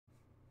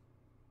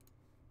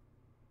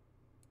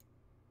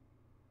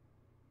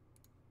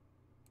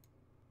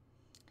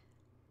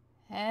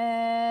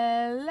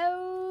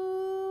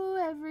Hello,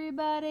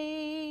 everybody.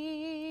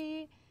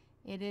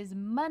 It is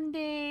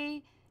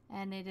Monday,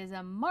 and it is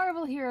a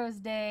Marvel Heroes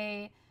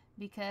Day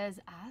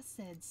because I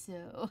said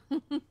so.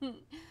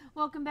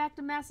 Welcome back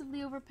to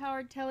Massively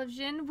Overpowered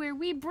Television, where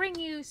we bring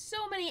you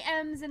so many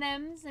M's and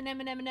M's and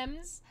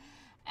M&M's.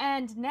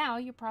 And now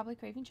you're probably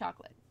craving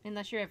chocolate,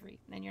 unless you're Every,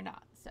 and you're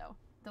not. So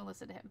don't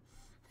listen to him.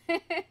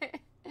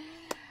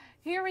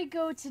 Here we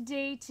go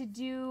today to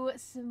do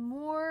some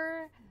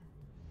more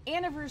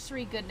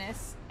anniversary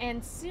goodness,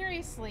 and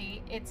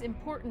seriously, it's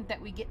important that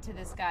we get to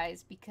this,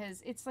 guys,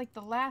 because it's like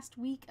the last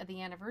week of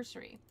the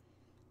anniversary.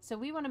 So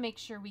we want to make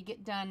sure we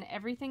get done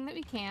everything that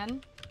we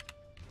can.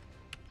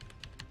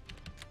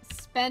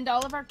 Spend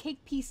all of our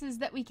cake pieces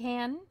that we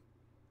can.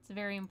 It's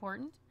very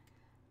important.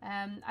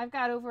 I've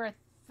got I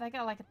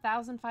got like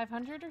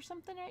 1,500 or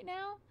something right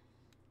now.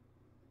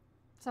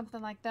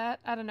 Something like that.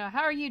 I don't know.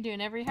 How are you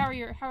doing, Every? How are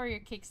your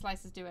cake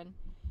slices doing?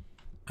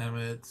 I'm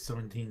at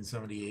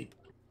 1778.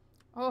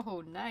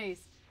 Oh,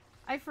 nice.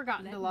 I've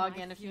forgotten to log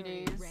in a few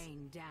days.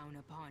 Rain down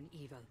upon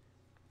evil.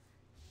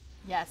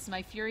 Yes,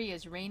 my fury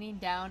is raining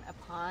down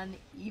upon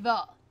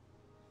evil.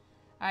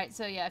 Alright,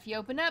 so yeah, if you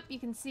open up, you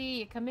can see,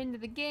 you come into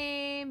the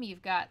game,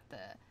 you've got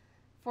the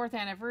 4th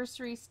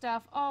anniversary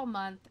stuff all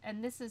month,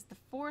 and this is the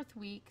 4th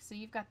week, so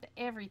you've got the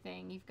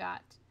everything. You've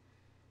got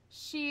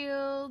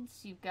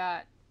shields, you've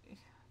got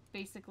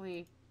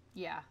basically,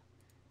 yeah.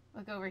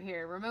 Look over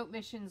here, remote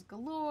missions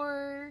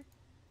galore.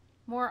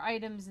 More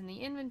items in the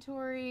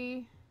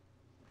inventory.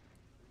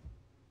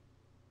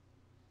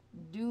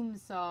 Doom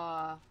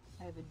saw.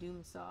 I have a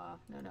doom saw.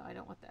 No, I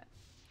don't want that.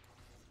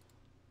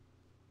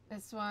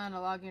 This one, a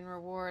login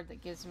reward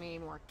that gives me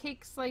more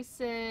cake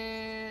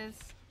slices.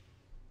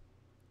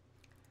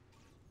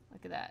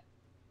 Look at that.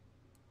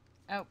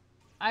 Oh,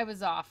 I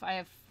was off. I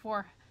have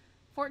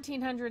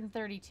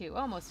 1,432,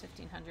 almost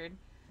 1,500.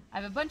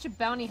 I have a bunch of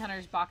bounty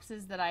hunters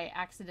boxes that I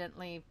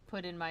accidentally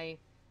put in my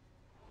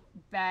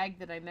bag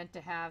that I meant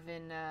to have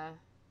in,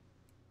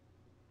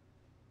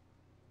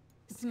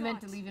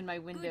 meant to leave in my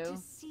window. Good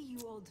to see you,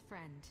 old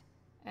friend.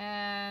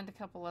 And a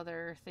couple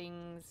other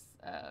things.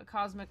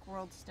 Cosmic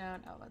World Stone.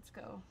 Oh, let's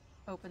go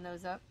open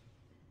those up.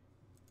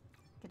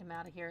 Get them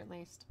out of here at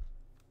least.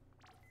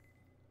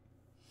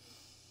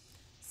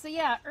 So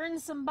yeah, earn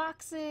some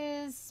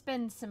boxes,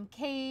 spend some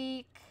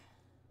cake.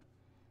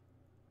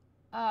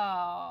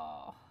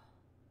 Oh.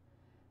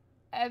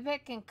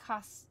 Epic and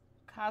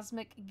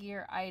Cosmic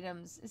gear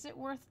items. Is it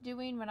worth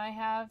doing when I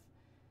have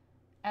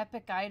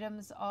epic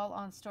items all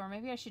on store?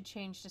 Maybe I should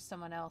change to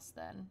someone else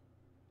then.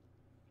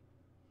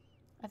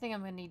 I think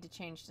I'm going to need to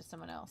change to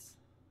someone else.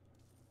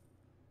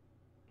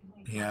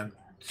 Yeah, I'm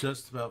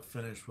just about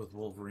finished with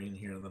Wolverine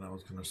here. Then I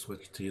was going to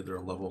switch to either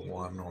level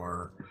 1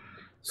 or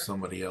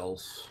somebody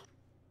else.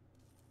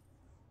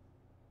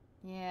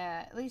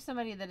 Yeah, at least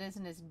somebody that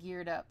isn't as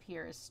geared up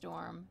here as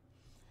Storm.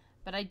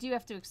 But I do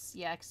have to,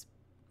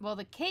 well,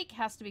 the cake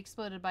has to be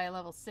exploded by a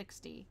level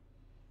 60.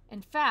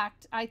 In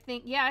fact, I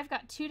think, yeah, I've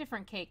got 2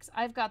 different cakes.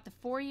 I've got the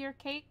 4-year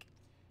cake,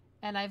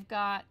 and I've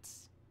got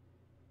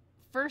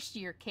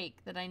first-year cake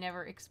that I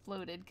never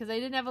exploded, because I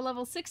didn't have a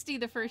level 60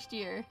 the first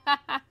year.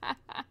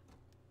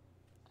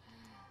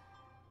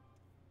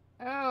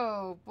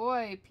 Oh,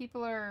 boy,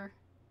 people are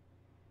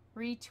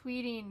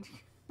retweeting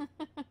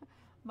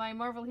my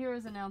Marvel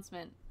Heroes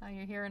announcement. Oh,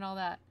 you're hearing all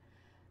that.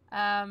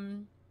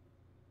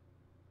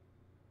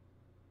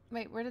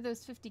 Wait, where did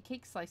those 50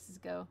 cake slices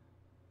go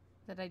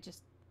that I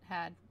just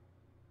had?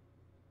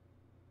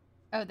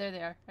 Oh, there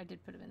they are. I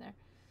did put them in there.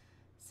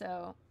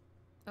 So,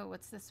 oh,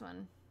 what's this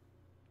one?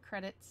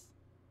 Credits.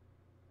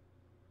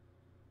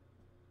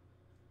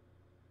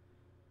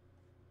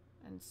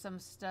 And some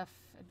stuff,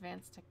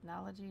 advanced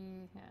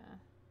technology. Yeah.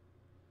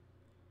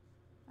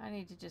 I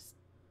need to just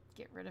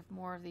get rid of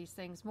more of these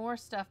things. More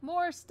stuff.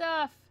 More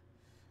stuff!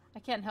 I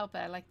can't help it.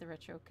 I like the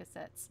retro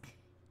cassettes.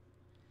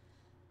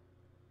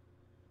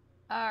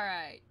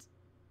 Alright.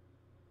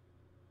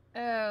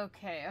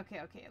 Okay.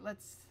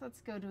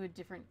 Let's go to a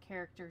different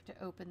character to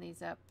open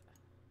these up.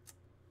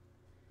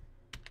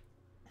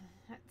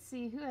 Let's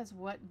see who has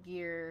what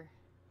gear.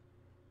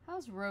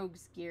 How's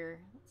Rogue's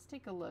gear? Let's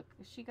take a look.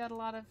 Has she got a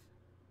lot of...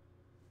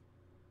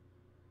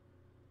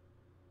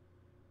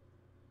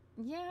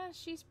 Yeah,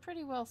 she's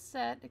pretty well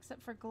set,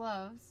 except for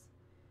gloves.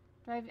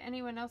 Do I have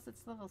anyone else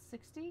that's level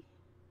 60?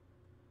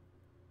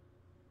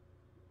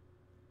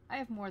 I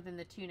have more than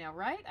the 2 now,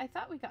 right? I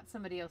thought we got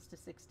somebody else to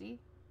 60.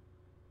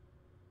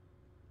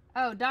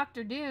 Oh,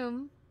 Dr.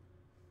 Doom.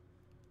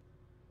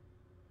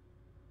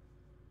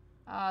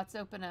 Oh, let's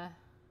open a...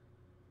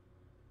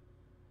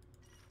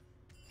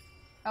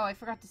 Oh, I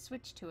forgot to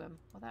switch to him.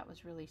 Well, that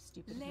was really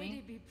stupid of me.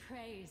 Lady be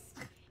praised.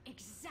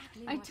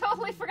 Exactly. I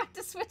totally forgot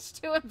to switch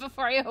to him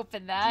before I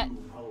opened that.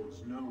 Doom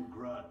holds no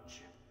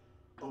grudge,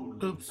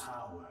 only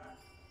power.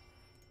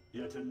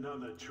 Yet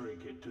another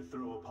trinket to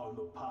throw upon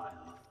the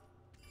pile.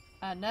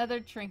 Another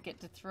trinket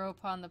to throw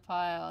upon the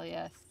pile,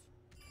 yes.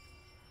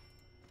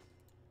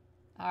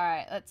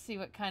 Alright, let's see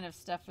what kind of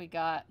stuff we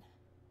got.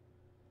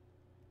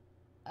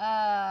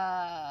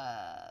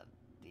 The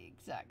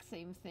exact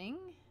same thing.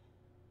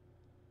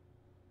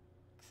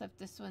 Except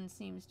this one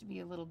seems to be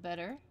a little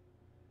better.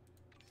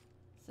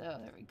 So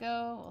there we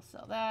go. We'll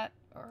sell that.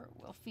 Or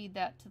we'll feed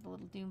that to the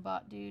little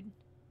Doombot dude.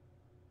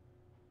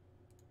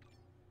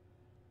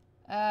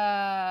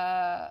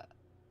 Oh,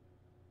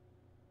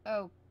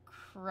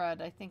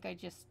 crud. I think I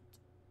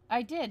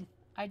did.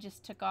 I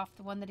just took off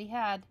the one that he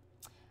had.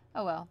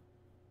 Oh, well.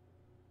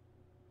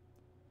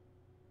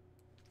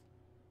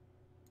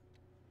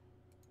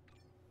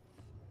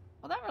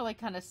 Well, that really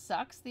kind of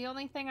sucks. The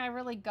only thing I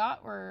really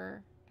got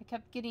were... I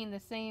kept getting the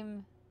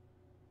same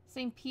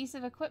piece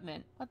of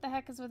equipment. What the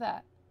heck is with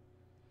that?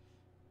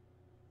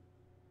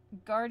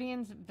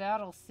 Guardian's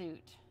battle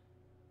suit.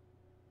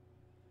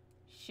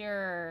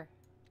 Sure.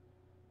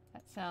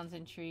 That sounds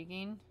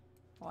intriguing.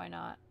 Why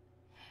not?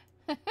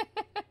 Who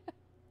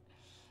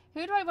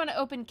do I want to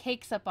open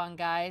cakes up on,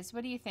 guys?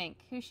 What do you think?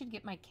 Who should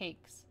get my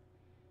cakes?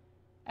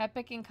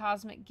 Epic and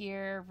cosmic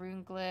gear,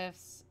 rune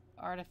glyphs,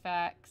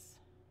 artifacts.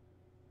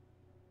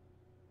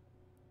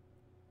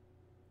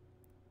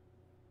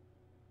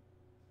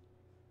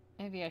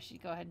 Maybe I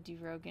should go ahead and do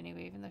Rogue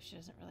anyway, even though she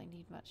doesn't really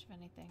need much of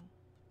anything.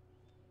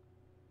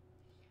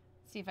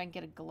 See if I can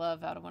get a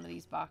glove out of one of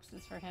these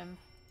boxes for him.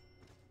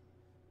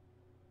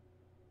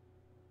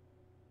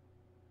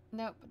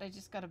 Nope, but I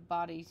just got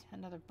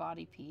another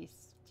body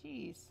piece.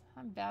 Jeez,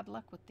 I'm bad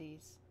luck with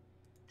these.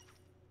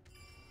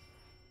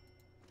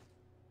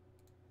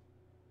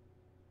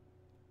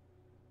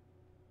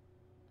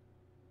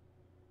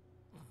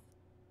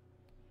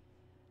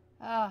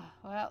 Ah,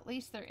 well, at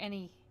least they're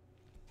any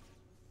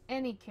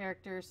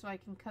character, so I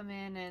can come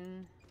in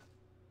and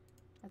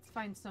let's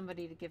find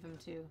somebody to give them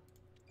to.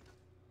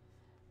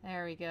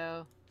 There we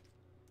go.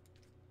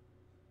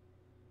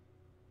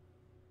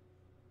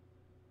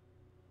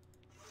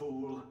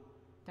 Fool.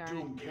 Darn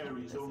Doom it.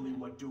 carries only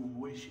what Doom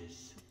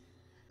wishes.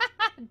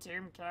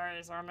 Doom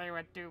carries only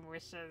what Doom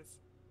wishes.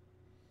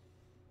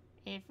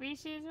 If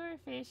wishes were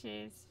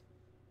fishes.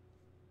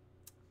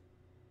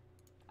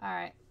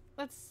 Alright,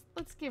 let's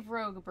give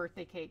Rogue a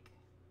birthday cake.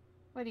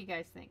 What do you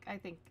guys think? I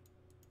think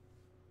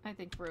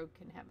Rogue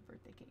can have a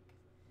birthday cake.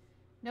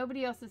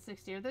 Nobody else is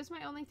 60. Are those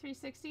my only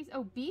 360s?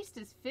 Oh, Beast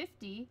is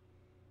 50.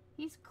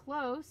 He's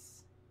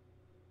close.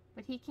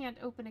 But he can't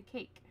open a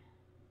cake.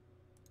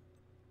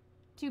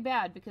 Too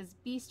bad, because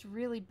Beast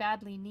really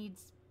badly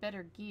needs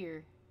better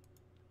gear.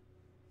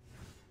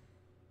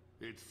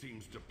 It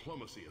seems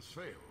diplomacy has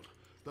failed.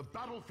 The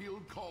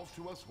battlefield calls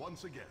to us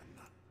once again.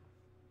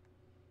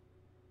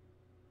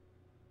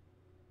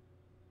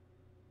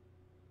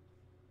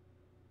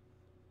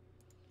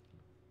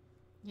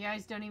 You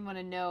guys don't even want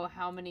to know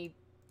how many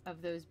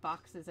of those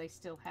boxes I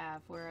still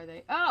have. Where are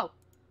they? Oh!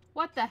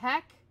 What the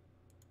heck?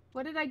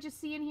 What did I just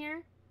see in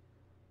here?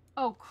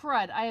 Oh,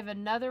 crud. I have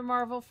another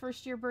Marvel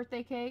first year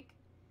birthday cake.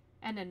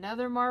 And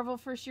another Marvel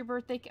first year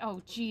birthday cake.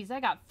 Oh, geez. I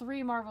got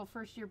 3 Marvel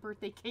first year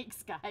birthday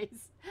cakes,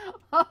 guys.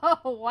 Oh,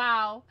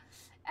 wow.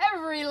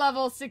 Every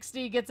level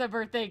 60 gets a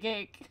birthday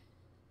cake.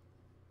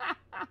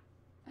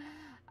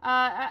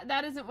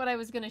 That isn't what I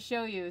was going to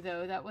show you,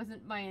 though. That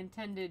wasn't my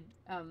intended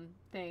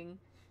thing.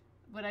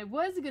 What I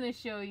was going to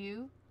show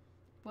you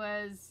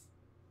was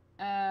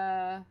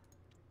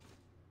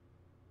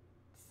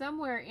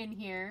somewhere in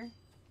here.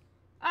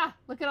 Ah,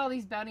 look at all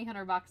these bounty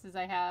hunter boxes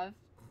I have.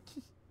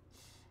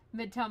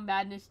 Midtown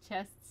Madness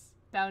chests,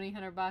 bounty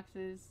hunter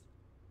boxes.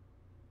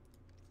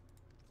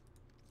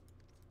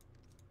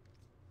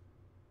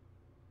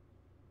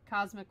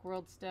 Cosmic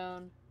World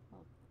Stone.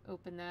 I'll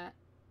open that.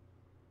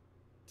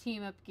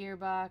 Team Up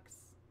Gearbox.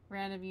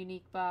 Random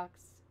Unique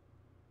Box.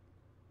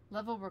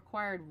 Level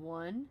required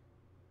 1.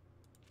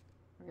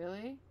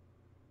 Really?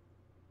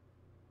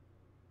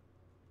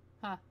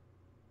 Huh.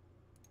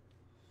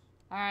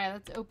 Alright,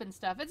 let's open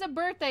stuff. It's a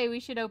birthday, we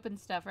should open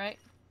stuff, right?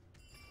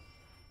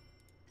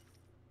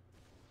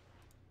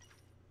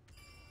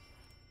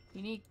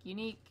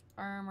 Unique.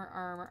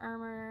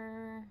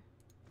 Armor.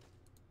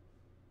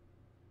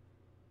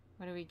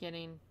 What are we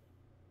getting?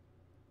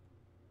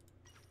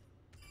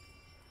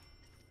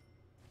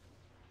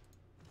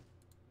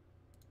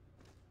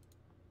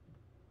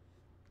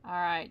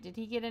 Alright, did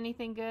he get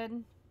anything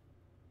good?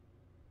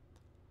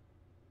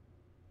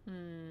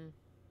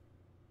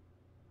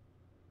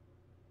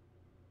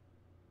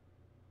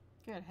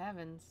 Good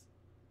heavens.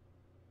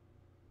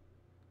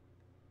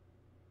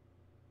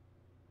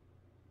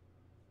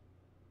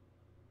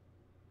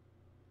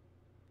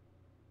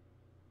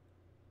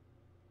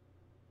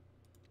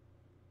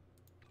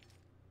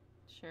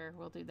 Sure,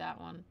 we'll do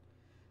that one.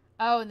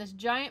 Oh, and this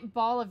giant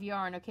ball of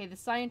yarn. Okay, the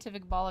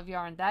scientific ball of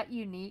yarn. That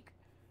unique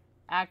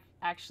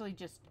actually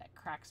just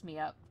cracks me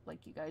up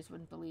like you guys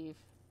wouldn't believe.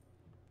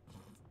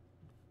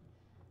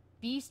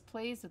 Beast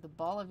plays with a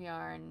ball of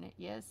yarn.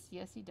 Yes,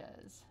 he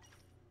does.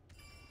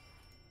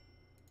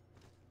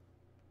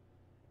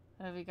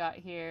 What have we got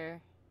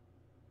here?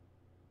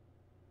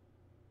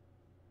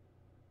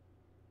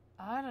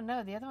 I don't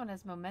know. The other one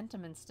has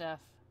momentum and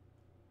stuff.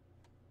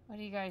 What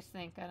do you guys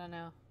think? I don't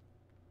know.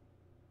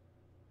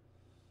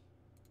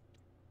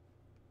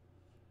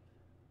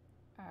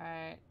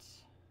 Alright.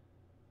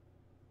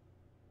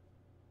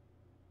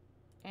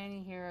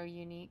 Any hero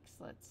uniques.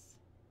 Let's...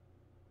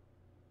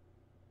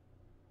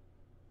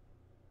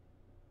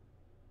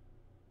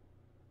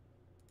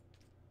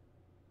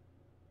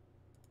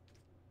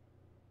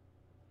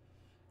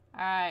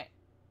 Alright.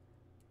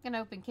 I'm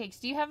gonna open cakes.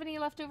 Do you have any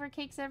leftover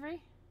cakes,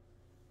 Every?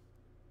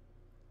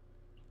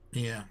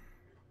 Yeah.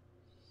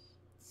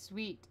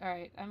 Sweet.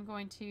 Alright, I'm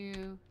gonna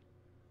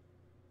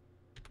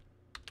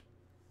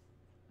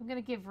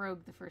give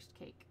Rogue the first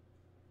cake.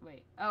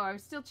 Wait. Oh, I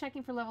was still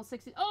checking for level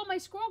 60. Oh, my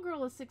squirrel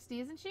girl is 60,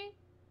 isn't she?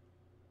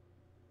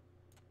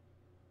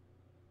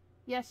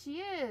 Yes, she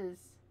is.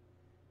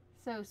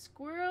 So,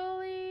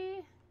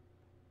 Squirrely...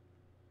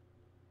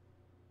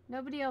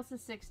 Nobody else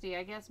is 60.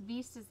 I guess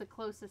Beast is the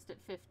closest at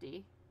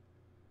 50.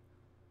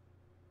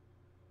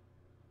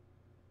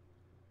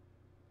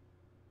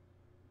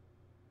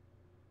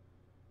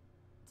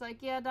 It's like,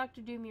 yeah,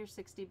 Dr. Doom, you're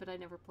 60, but I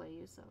never play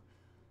you, so...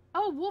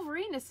 Oh,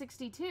 Wolverine is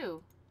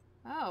 62.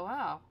 Oh,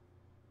 wow.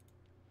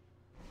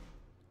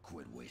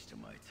 Quit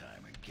wasting my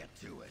time and get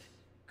to it.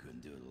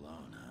 Couldn't do it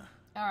alone, huh?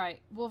 Alright,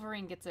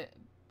 Wolverine gets a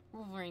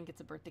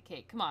birthday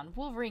cake. Come on,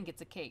 Wolverine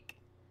gets a cake.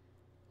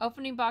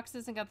 Opening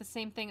boxes and got the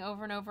same thing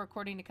over and over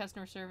according to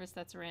customer service.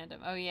 That's random.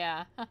 Oh,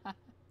 yeah.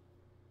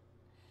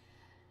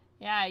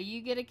 Yeah,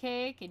 you get a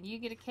cake and you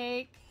get a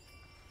cake.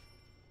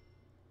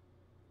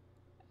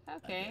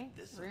 Okay.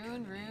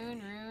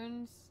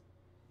 Runes.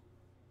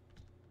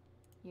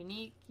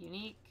 Unique.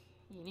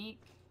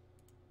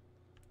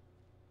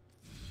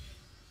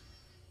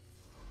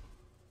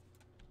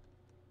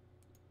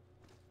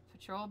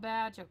 Patrol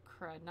badge. Oh,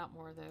 crud. Not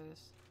more of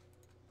those.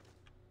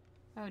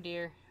 Oh,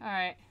 dear.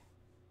 Alright.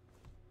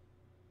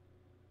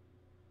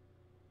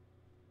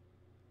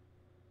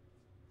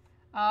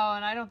 Oh,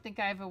 and I don't think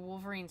I have a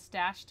Wolverine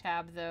stash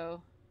tab,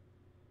 though.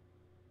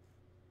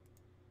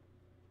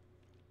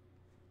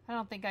 I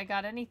don't think I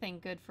got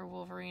anything good for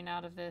Wolverine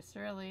out of this,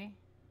 really.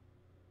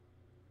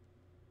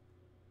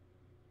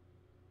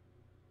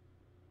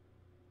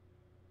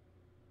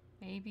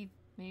 Maybe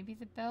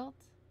the belt?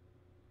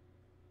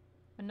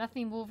 But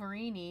nothing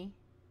Wolverine-y.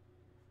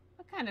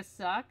 That kind of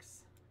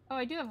sucks. Oh,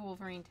 I do have a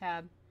Wolverine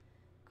tab.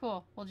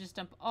 Cool. We'll just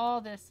dump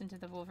all this into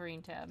the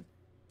Wolverine tab.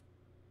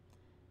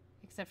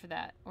 Except for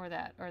that, or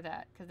that,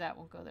 because that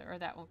won't go there, or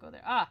that won't go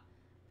there. Ah!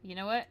 You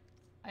know what?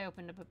 I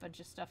opened up a bunch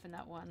of stuff in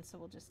that one, so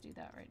we'll just do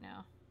that right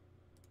now.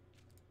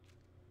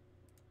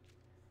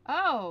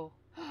 Oh!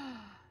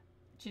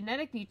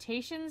 Genetic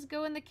mutations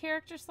go in the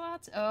character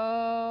slots?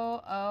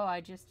 Oh,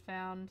 I just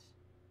found...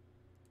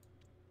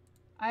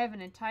 I have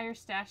an entire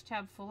stash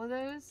tab full of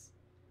those.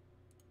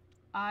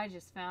 I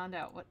just found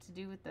out what to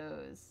do with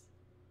those.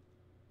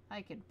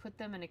 I could put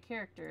them in a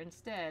character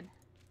instead.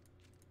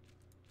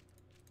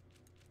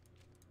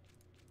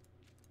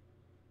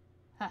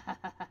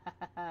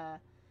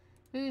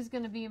 Who's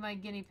gonna be my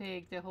guinea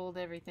pig to hold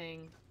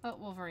everything? Oh,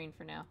 Wolverine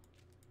for now.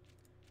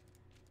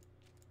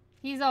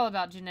 He's all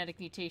about genetic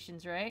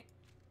mutations, right?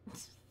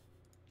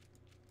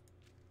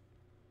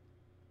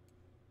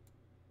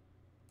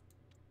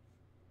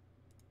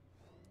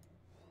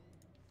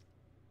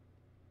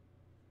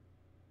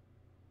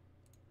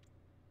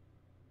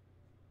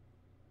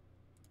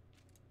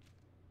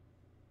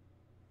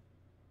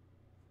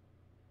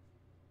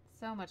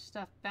 So much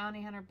stuff.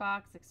 Bounty Hunter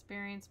box,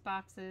 experience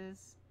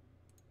boxes.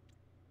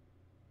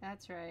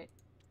 That's right.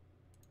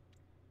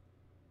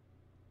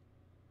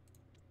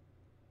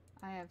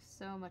 I have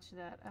so much of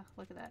that. Oh,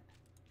 look at that.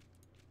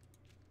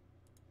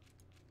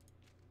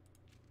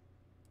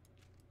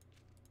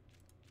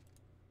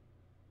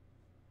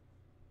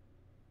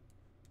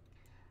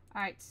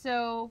 Alright,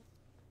 so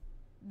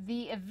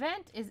the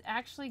event is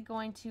actually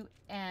going to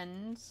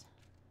end...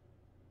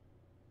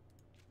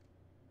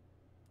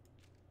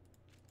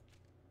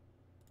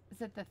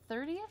 Is it the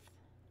 30th?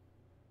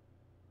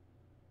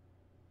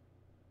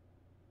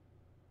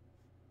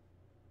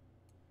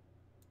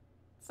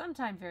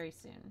 Sometime very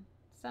soon.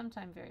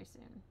 Sometime very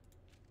soon.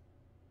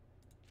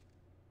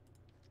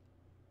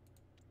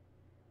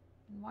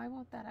 And why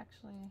won't that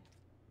actually...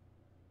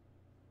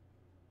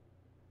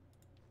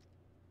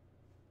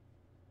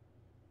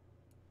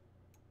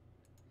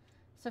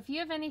 So if you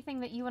have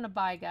anything that you want to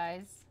buy,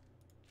 guys...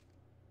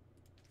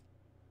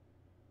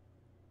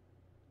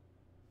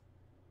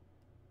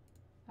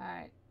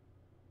 Alright.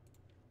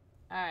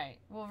 Alright.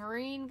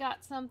 Wolverine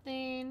got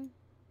something.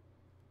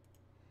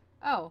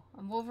 Oh,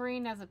 a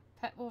Wolverine has a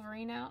pet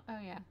Wolverine out? Oh,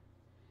 yeah.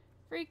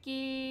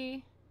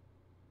 Freaky.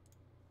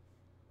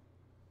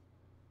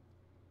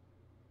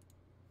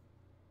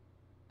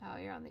 Oh,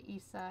 you're on the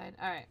east side.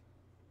 Alright.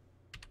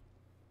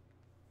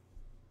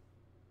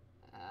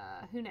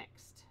 Who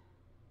next?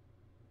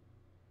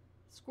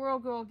 Squirrel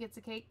Girl gets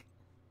a cake.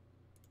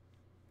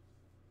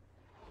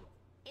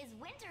 Is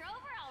winter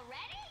over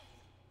already?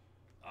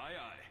 Aye,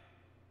 aye.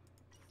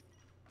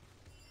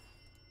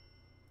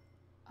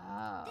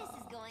 Oh. This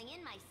is going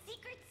in my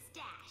secret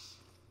stash.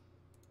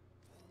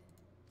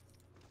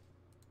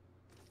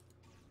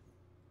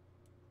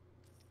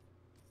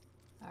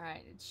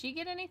 Alright, did she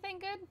get anything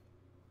good?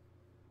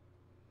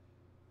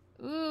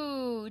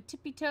 Ooh,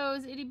 Tippy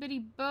Toes, Itty Bitty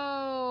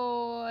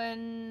Bow,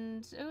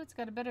 and oh, it's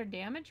got a better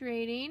damage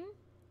rating.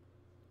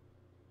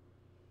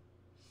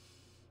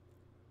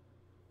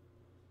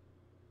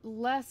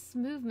 Less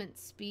movement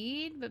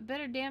speed, but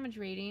better damage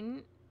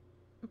rating.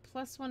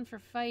 +1 for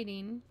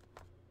fighting.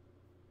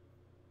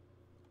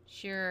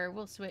 Sure,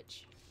 we'll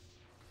switch.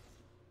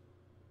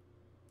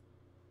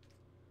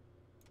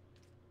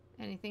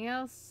 Anything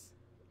else?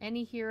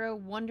 Any hero,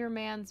 Wonder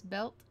Man's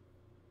belt.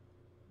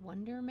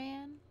 Wonder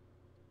Man?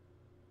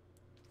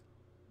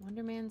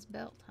 Wonder Man's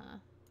belt, huh?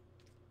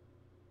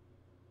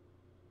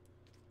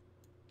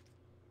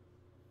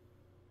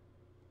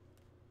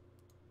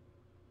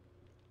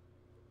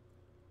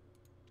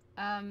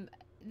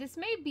 This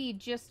may be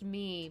just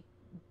me,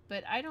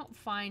 but I don't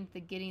find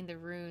getting the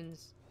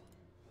runes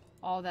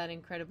all that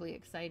incredibly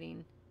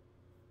exciting.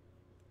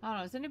 I don't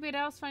know, does anybody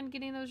else find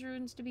getting those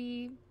runes to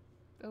be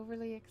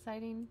overly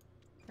exciting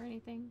or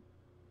anything?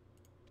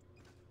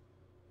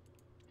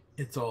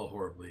 It's all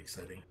horribly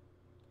exciting.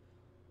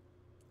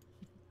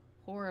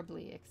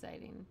 Horribly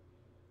exciting.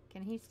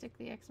 Can he stick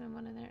the X-Men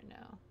one in there?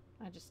 No.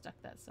 I just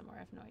stuck that somewhere. I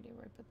have no idea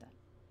where I put that.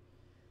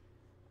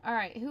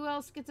 Alright, who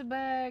else gets a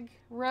bag?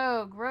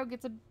 Rogue. Rogue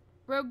gets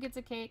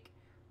a cake.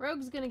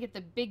 Rogue's gonna get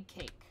the big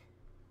cake.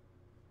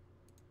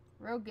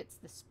 Rogue gets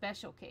the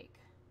special cake.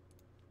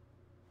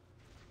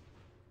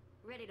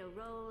 Ready to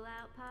roll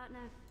out,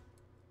 partner?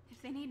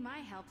 If they need my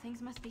help,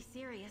 things must be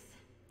serious.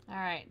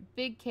 Alright,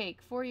 big cake.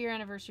 4-year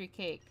anniversary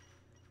cake.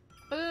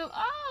 Boom.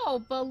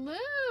 Oh,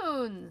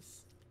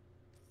 balloons!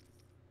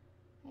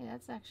 Hey,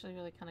 that's actually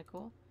really kind of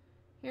cool.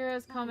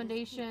 Heroes,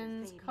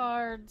 commendations,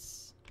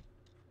 cards.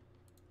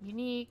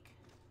 Unique.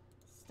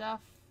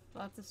 Stuff.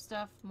 Lots of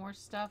stuff. More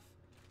stuff.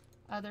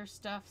 Other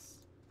stuffs.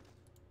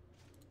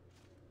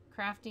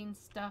 Crafting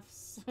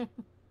stuffs.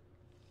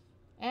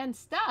 And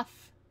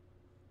stuff!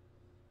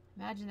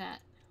 Imagine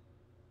that.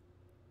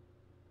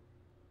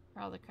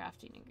 For all the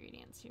crafting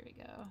ingredients. Here we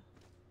go.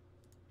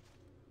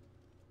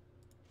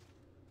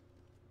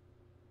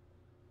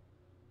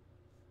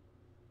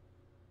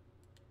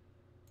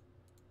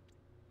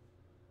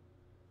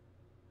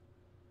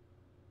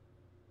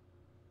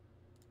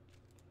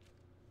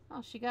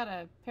 Oh, she got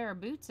a pair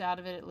of boots out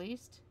of it at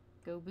least.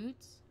 Go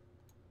boots.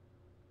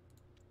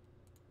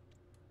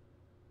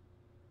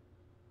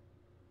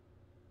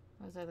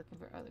 What was I looking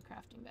for? Oh, the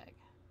crafting bag.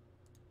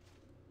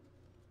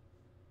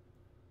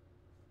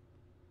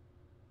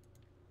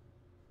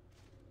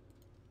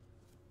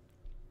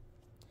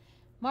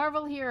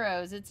 Marvel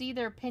Heroes. It's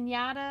either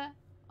Pinata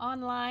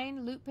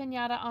Online, Loot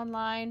Pinata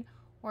Online,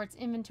 or it's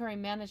Inventory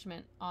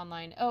Management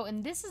Online. Oh,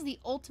 and this is the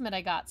ultimate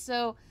I got.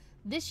 So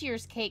this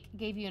year's cake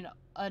gave you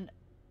a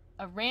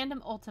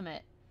random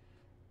ultimate.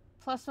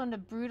 +1 to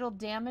brutal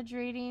damage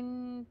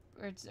rating,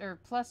 or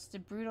plus to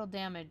brutal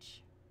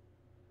damage.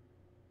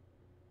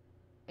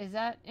 Is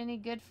that any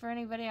good for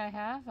anybody I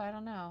have? I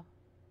don't know.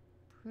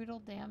 Brutal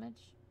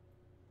damage?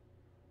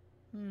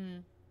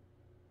 I'm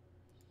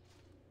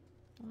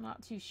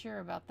not too sure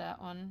about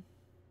that one.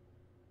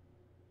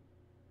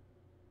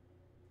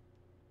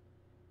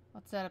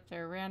 What's that up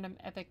there? Random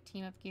epic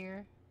team-up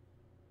gear.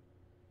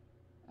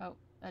 Oh,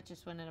 that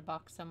just went in a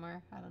box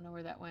somewhere. I don't know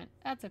where that went.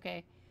 That's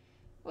okay.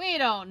 We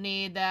don't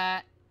need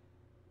that.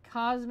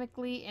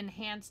 Cosmically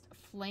enhanced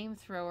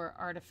flamethrower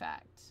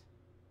artifact.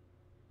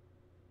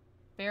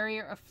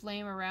 Barrier of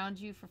flame around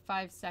you for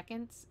 5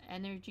 seconds.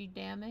 Energy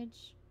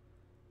damage.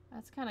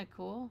 That's kind of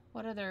cool.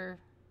 What other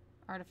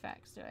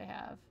artifacts do I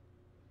have?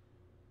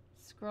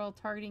 Scroll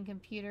targeting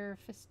computer.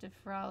 Fist of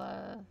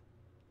Frala.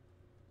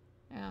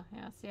 Oh,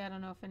 yeah. See, I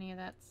don't know if any of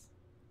that's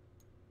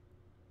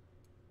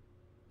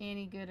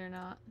any good or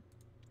not.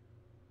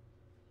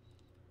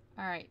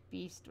 Alright,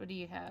 Beast. What do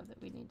you have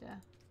that we need to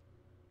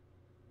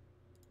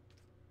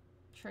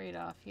trade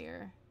off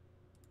here?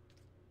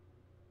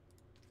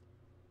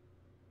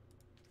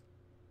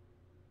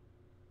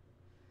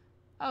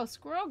 Oh,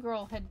 Squirrel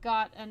Girl had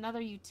got another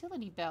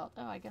utility belt.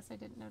 Oh, I guess I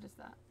didn't notice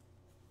that.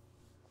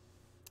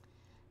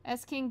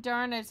 S-King,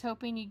 darn, I was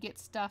hoping you'd get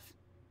stuff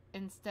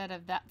instead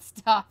of that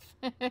stuff.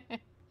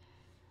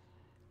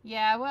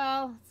 Yeah,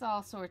 well, it's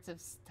all sorts of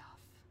stuff.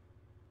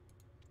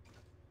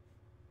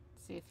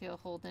 Let's see if he'll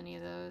hold any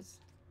of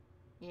those.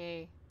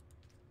 Yay.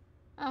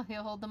 Oh,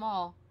 he'll hold them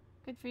all.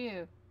 Good for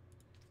you.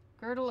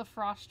 Girdle of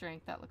Frost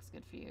Strength. That looks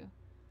good for you.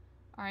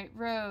 Alright,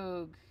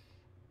 Rogue.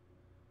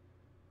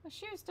 The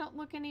shoes don't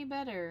look any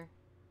better.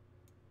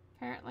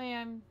 Apparently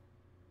I'm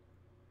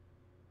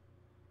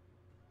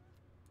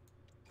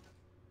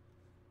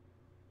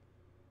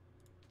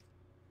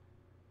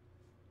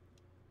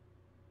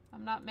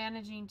not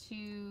managing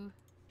to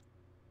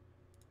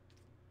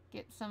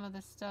get some of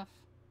this stuff.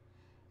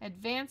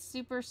 Advanced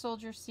Super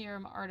Soldier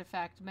Serum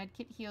Artifact.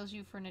 Medkit heals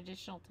you for an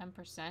additional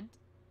 10%.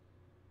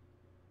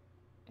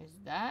 Is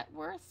that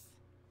worth?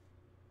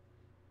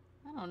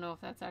 I don't know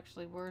if that's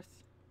actually worth.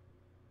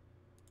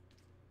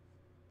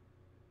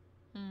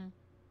 I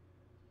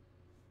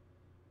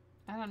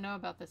don't know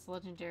about this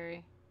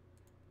legendary.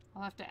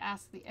 I'll have to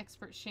ask the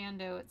expert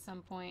Shando at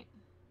some point.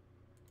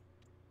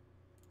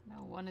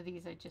 No, one of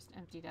these I just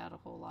emptied out a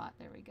whole lot.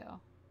 There we go.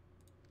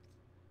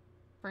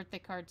 Birthday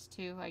cards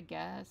too, I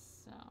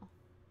guess. So.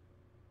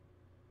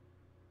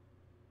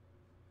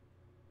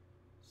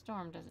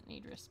 Storm doesn't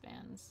need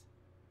wristbands.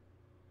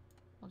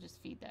 We'll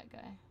just feed that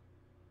guy.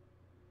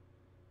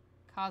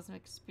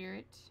 Cosmic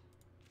Spirit.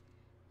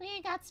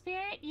 We got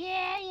Spirit?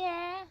 Yeah,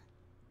 yeah.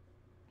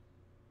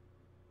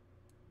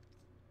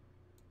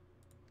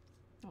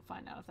 We'll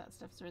find out if that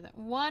stuff's worth it.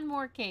 One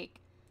more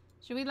cake.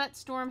 Should we let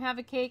Storm have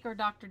a cake or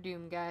Dr.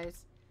 Doom,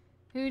 guys?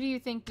 Who do you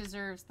think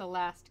deserves the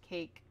last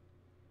cake?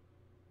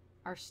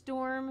 Our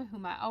Storm,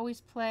 whom I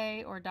always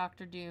play, or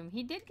Dr. Doom?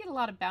 He did get a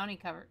lot of bounty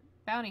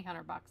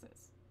hunter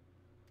boxes.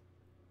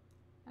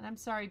 And I'm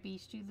sorry,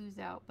 Beast, you lose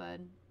out,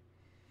 bud.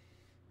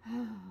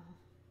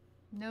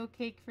 No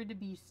cake for the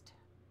Beast.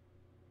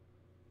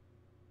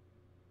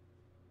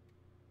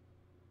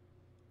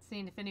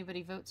 Seeing if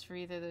anybody votes for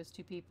either of those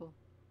two people.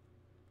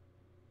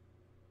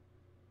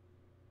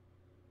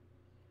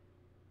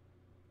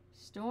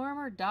 Storm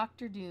or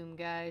Dr. Doom,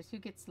 guys? Who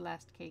gets the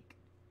last cake?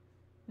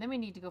 Then we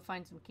need to go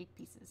find some cake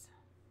pieces.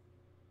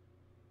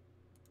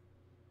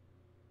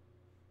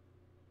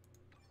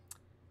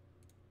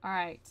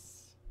 Alright.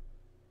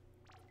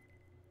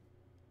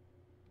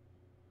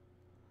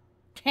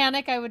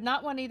 Panic, I would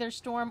not want either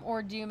Storm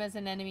or Doom as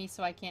an enemy,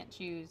 so I can't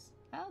choose.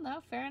 Oh,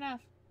 no, fair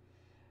enough.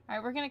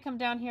 Alright, we're gonna come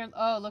down here.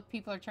 Oh, look,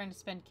 people are trying to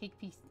spend cake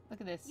pieces.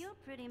 Look at this. You're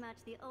pretty much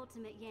the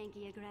ultimate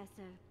Yankee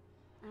aggressor.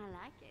 I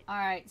like it.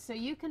 Alright, so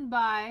you can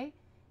buy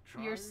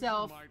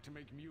yourself... to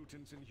make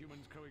mutants and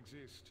humans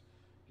coexist.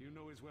 You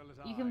know as well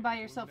as you can buy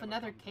yourself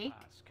another cake.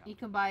 You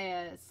can buy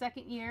a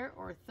 2nd year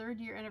or 3rd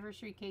year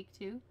anniversary cake,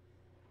 too.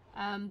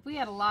 We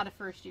had a lot of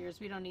 1st years.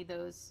 We don't need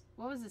those.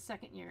 What was the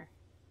 2nd year?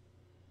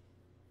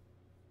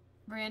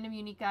 Random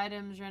unique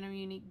items, random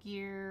unique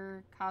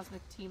gear,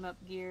 cosmic team-up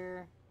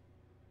gear.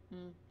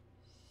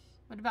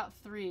 What about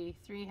 3?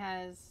 3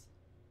 has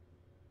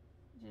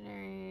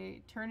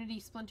eternity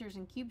splinters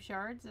and cube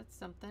shards. That's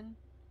something.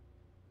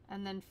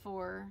 And then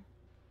 4.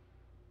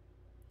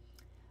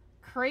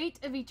 Crate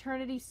of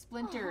eternity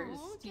splinters.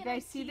 Do you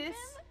guys see this?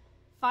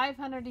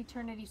 500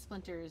 eternity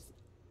splinters.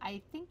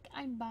 I think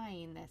I'm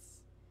buying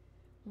this.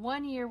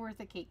 1 year worth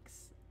of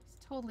cakes.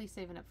 Just totally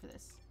saving up for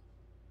this.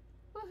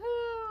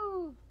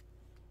 Woohoo!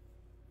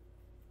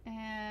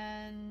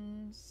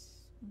 And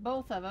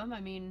both of them,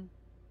 I mean,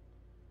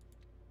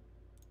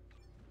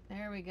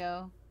 there we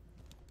go.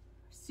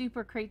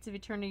 Super crates of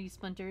eternity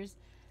splinters.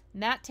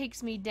 And that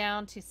takes me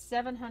down to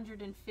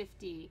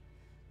 750,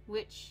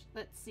 which,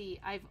 let's see,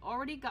 I've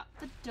already got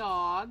the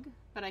dog,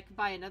 but I could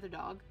buy another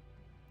dog.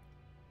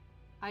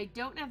 I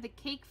don't have the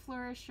cake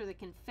flourish or the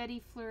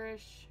confetti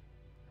flourish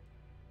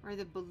or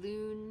the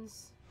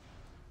balloons.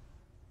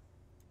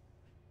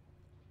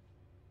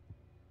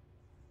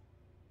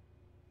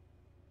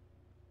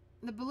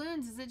 The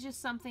balloons, is it just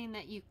something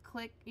that you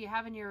click, you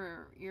have in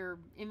your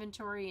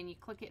inventory and you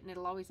click it and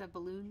it'll always have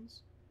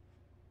balloons?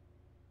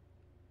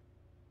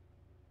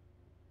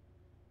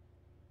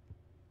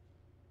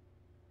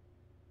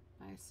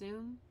 I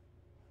assume.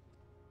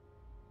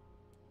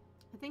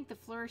 I think the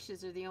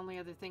flourishes are the only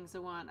other things I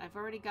want. I've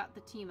already got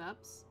the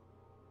team-ups.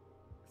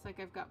 Looks like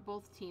I've got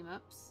both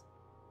team-ups.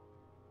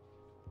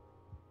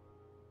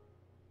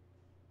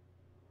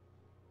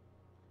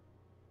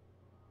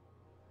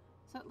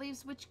 So it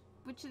leaves which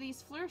of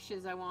these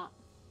flourishes I want.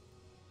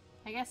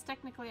 I guess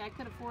technically I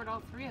could afford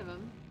all 3 of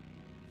them.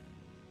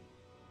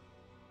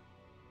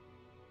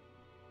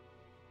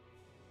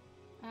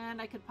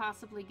 And I could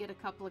possibly get a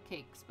couple of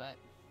cakes, but...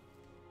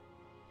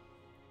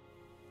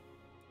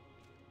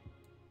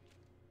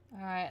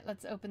 Alright,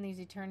 let's open these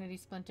eternity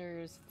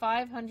splinters.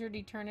 500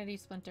 eternity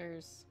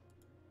splinters.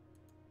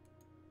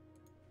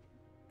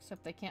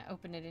 Except they can't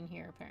open it in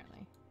here,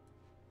 apparently.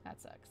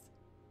 That sucks.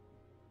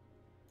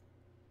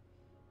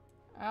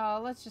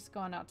 Oh, let's just go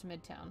on out to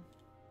Midtown.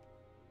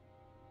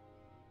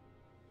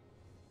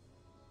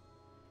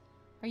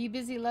 Are you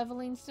busy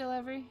leveling still,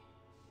 Every?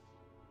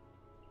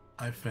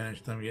 I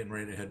finished. I'm getting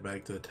ready to head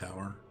back to the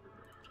tower.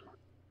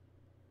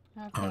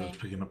 Okay. I was just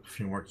picking up a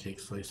few more cake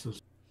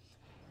slices.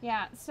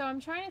 Yeah, so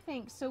I'm trying to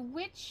think. So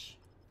which...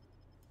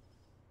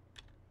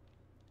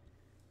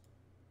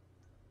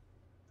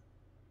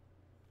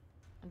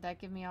 Did that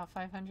give me all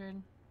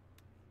 500?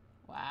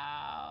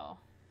 Wow.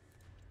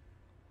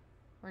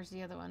 Where's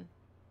the other one?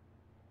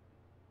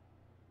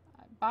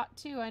 I bought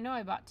 2. I know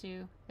I bought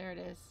 2. There it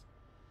is.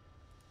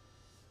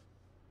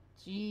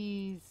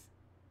 Jeez.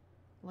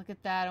 Look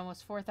at that.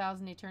 Almost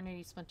 4,000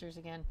 eternity splinters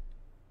again.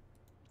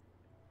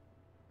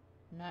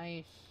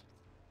 Nice.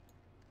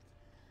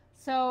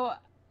 So,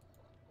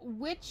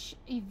 which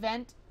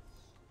event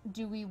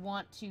do we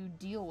want to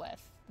deal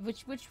with?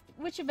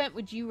 Which event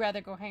would you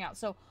rather go hang out?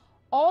 So,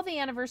 all the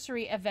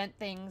anniversary event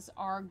things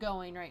are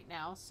going right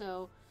now.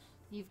 So,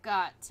 you've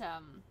got,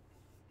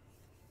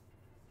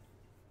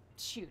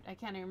 shoot, I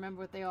can't even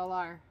remember what they all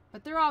are.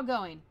 But they're all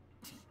going.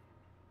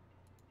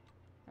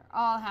 They're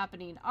all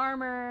happening.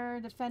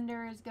 Armor,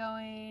 Defender is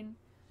going.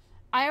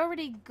 I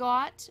already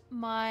got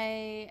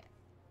my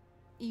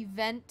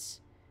event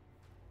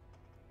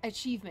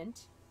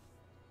achievement.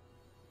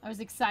 I was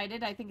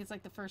excited. I think it's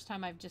like the first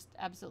time I've just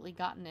absolutely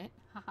gotten it.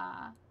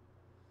 Haha.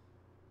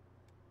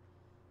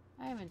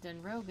 I haven't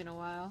done Rogue in a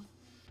while.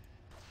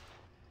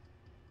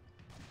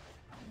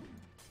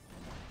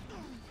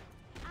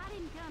 I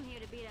didn't come here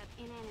to beat up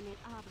inanimate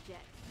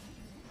objects.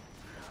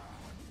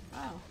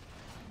 Oh.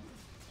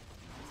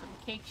 Some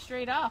cake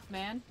straight off,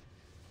 man.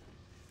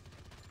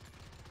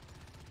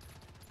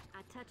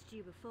 I touched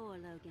you before,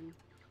 Logan,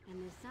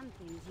 and there's some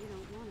things you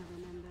don't want to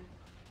remember.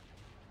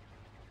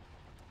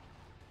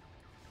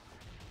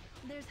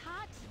 There's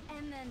hot,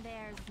 and then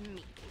there's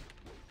meat.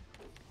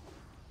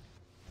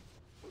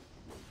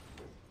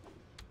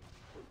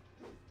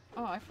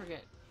 Oh, I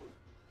forget.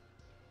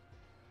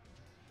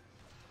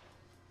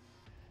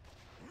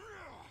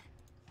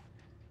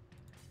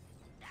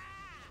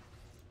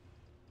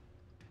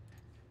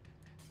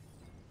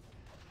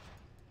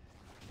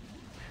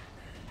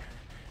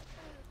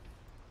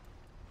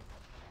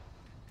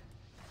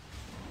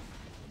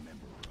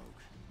 Remember,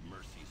 Rogue,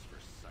 mercy's for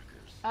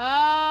suckers.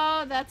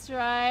 Oh, that's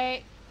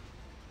right.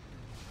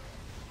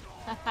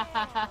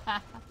 I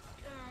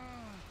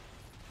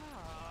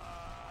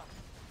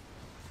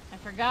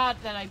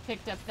forgot that I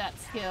picked up that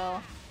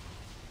skill.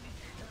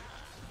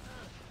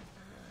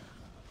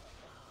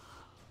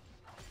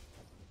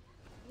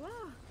 Whoa!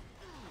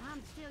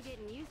 I'm still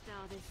getting used to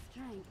all this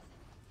strength.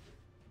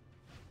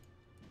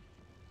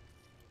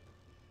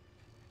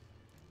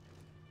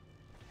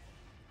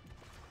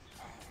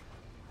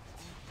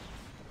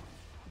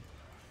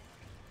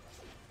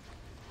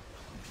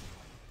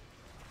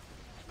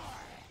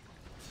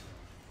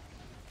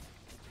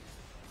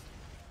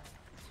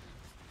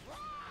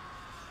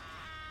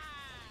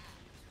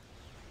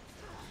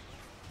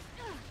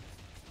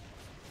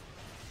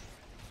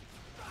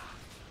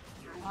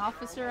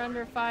 Officer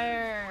under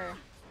fire.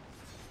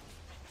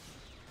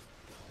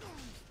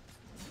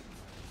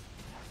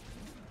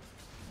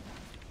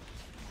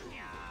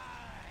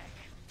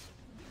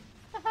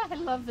 I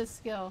love this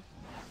skill.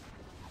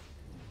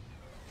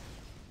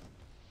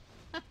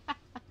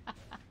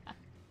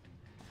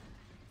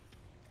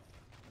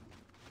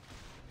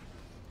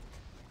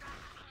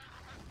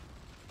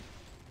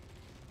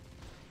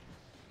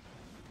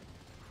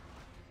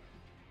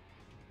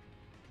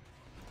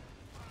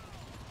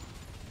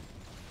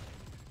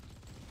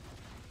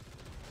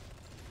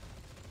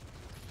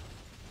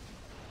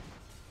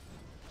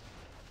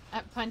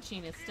 That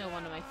punching is still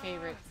one of my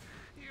favorites.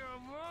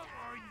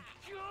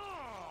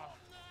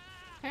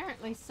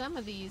 Apparently some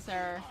of these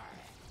are...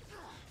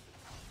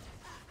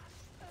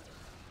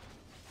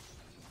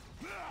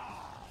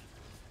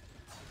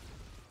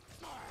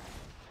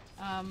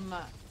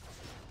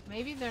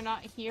 maybe they're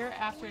not here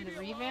after the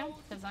revamp,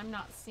 because I'm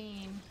not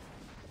seeing...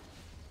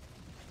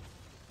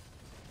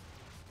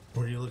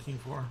 What are you looking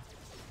for?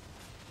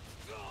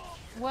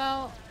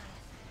 Well,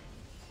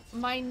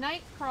 my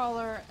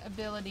Nightcrawler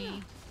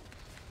ability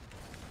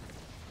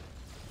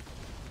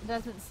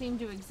doesn't seem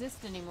to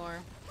exist anymore.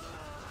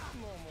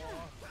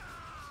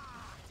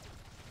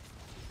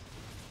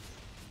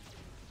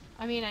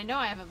 I mean, I know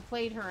I haven't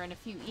played her in a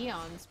few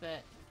eons,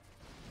 but...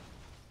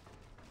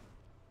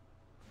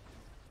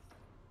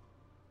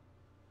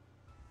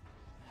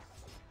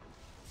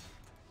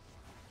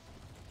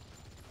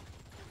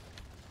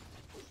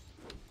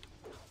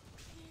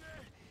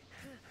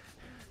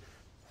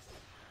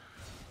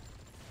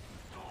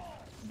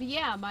 But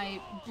yeah,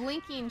 my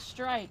blinking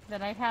strike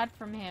that I had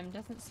from him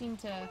doesn't seem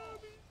to...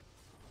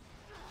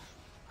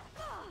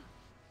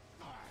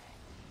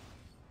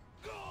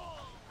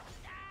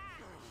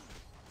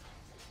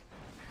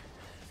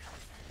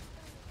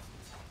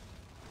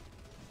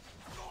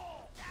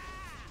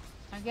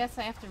 I guess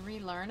I have to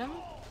relearn them.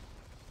 Oh,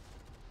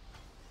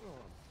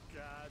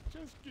 God,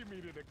 just give me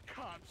to the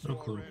cops No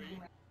clue. already.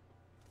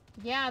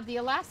 Yeah, the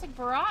Elastic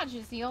Barrage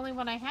is the only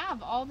one I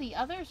have. All the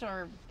others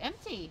are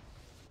empty.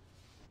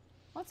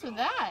 What's with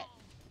that?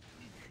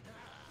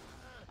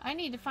 I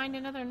need to find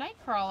another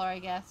Nightcrawler, I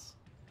guess.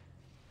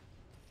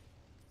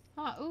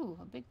 Huh, ooh,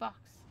 a big box.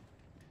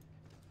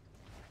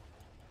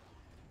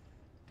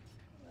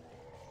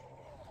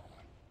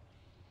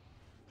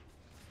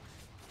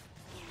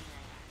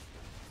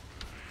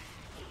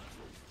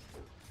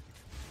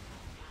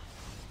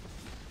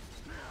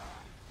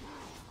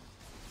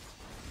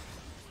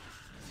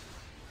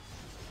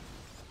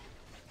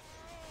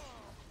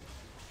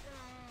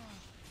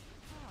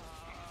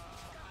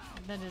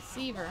 The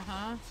Deceiver,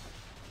 huh?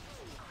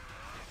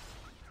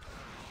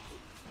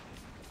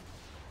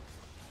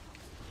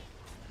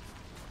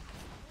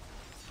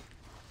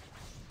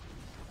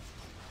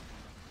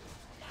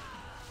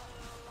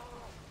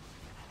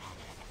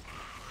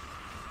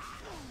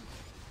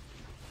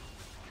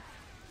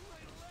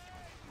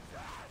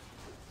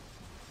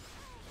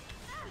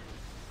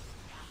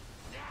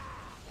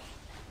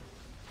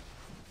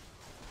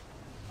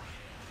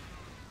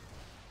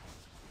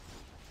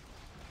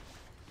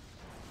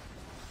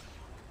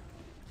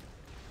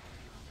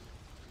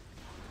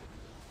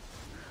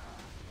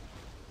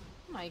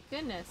 My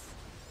goodness.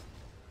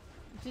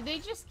 Do they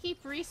just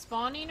keep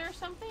respawning or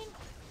something?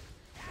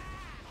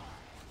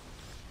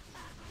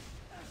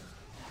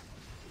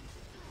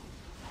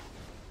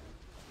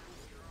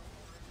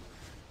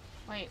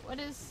 Wait, what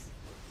is...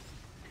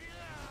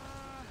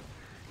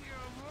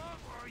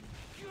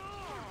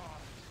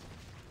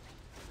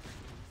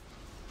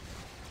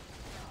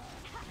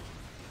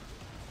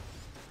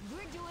 We're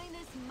doing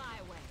this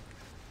my way.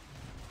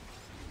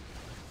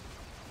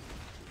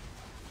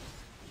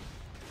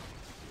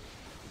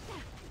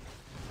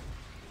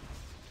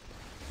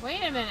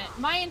 Wait a minute,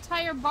 my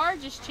entire bar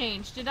just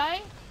changed, did I?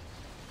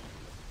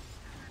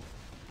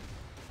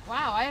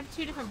 Wow, I have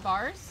 2 different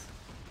bars?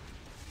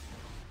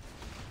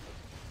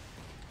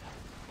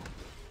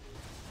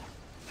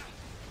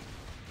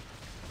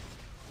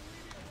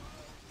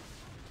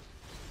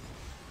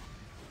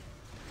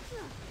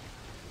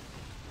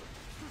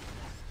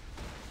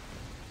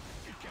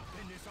 You can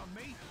pin this on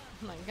me.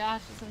 Oh my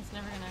gosh, this one's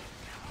never gonna...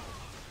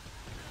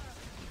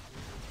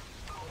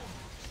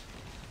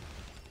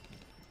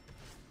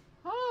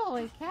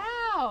 Holy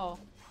cow!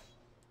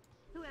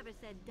 Whoever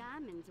said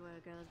diamonds were a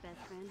girl's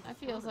best friend? That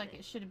feels like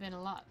it should have been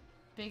a lot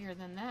bigger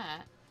than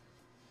that.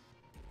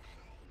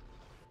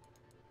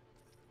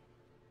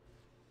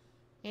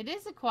 It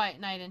is a quiet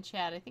night in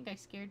chat. I think I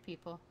scared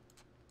people.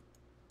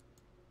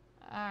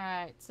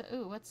 Alright, so,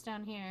 ooh, what's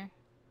down here?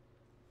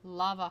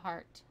 Lava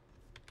heart.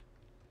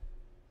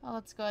 Well,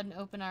 let's go ahead and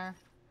open our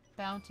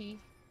bounty.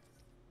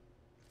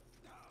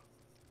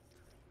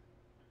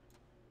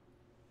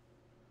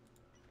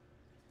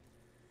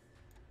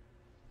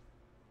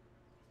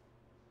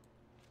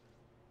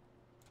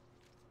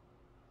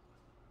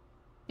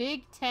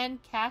 Big 10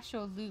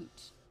 Casho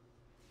loot.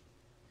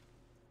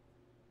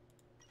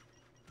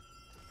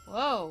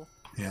 Whoa.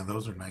 Yeah,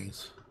 those are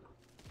nice.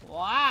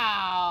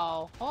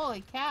 Wow.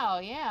 Holy cow,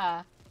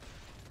 yeah.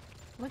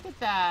 Look at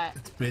that.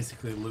 It's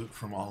basically loot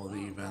from all of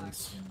the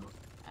events.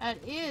 That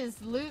is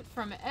loot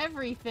from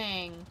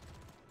everything.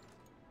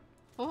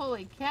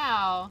 Holy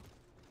cow.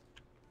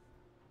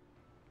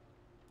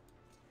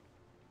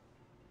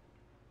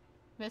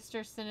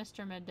 Mr.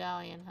 Sinister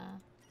Medallion, huh?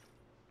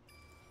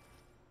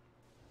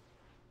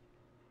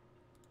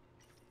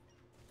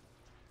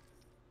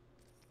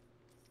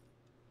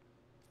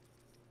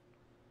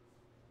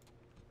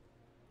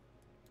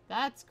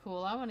 That's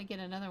cool. I want to get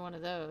another one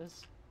of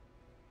those.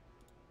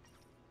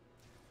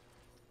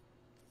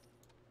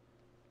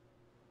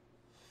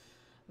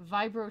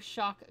 Vibro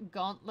Shock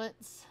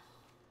gauntlets.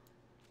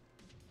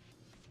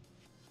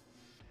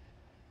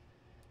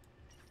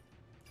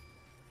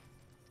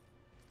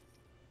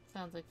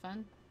 Sounds like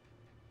fun.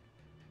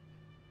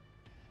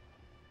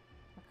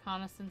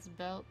 Reconnaissance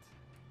belt.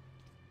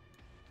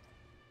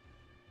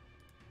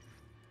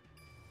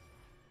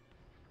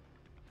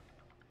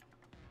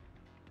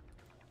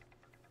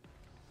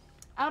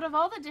 Out of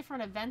all the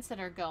different events that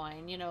are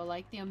going, you know,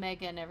 like the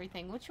Omega and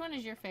everything, which one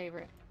is your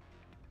favorite?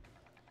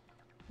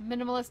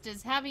 Minimalist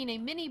is having a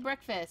mini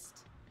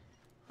breakfast.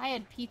 I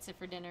had pizza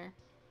for dinner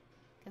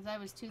because I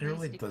was too It lazy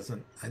really to...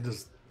 doesn't. I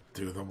just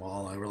do them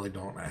all. I really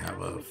don't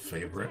have a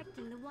favorite.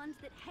 Protecting the ones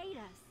that hate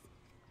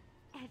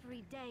us.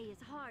 Every day is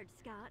hard,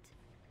 Scott.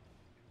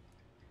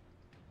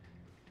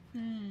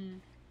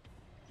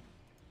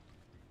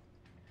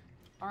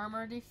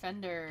 Armor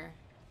Defender.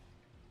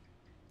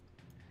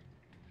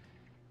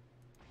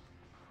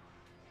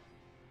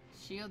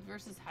 Shield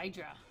versus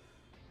Hydra.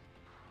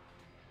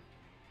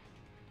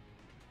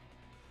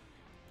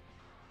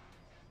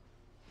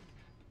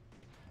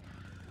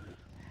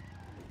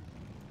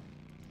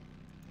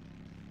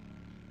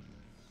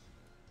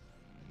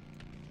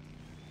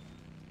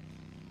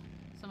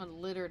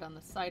 Someone littered on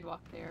the sidewalk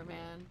there,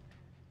 man.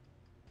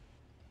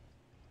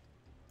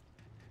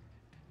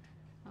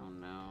 Oh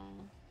no.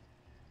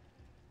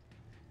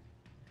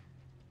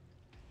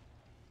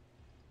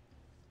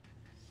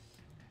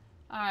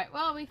 Alright,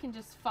 well, we can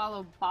just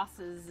follow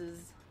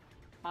bosses.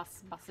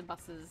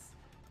 Bosses.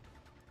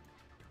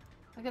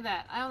 Look at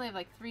that. I only have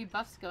like 3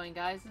 buffs going,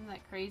 guys. Isn't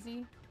that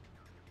crazy?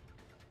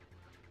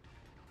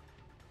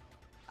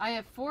 I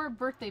have 4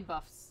 birthday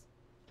buffs.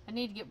 I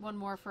need to get 1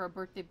 more for a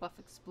birthday buff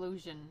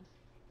explosion.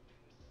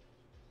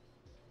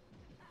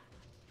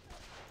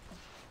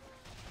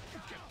 You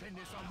can pin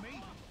this on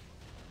me.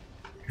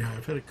 Yeah,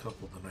 I've had a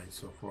couple tonight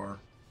so far.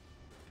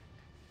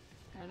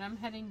 And I'm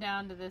heading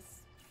down to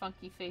this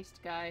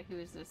funky-faced guy. Who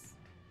is this?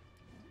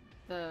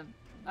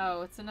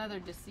 Oh, it's another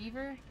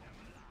deceiver?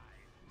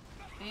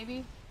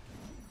 Maybe?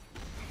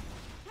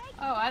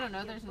 Oh, I don't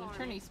know. There's an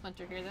attorney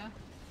splinter here, though.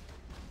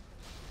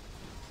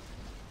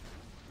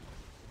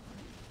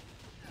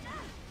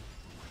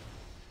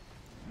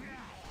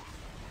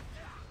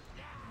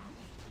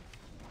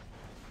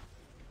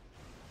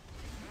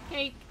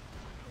 Cake.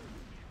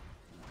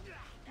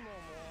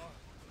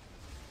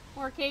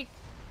 More cake.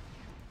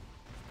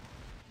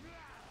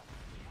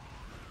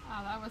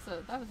 Oh,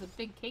 that was a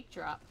big cake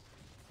drop.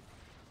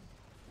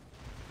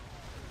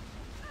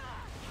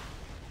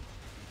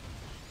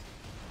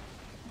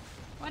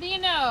 What do you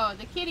know?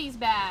 The kitty's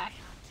back.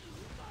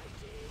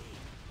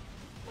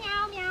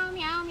 Meow meow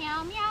meow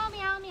meow meow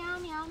meow meow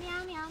meow meow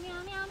meow meow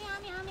meow meow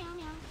meow meow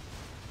meow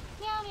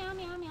meow meow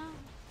meow meow.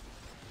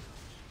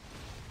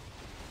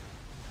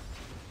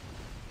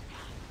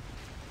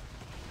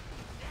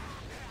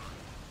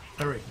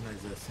 I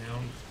recognize that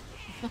sound.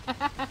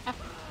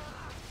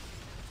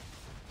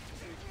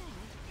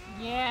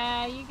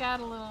 Yeah, you got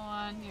a little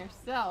one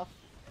yourself.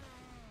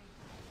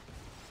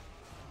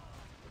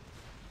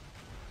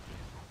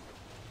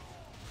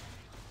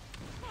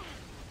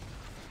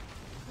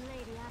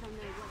 Lady, I don't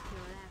know what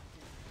you're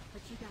after,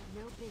 but you got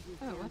no business.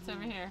 Oh, down what's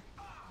over here?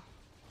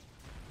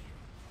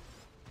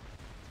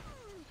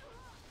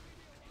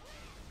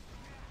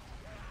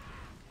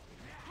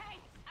 Hey,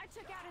 I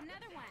took out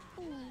another one.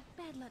 Ooh,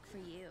 bad luck for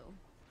you.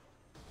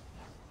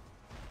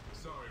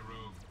 Sorry,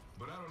 Rogue,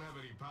 but I don't have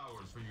any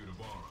powers for you to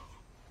borrow.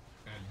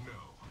 And no,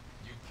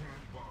 you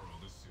can't borrow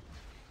the suit.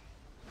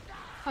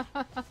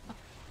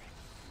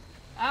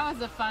 That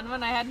was a fun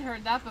one. I hadn't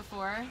heard that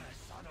before.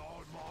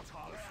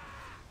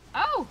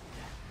 Oh!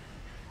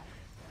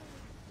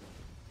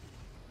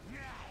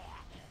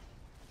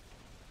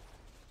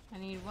 I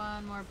need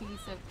one more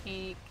piece of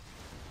cake.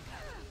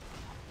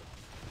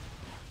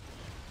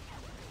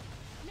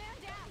 Man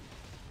down.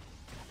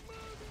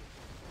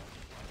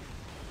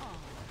 Oh,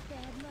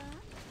 bad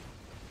luck.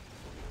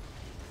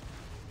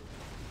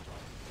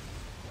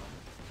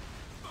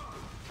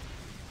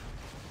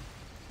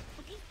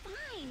 Okay,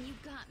 fine. You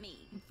got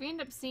me. If we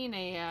end up seeing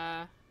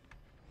a,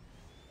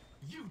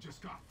 You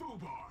just got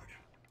foobarred.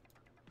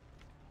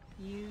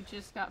 You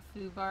just got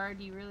foobarred,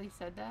 you really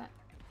said that?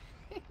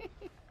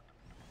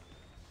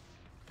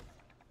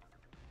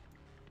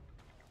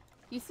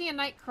 You see a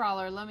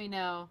nightcrawler, let me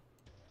know.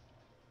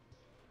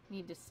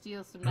 Need to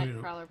steal some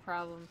nightcrawler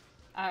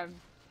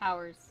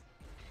powers.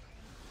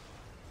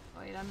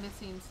 Wait, I'm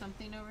missing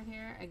something over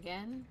here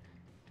again.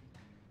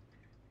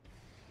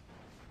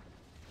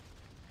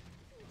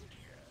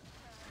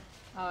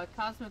 Oh, a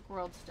cosmic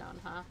world stone,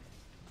 huh?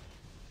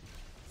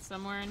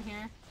 Somewhere in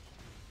here.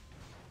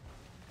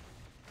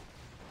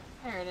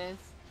 There it is.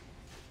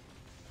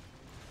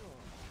 Oh,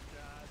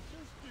 God,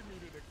 just give me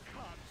to the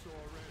cops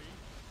already.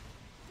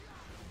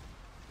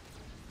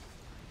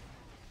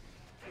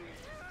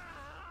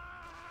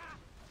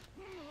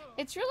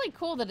 It's really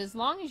cool that as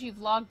long as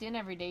you've logged in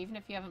every day, even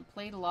if you haven't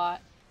played a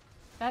lot,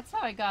 that's how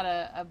I got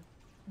a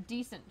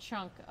decent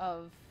chunk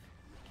of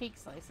cake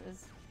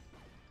slices.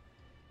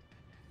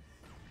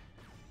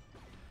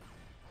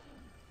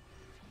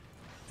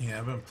 Yeah,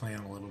 I've been playing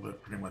a little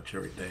bit pretty much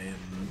every day,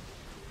 and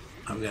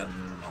I've gotten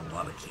a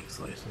lot of cake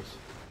slices.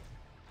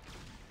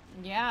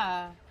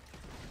 Yeah.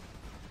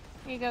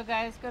 Here you go,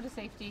 guys. Go to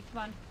safety.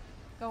 Come on.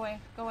 Go away.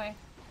 Go away.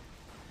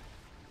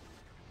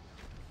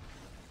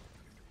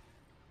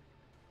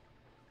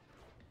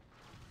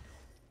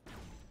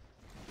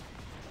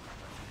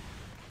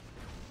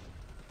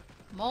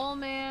 Mole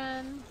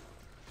man.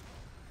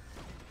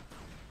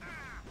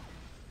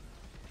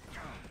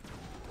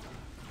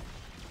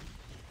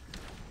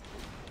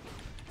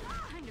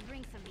 Time to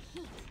bring some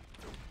heat.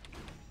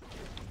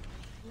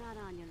 Not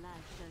on your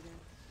life, sugar.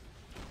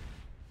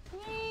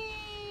 Whee!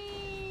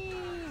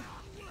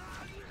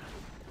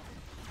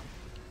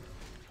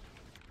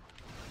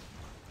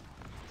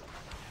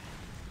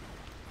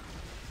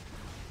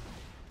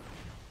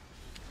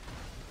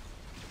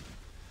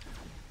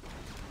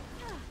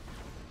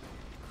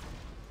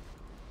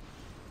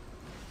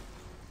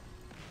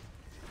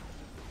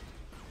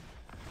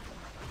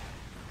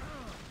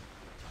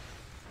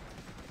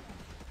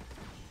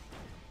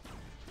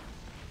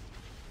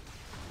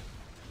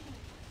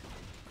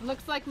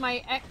 Looks like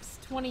my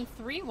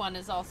X23 one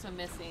is also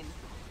missing.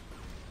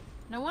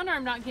 No wonder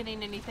I'm not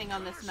getting anything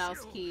on this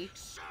mouse key.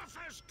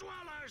 Surface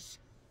dwellers!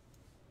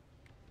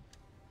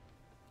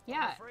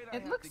 Yeah,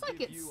 it looks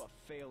like it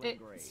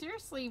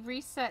seriously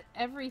reset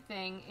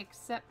everything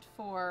except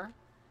for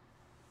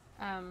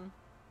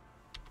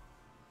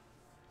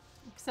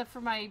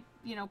my,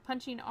 you know,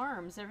 punching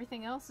arms.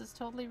 Everything else is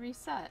totally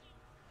reset.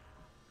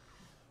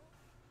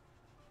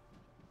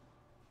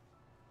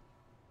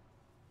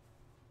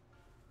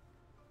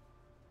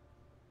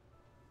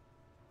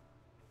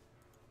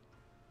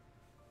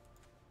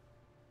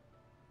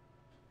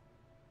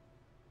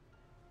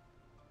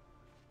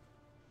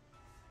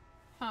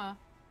 Huh.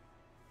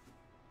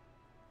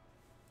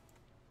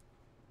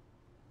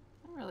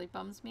 That really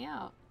bums me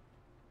out.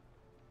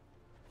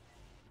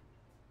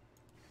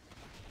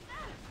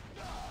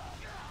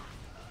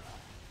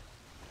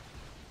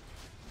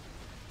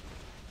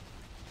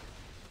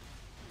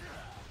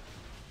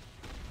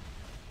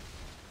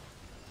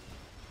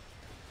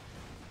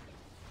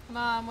 Come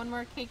on, one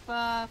more cake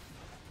buff.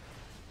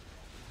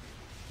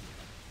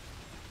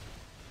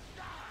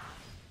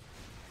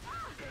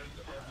 End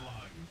of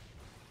line.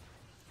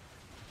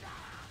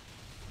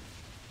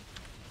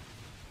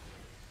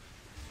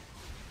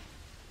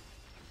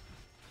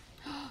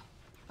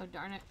 Oh,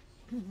 darn it.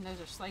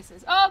 Those are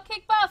slices. Oh,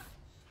 cake buff!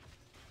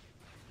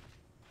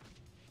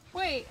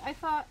 Wait, I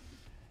thought...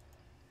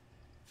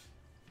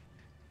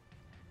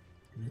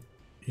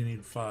 You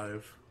need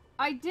 5.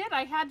 I did.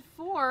 I had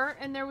 4,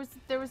 and there was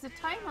a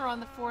timer on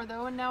the 4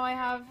 though, and now I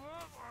have.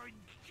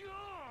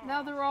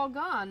 Now they're all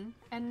gone,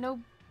 and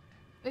no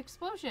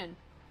explosion.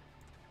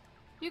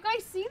 You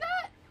guys see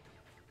that?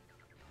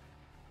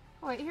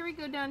 Oh, wait, here we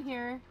go down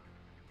here.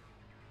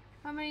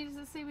 How many does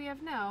it say we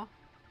have now?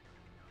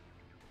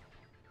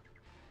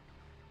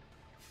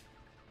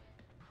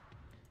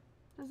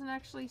 Doesn't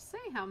actually say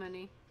how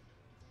many.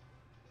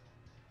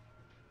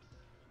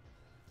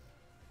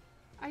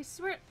 I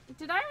swear,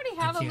 did I already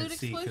have a loot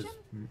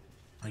explosion?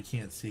 I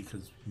can't see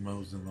because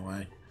Mo's in the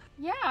way.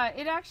 Yeah,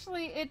 it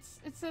actually, it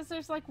says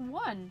there's like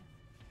one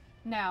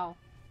now.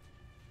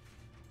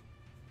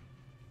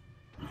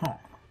 Huh.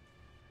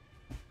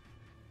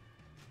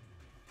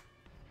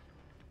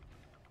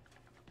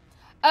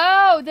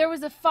 Oh, there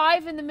was a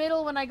 5 in the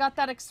middle when I got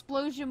that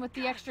explosion with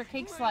the extra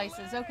cake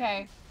slices.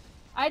 Okay.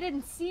 I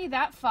didn't see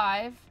that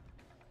 5.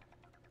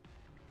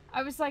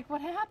 I was like,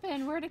 what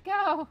happened? Where'd it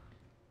go?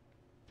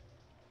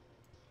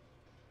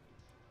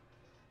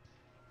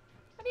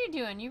 What are you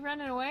doing? You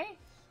running away?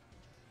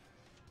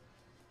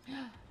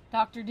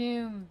 Dr.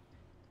 Doom.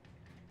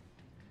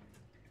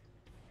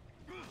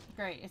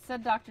 Great. It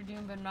said Dr.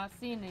 Doom, but I'm not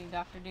seeing any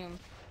Dr. Doom.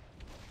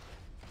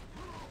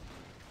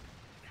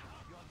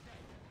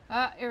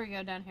 Ah, here we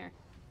go, down here.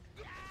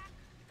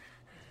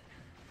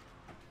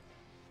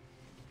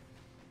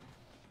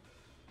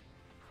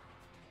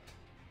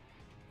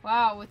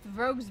 Wow, with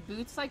Rogue's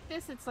boots like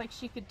this, it's like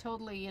she could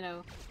totally, you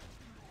know,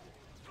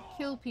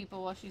 kill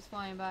people while she's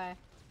flying by.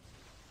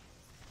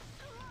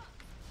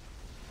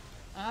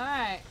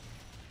 Alright.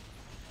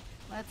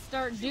 Let's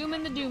start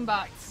dooming the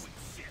Doombots.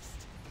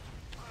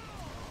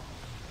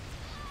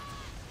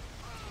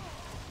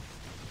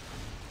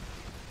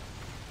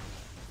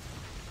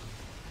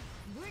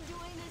 We're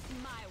doing this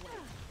my way.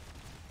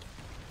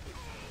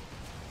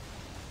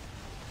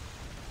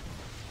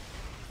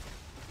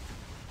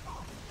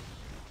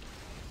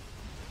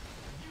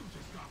 You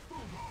just got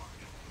fooled.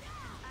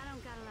 I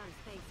don't got a lot of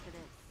space for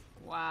this.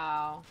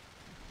 Wow.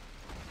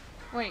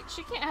 Wait,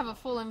 she can't have a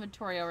full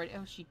inventory already.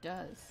 Oh, she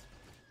does.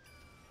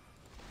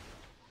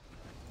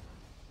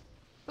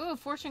 Ooh,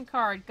 fortune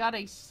card. Got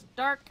a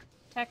Stark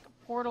Tech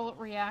Portal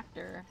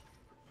Reactor.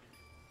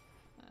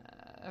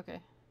 Okay.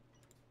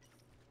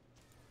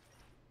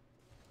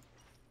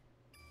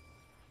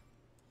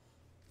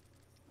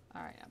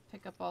 Alright, I'll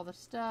pick up all the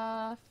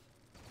stuff.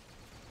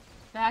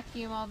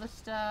 Vacuum all the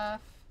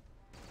stuff.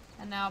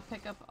 And now I'll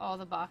pick up all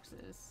the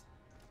boxes.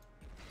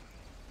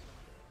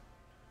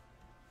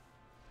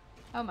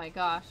 Oh my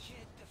gosh.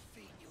 Can't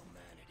defeat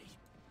humanity.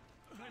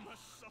 I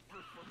must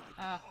suffer for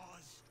my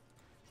cause.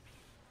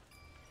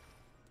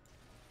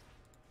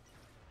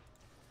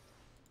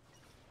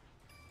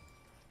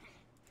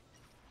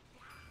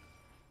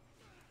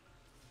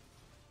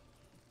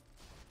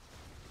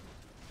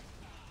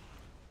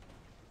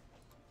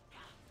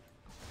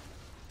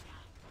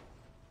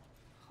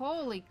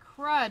 Holy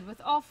crud, with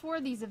all 4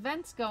 of these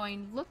events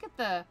going, look at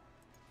the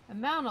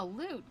amount of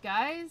loot,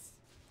 guys.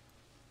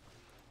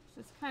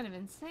 This is kind of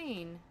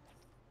insane.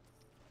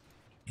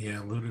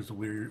 Yeah, loot is a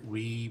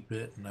wee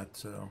bit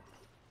nutso.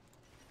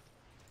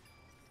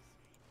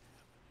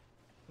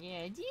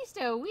 Yeah, just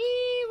a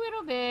wee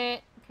little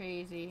bit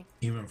crazy.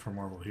 Even for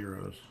Marvel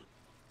Heroes.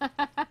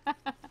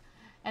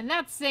 And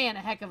that's saying a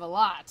heck of a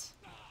lot.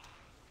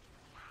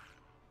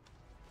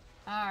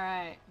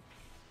 Alright.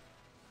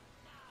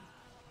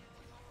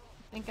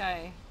 I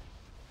think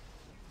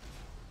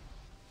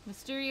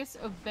Mysterious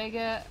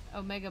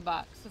Omega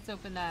box. Let's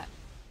open that.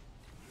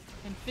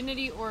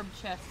 Infinity Orb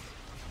chest.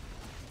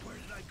 Where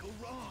did I go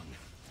wrong?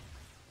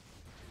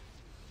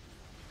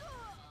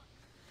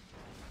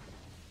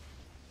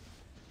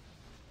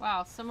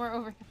 Wow, somewhere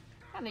over here.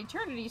 An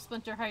Eternity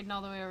Splinter hiding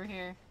all the way over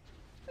here.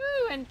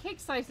 Ooh, and cake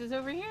slices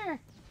over here.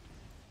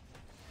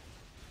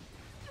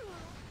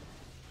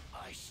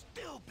 I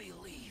still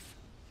believe.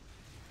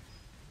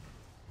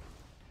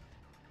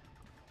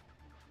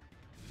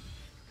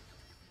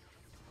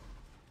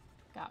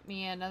 Got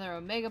me another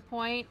Omega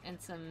point and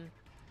some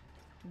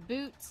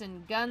boots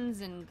and guns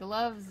and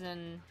gloves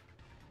and...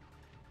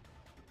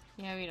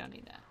 Yeah, we don't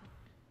need that.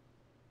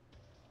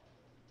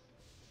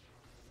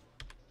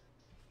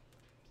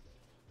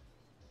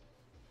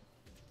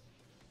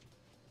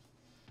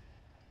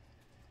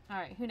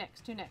 Alright, who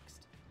next? Who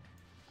next?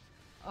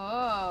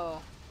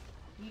 Oh,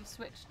 you've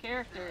switched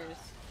characters.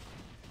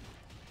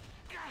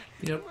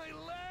 Yep. My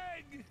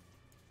leg!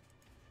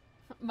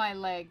 My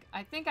leg.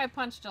 I think I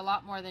punched a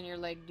lot more than your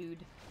leg, dude.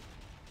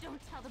 Don't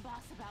tell the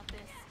boss about this.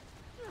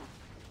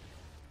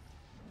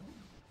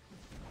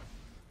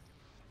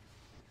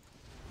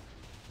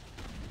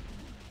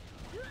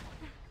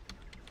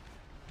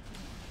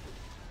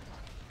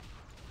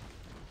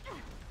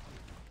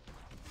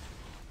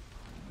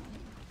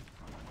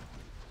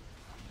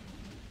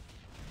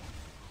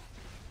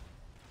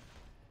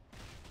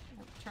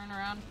 Turn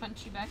around,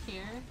 punch you back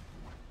here.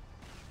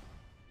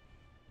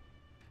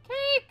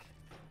 Cake!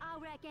 I'll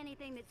wreck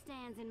anything that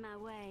stands in my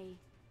way.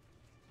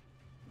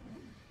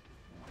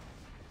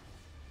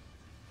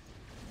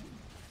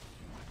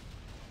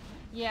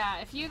 Yeah,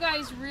 if you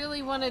guys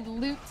really wanted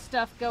loot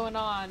stuff going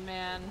on,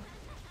 man.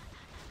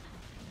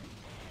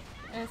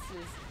 This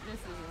is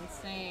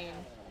insane.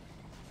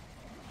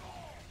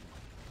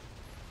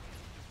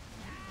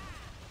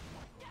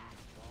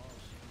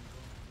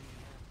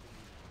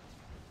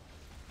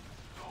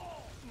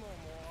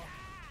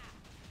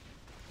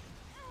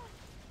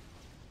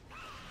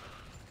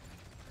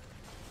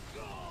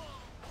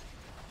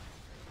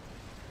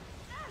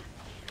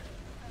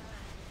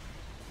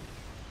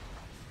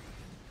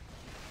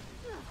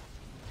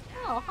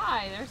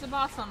 die. There's a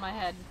boss on my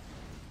head.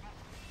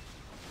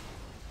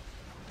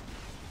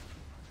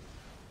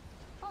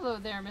 Hello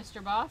there,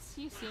 Mr. Boss.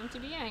 You seem to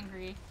be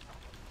angry.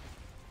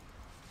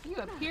 You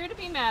appear to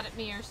be mad at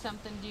me or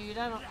something, dude.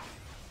 I don't...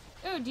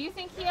 Oh, do you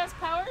think he has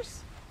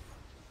powers?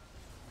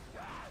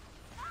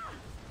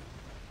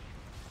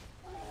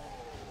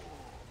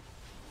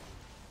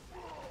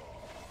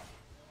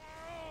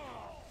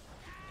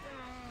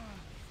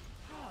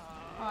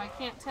 Oh, I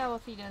can't tell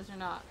if he does or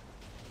not.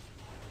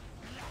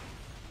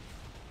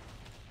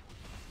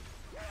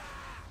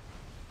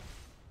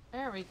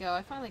 There we go.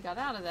 I finally got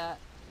out of that.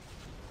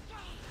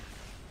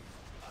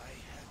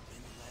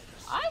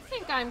 I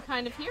think I'm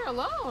kind of here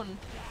alone.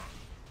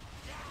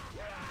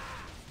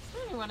 Is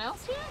there anyone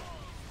else here?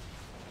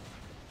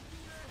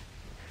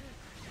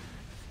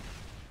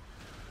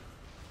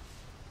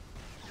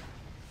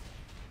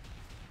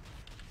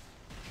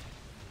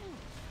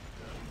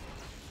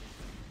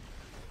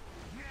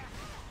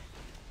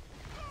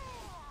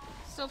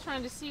 Still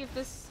trying to see if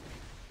this...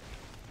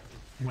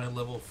 My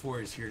level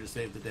 4 is here to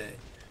save the day.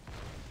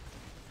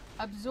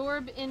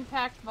 Absorb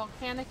impact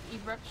volcanic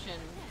eruption.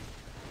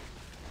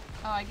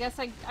 Oh, I guess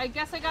I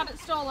got it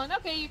stolen.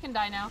 Okay, you can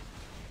die now.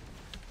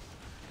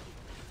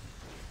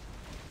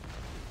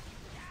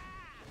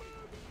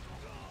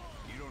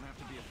 You don't have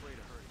to be afraid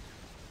of hurting.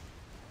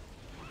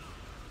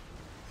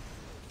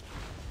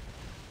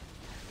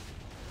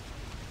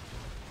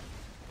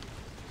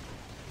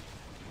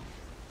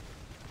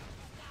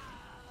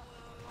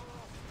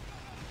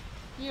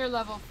 Your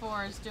level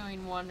 4 is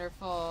doing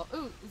wonderful.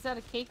 Ooh, is that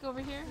a cake over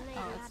here? Later,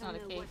 Oh, it's not a I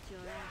don't know cake. what you're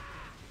after,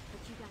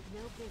 but you got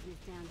no business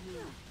down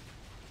here.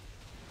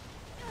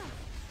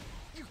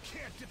 You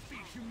can't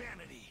defeat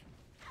humanity.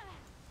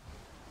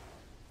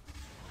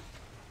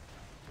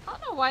 I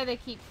don't know why they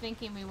keep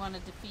thinking we want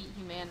to defeat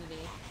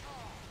humanity.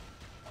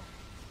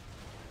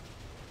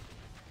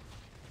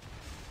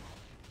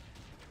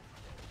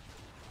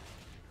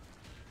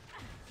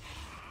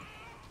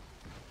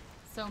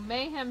 So,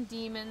 mayhem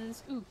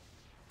demons. Ooh.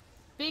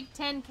 Big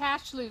 10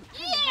 cash loot.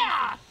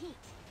 Yeah!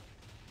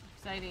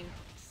 Exciting.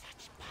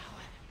 Such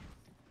power.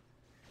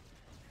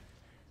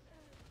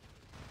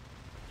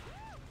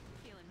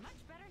 Feeling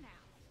much better now.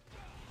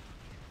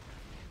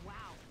 Wow,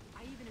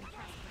 I even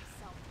impressed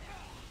myself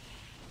there.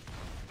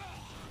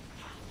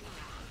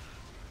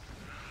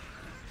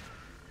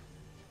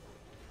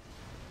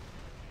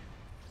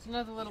 There's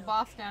another little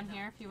boss down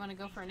here if you want to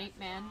go for an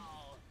 8-man.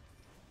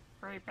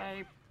 Grape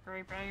ape,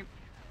 grape ape.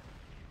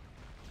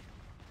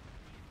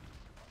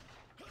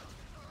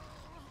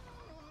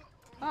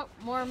 Oh,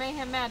 more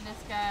mayhem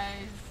madness,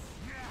 guys.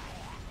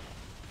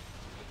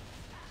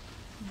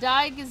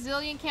 Die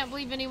gazillion, can't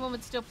believe anyone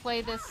would still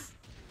play this.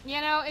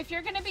 You know, if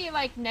you're gonna be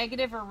like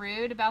negative or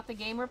rude about the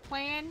game we're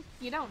playing,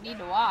 you don't need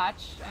to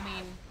watch. I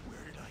mean,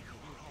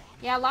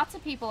 yeah, lots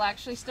of people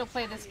actually still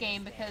play this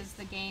game because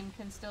the game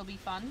can still be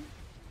fun.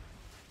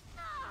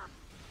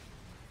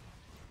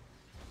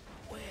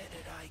 Where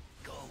did I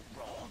go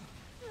wrong?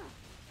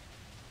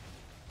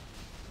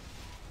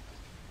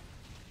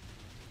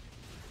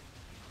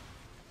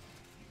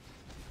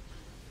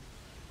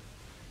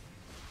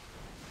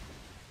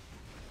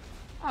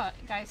 Oh,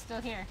 guy's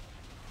still here.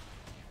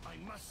 I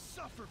must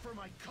suffer for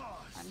my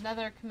cause.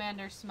 Another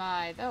Commander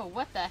Smythe. Oh,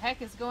 what the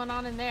heck is going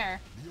on in there?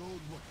 The old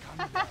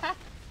Wakanda.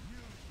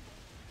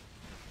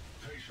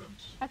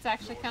 Patience. That's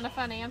actually kind of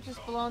funny. I'm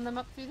just blowing them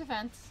up through the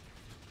fence.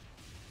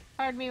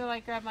 Pardon me while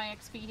I grab my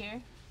XP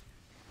here.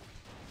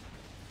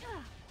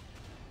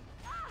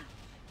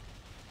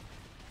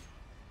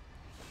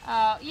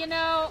 You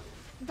know,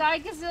 Die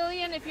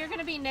Gazillion, if you're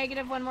gonna be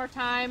negative one more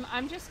time,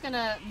 I'm just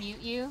gonna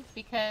mute you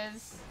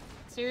because,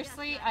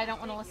 seriously, I don't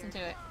want to listen to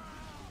it.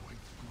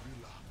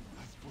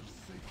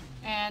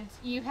 And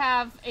you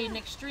have an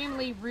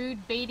extremely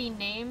rude baiting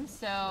name,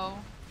 so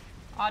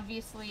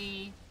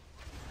obviously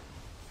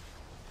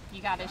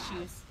you got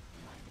issues.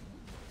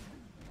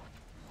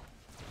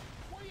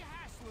 Why are you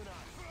hassling us?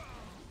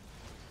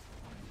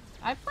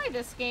 I play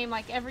this game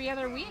like every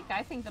other week.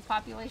 I think the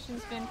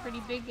population's been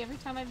pretty big every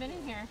time I've been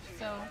in here,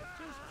 so...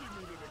 Just give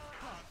me to the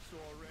cops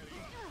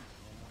already.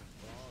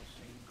 Boss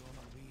ain't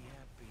gonna be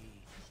happy.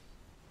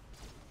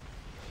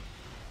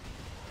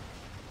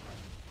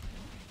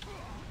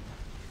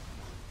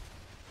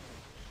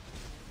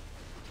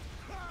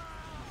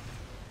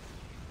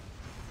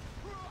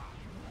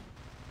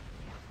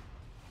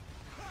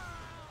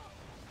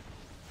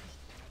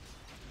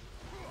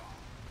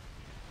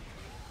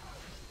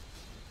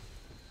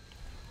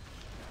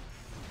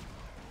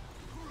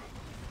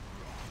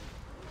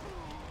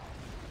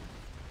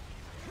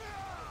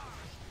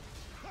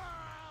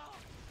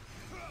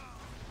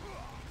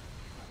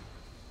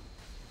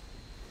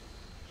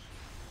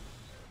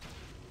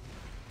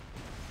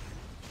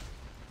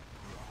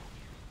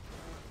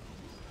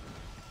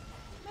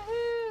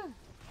 Woohoo!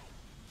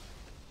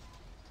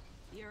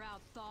 You're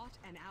outthought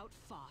and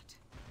outfought.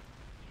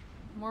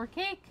 More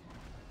cake.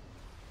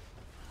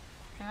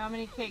 How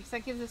many cakes?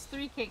 That gives us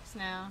 3 cakes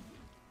now.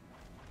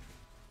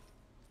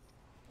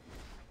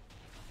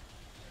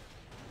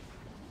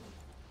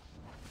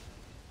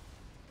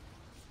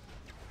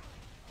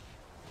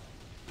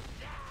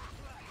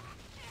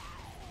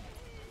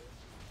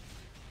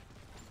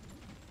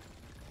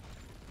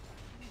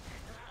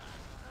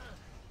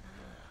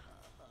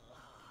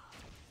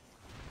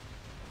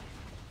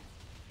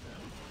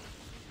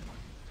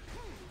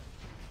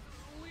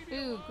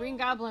 Green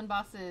Goblin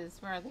bosses.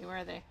 Where are they? Where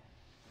are they?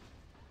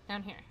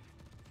 Down here.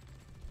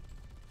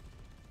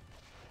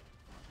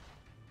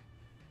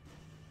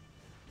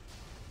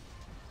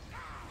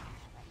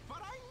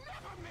 But I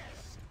never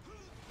miss.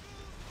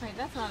 Wait,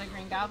 that's not a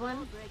Green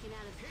Goblin. Breaking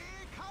out of Here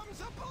comes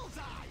a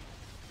bullseye.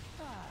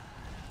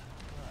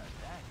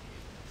 That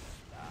gave it a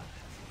start.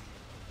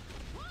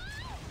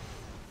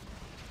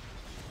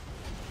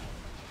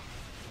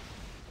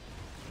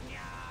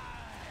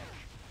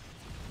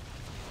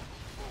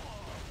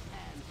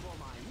 And for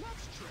my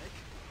next trick,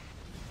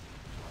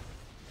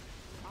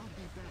 I'll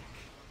be back.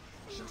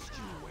 Just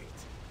you wait.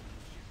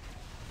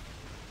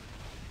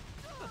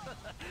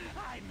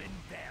 I'm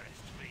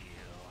embarrassed for you.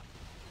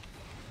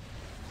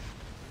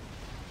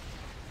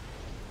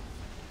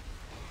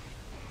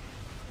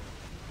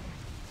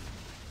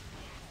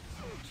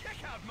 Check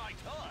out my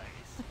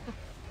toys.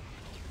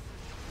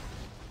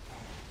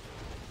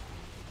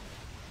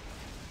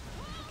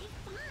 Okay,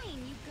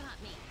 fine, you got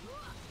me.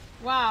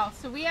 Wow,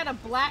 so we had a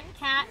black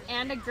cat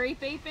and a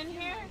grape ape in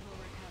here?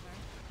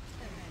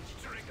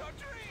 Trick or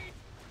treat.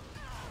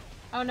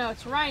 Oh no,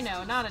 it's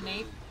Rhino, not an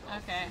ape.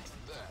 Okay.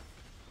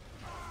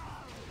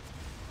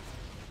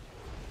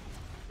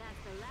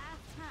 That's the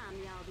last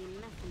time y'all be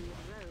messing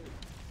with Rose.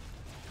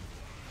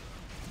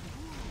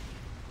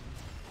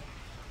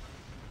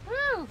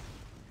 Woo!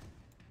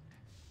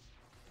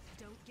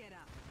 Don't get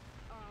up,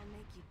 or I'll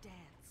make you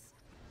dance.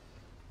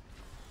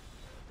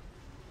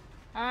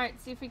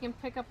 Alright, see if we can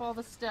pick up all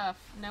the stuff.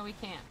 No, we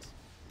can't.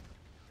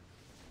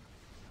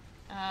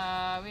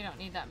 We don't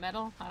need that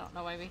metal. I don't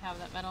know why we have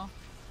that metal.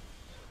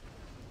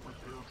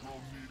 Repair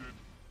drone needed.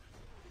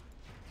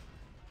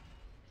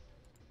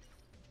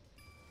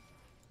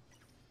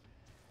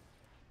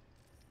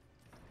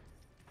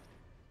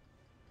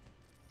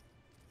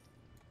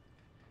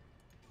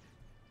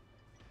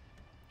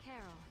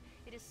 Carol,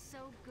 it is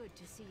so good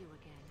to see you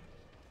again.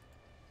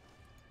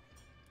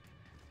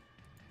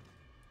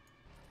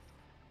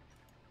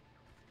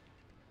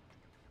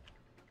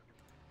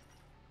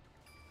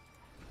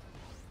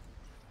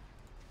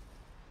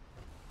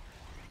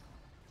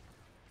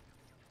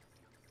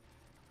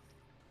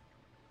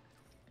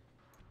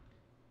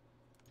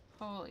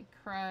 Holy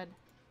crud.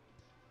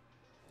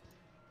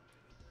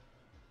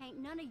 Ain't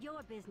none of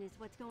your business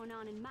what's going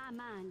on in my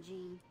mind,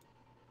 Jean.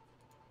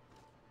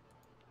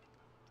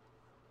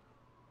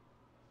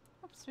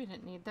 Oops, we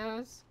didn't need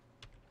those.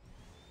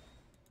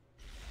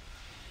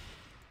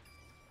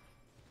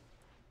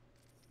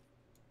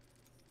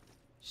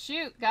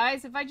 Shoot,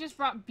 guys, if I just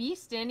brought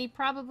Beast in, he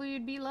probably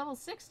would be level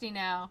 60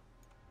 now.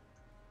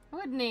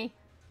 Wouldn't he?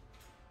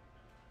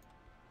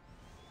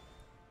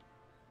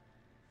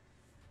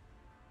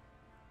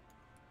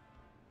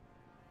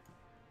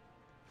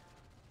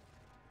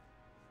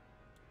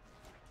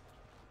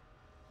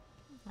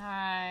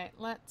 Alright,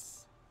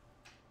 let's...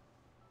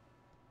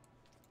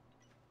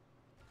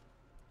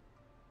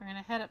 We're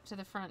gonna head up to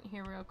the front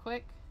here real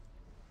quick.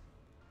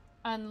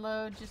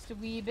 Unload just a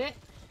wee bit.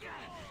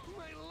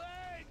 My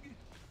leg.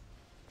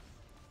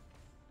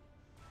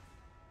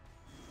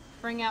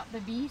 Bring out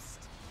the beast.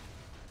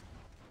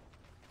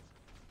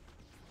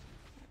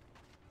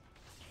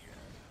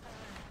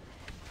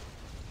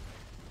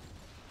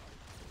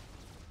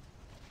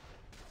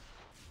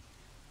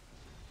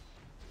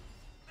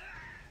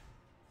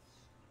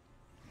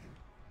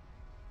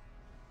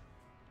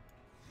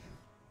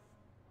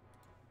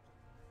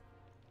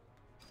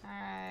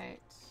 Alright.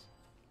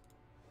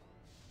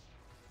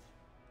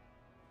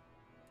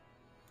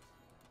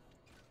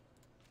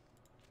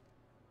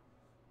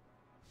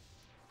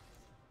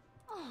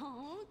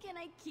 Oh, can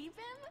I keep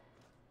him?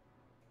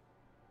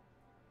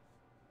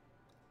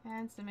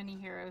 And some any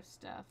hero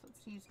stuff. Let's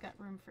see, he's got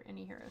room for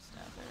any hero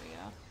stuff. There we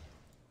go.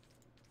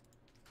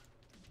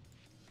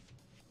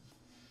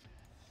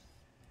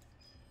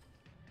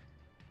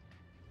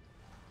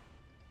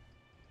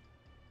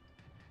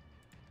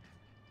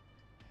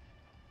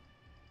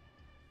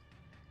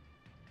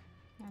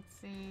 Let's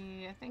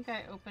see, I think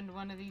I opened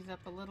one of these up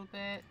a little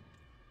bit.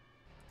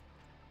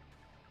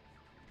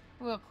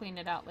 We'll clean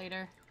it out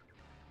later.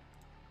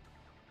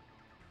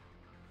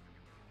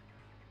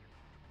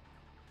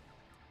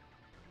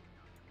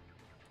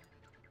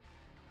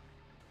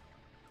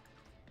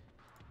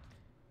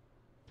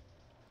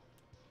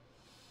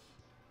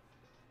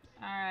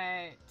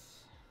 Alright.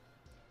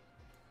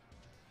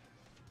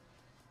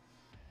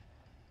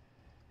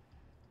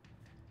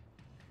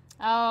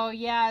 Oh,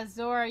 yeah,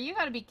 Zora, you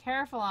gotta be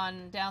careful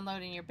on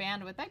downloading your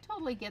bandwidth. I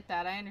totally get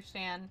that. I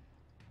understand.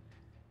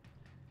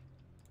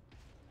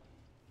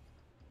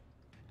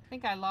 I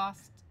think I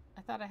lost...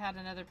 I thought I had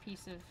another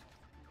piece of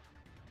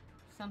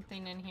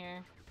something in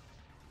here.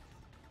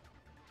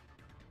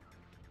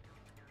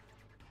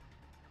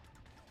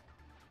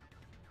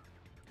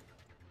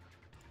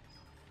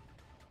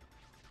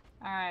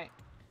 Alright.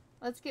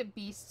 Let's get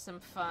Beast some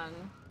fun.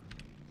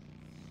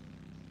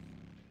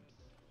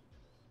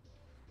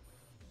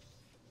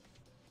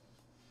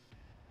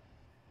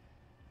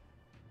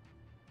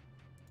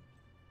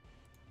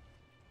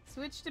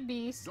 Switch to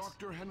Beast.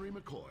 Dr. Henry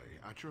McCoy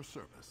at your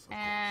service.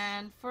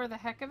 And for the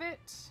heck of it,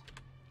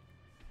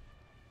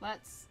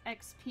 let's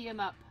XP him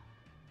up.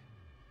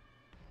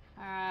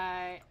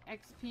 Alright,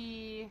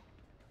 XP.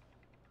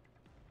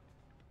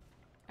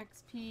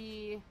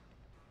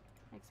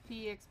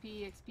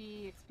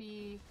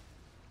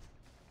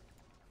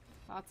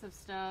 Lots of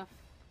stuff.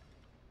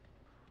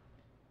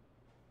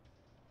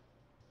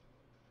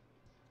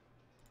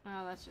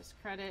 Oh, that's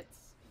just credits.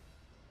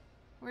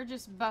 We're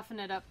just buffing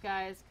it up,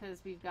 guys, because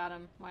we've got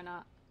them. Why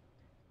not?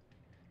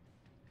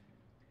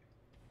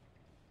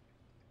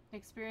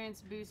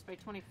 Experience boost by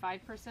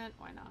 25%?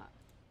 Why not?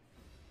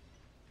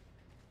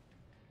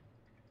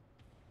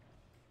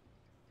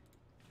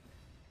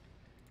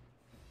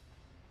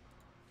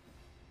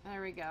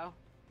 There we go.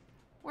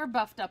 We're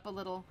buffed up a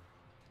little.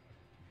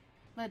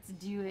 Let's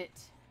do it.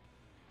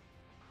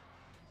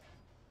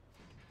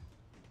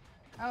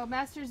 Oh,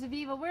 Masters of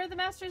Evil. Where are the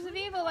Masters of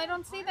Evil? I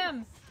don't see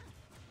them.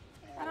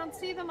 I don't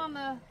see them on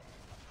the...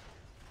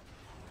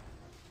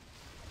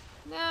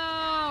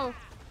 No!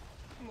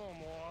 No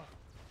more.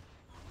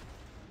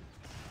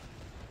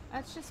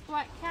 That's just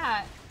Black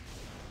Cat.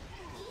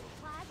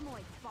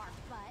 Plasmoid spark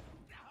butt.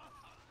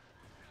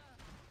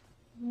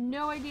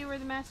 No idea where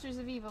the Masters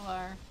of Evil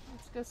are.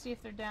 Let's go see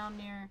if they're down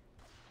near...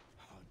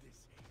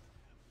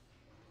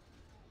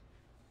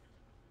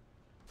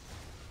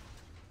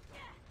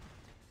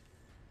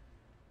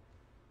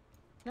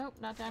 Nope,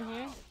 not down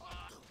here.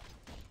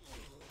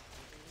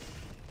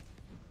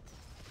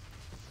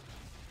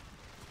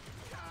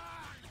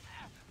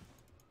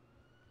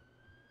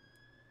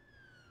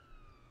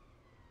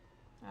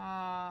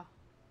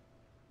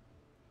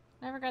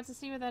 Never got to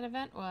see what that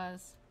event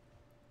was.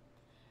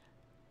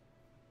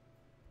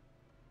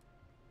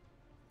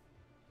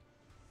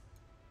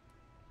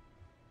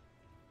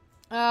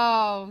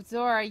 Oh,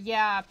 Zora,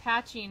 yeah,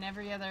 patching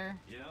every other...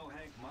 You know,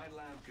 Hank, my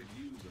lab could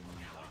use a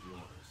money like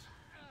yours.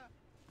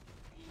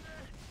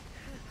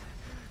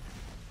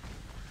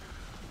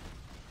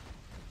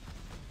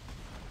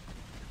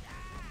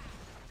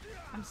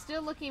 I'm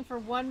still looking for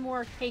one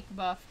more cake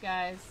buff,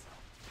 guys.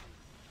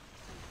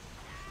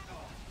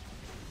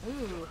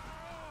 Ooh.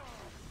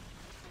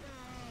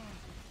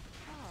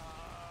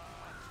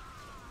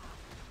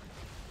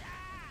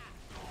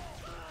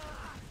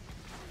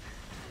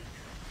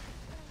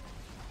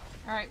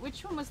 Alright,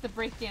 which one was the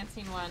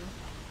breakdancing one?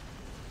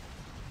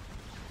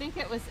 I think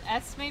it was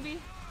S, maybe?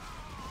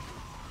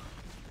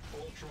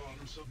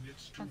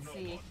 Let's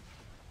see.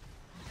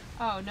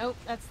 Oh, nope,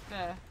 that's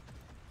the...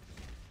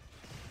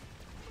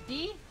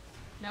 D?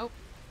 Nope.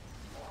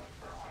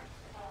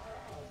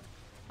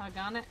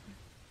 Doggone it.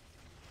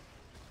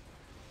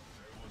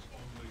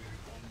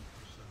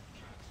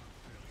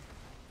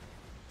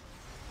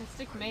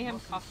 Mystic Mayhem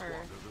Coffer.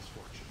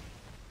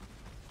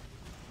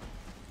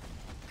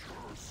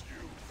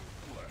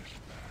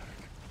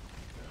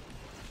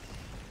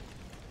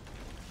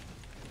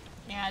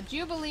 Yeah,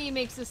 Jubilee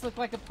makes this look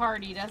like a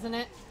party, doesn't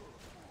it?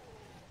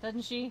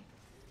 Doesn't she?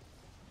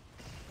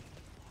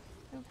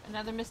 Oop,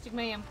 another Mystic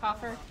Mayhem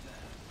Coffer.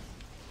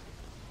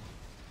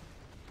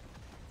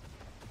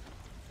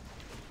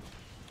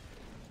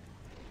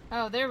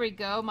 Oh, there we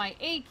go. My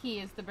A key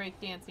is the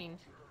breakdancing.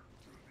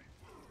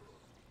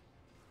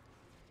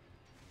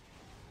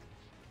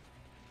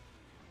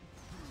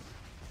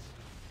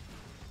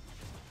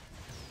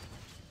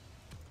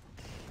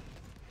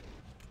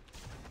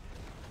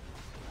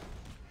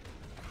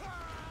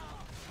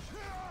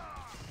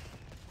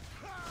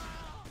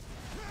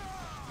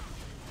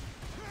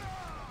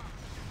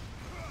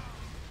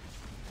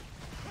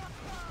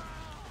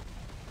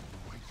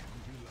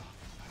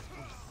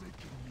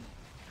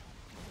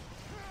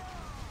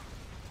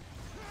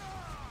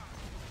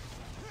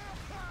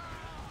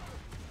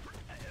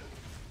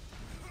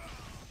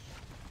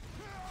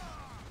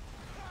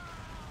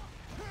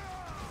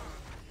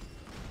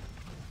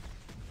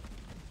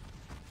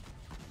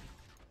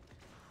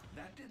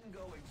 That didn't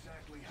go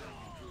exactly how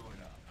you drew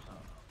it up, huh?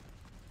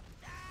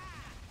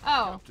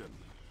 Oh. Captain,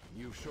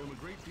 you've shown a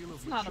great deal of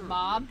It's not a maturity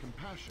mob. and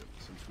compassion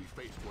since we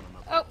faced one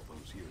another Oh. all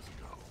those years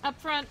ago. Up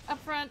front, up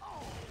front.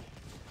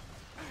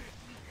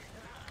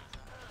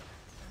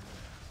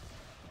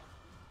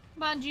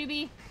 Come on,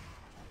 Juby.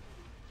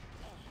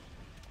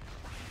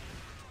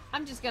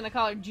 I'm just gonna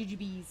call her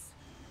Jujubes.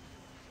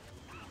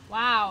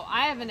 Wow,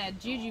 I haven't had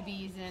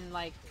Jujubes in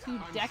like 2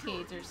 I'm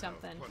decades sure or you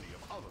something. have plenty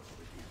of others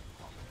with you.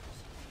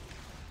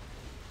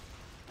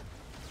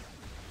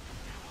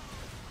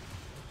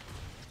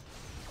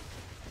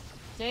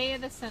 Day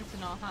of the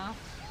Sentinel, huh? I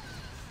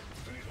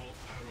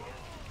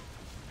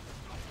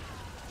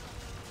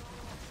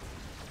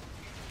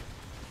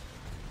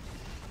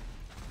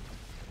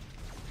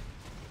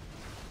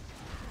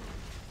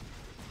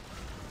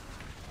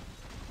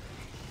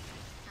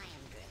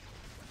am good.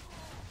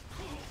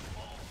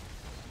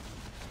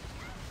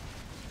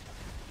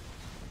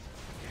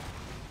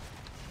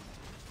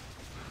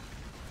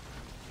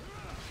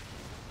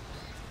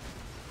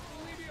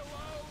 Leave me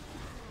alone.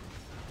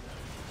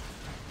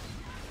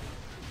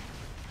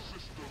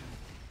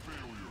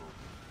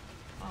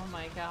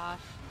 my gosh.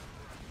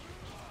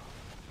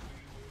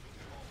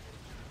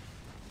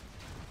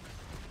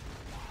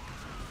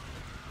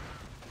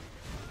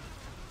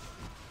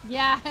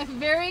 Yeah,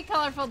 very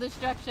colorful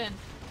destruction.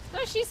 So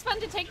she's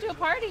fun to take to a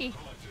party.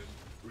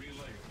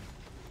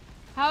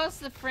 How's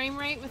the frame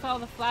rate with all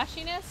the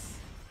flashiness?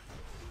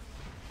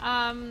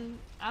 I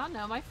don't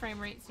know. My frame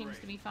rate seems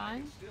to be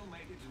fine. Still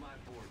make it to my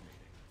board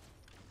meeting.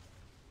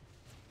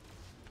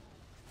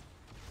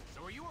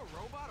 So are you a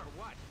robot or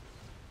what?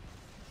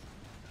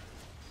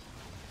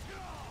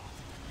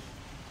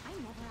 I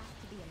never asked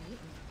to be a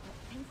mutant, but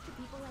thanks to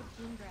people like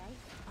Jean Grey,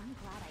 I'm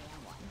glad I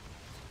am one.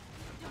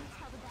 Don't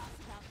tell the boss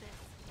about this.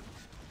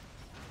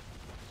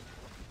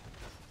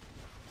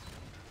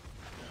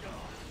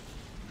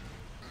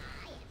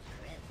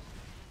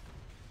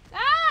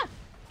 Ah!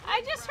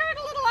 I just heard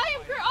a little I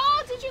am Groot.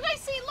 Oh, did you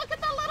guys see? Look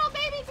at the little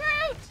baby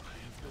Groot!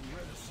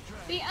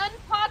 The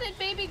unpotted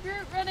baby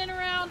Groot running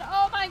around.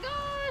 Oh my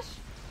gosh!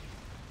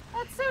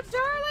 That's so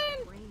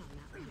darling! Brain on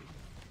that one.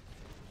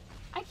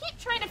 I keep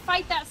trying to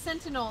fight that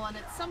Sentinel and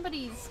it's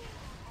somebody's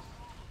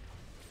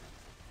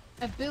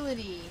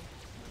ability.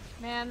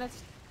 Man,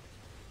 that's...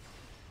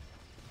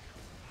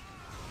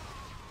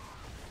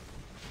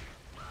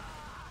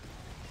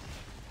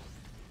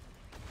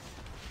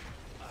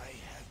 I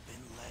have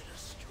been led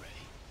astray.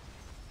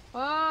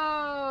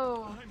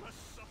 Whoa! I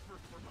must suffer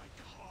for my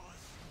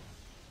cause.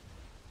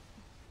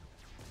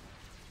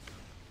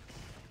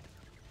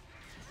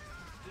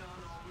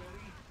 Done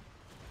already?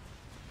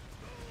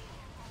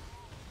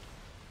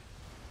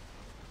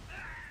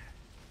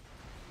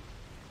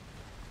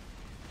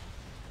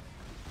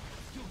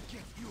 You'll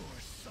get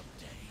yours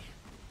someday.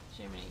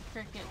 Jiminy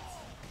Crickets.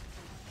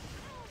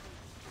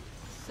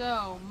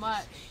 So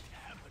much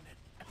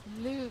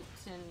loot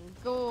and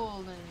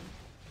gold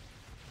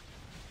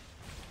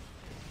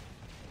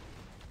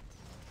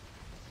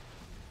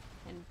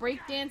and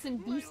breakdancing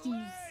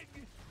beasties.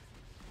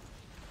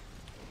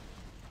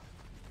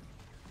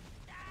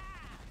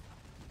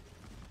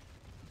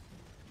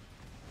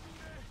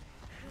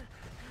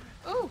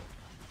 Ooh,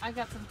 I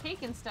got some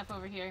cake and stuff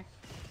over here.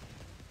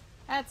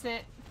 That's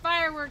it.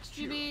 Fireworks,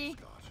 GB.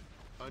 Scott.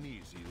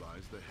 Uneasy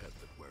lies the head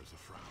that wears a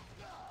frown.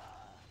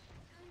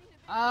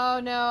 Oh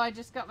no, I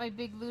just got my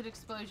big loot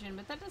explosion,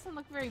 but that doesn't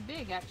look very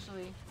big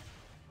actually.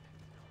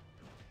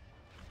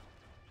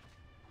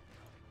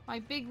 My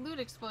big loot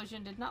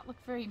explosion did not look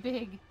very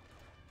big.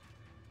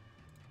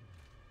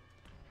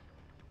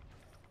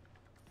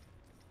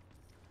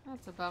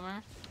 That's a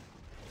bummer.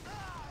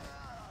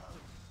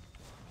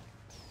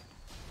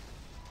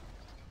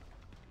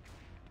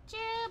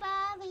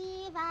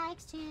 Jubilee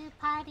likes to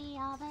party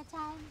all the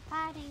time,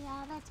 party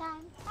all the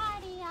time,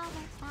 party all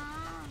the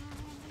time.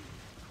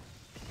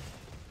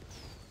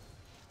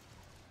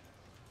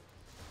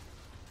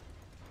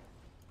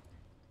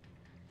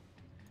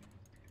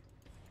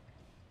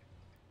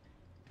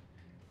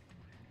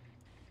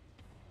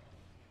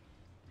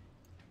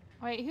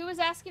 Wait, who was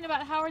asking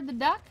about Howard the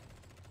Duck?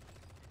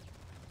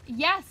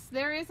 Yes,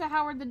 there is a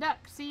Howard the Duck.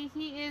 See,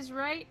 he is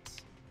right.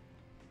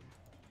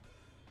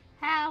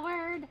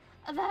 Howard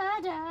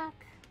the Duck.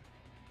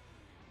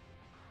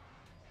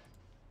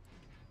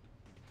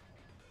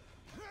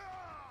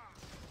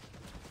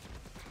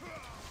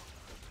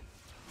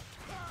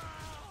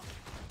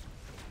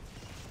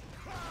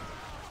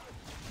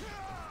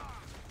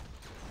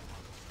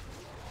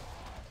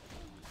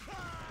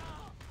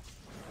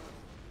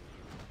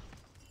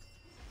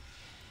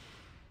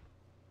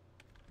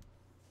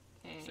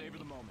 Savor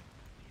the moment.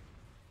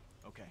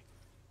 Okay,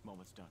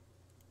 moment's done.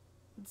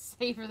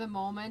 Savor the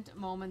moment.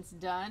 Moment's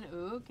done.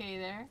 Ooh, okay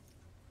there.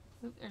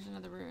 Oop, there's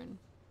another rune.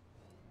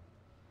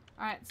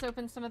 Alright, let's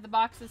open some of the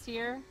boxes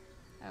here.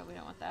 Oh, we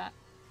don't want that.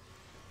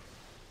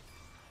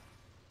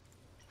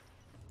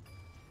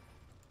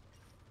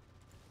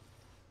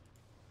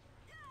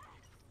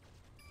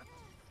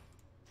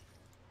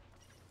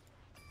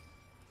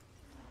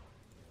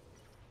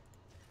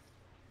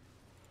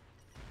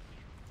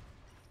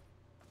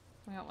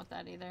 We don't want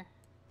that either.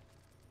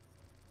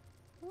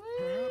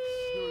 Perhaps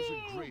there is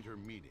a greater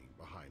meaning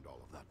behind all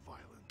of that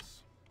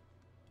violence.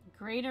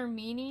 Greater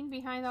meaning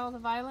behind all the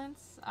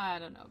violence? I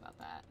don't know about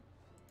that.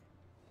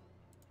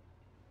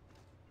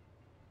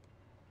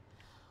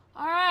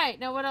 Alright,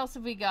 now what else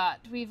have we got?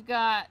 We've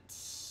got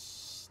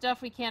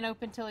stuff we can't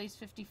open till he's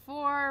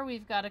 54.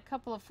 We've got a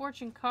couple of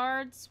fortune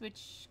cards,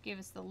 which give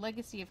us the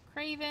legacy of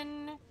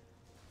Craven.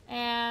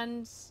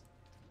 And...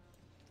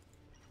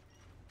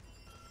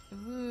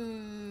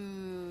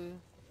 ooh.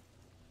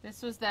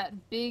 This was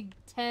that Big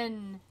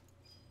 10.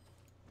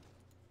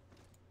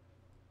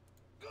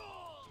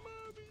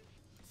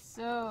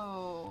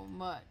 So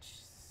much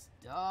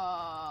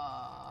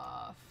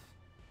stuff.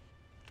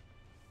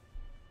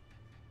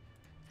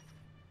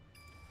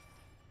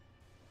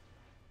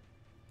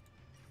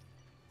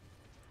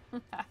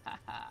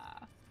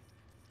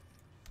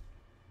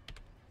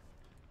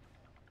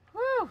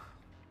 Whew.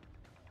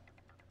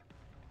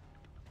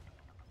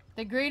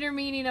 The greater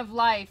meaning of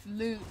life,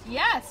 loot.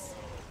 Yes!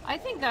 I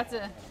think that's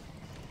a...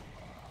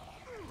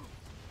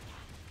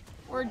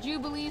 Or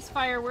Jubilee's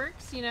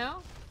fireworks, you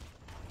know?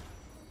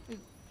 Ooh,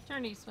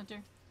 turn east,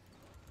 Winter.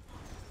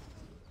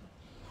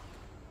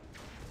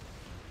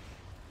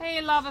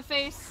 Hey, Lava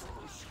Face.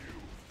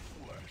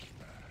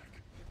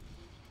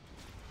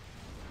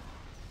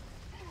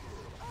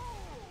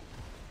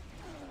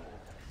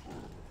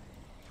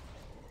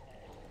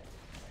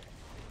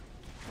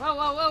 Whoa,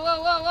 whoa, whoa,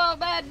 whoa, whoa, whoa,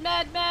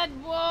 mad,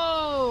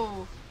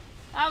 whoa!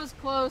 That was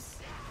close.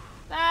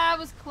 That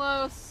was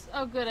close.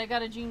 Oh good, I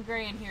got a Jean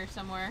Grey in here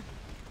somewhere.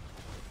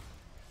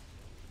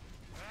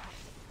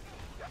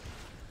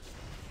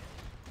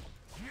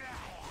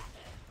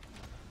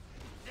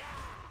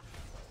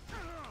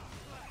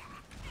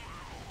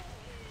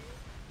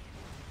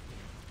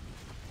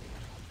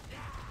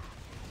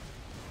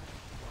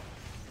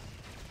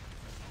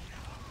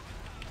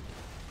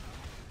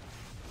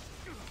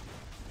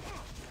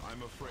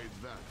 I'm afraid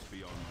that's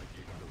beyond my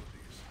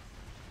capabilities.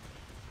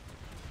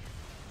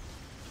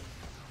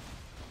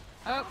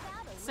 Oh,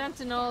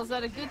 Sentinel. Is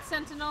that a good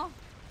Sentinel?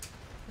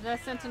 Is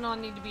that a Sentinel I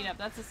need to beat up?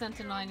 That's a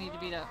Sentinel I need to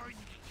beat up.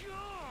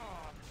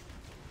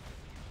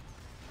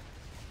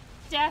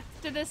 Death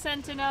to the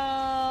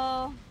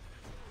Sentinel!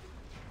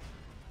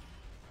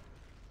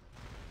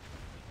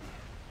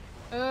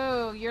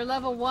 Oh, you're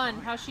level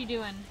 1. How's she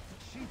doing?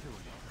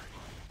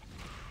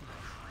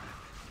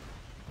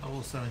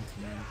 Level 17.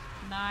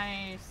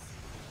 Nice.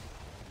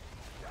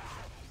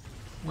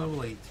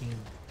 Level 18.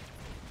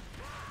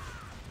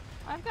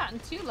 I've gotten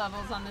 2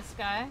 levels on this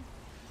guy.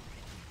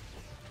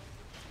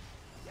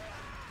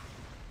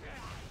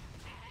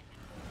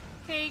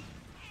 Cake.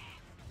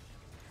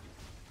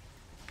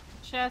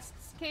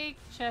 Chests. Cake.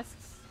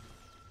 Chests.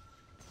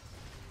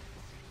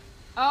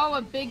 Oh,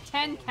 a Big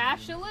 10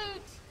 Cachaloot?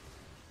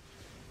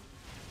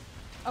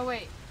 Oh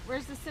wait,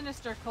 where's the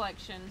Sinister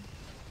collection?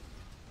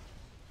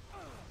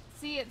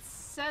 See, it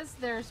says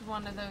there's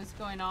one of those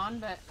going on,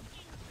 but...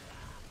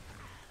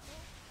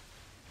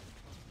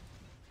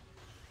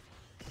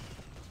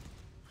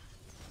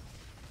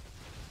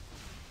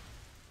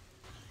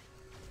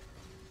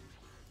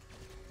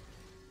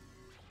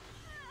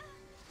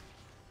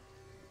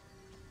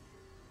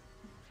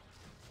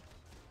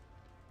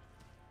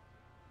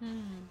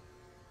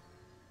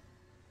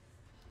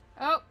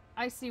 Oh,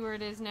 I see where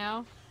it is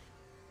now.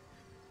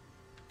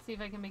 See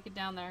if I can make it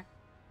down there.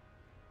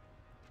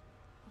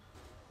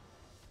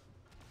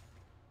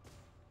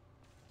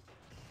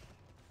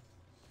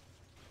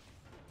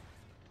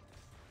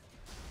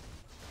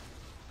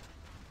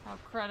 Oh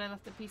crud, I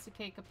left a piece of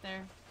cake up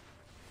there.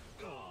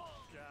 Oh,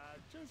 God,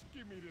 just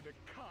give me to the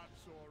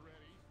cops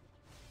already.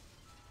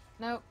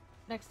 Nope,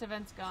 next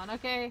event's gone.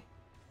 Okay,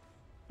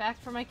 back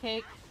for my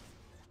cake.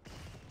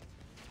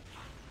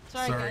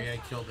 Sorry guys.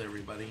 I killed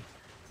everybody.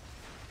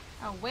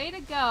 Oh, way to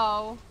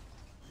go.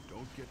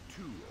 Don't get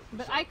too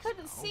But I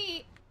couldn't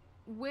see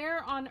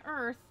where on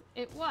earth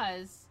it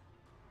was.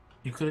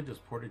 You could have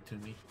just ported to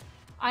me.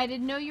 I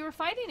didn't know you were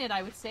fighting it,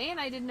 I would say, and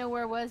I didn't know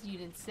where it was. You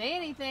didn't say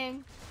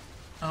anything.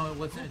 Oh, it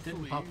wasn't. It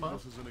didn't pop up.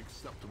 This is an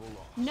acceptable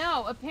loss.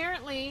 No,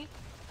 apparently,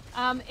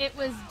 it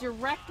was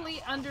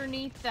directly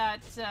underneath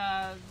that,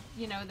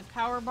 you know, the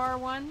power bar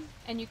one,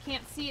 and you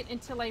can't see it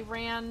until I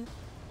ran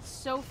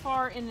so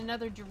far in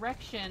another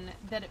direction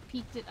that it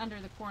peeked it under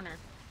the corner.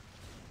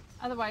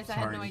 Otherwise, I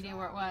had no idea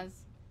where it was.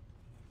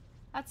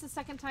 That's the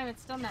second time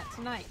it's done that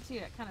tonight, too.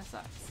 It kind of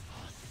sucks.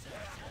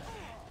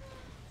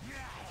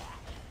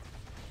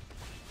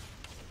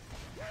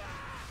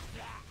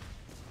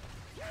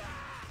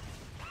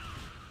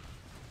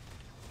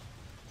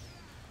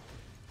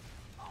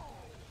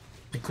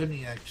 I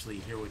couldn't actually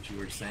hear what you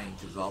were saying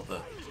because all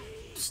the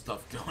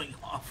stuff going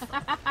off.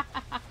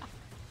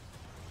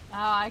 Oh,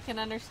 I can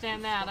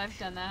understand that. I've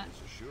done that.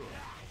 Sure.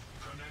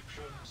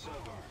 Connection severed.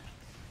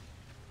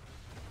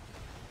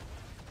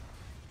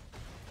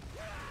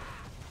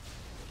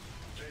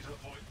 Data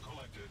point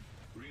collected.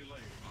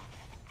 Relaying.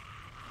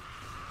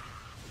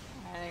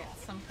 I got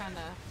some kind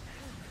of...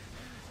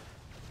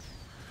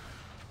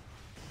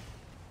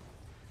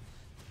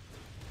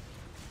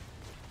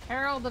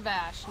 Herald of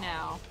Ash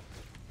now.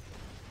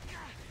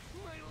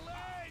 My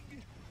leg!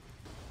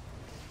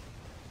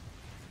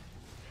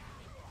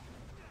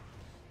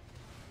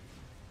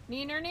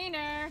 Neener,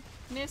 neener.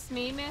 Miss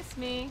me, miss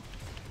me.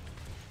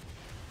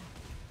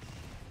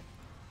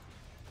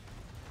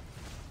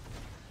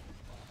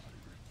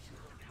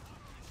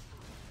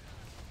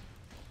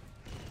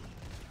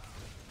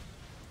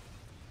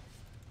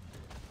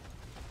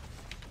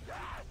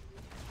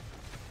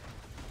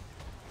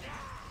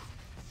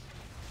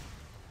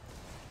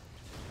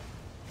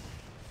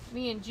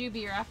 Me and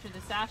Juby are after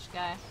this Ash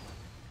guy.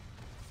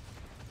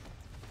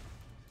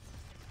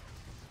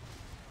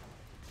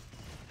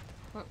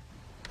 Whoa.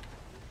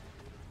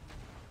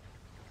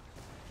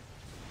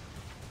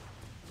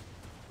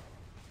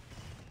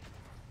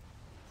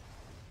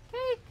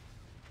 Cake!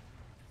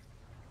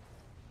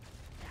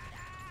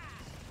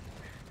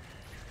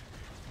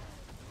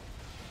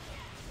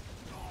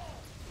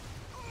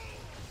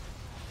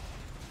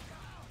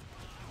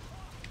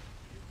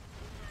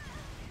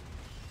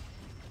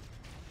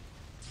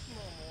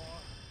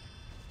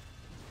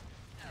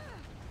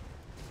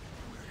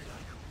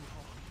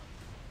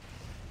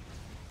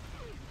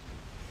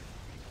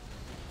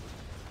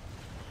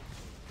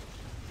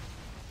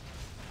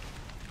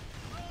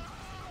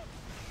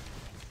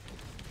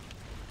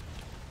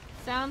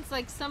 Sounds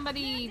like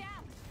somebody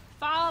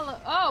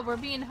follow. Oh, we're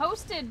being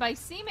hosted by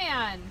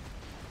Seaman.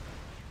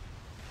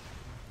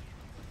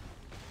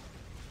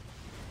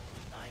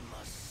 I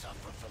must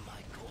suffer for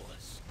my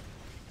cause.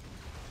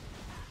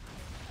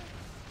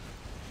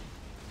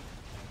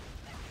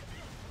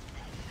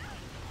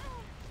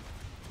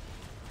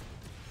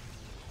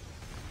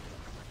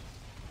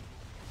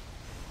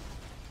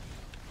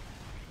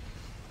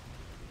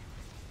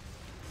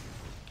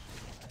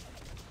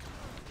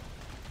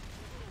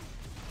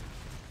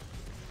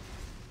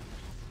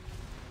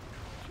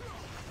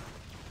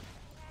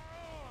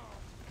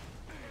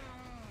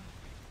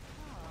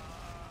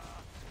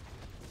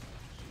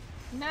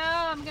 No,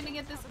 I'm gonna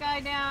get this guy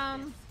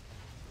down.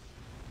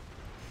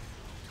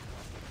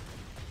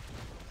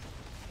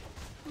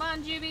 Come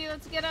on, Juby,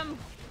 let's get him.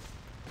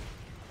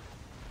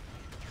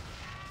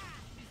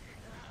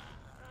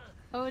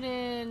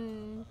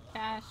 Odin,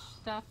 cash,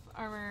 stuff,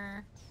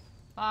 armor,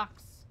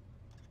 box.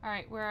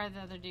 Alright, where are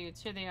the other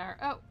dudes? Here they are.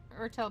 Oh,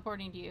 we're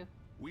teleporting to you.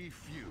 We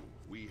few,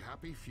 we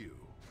happy few,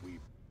 we...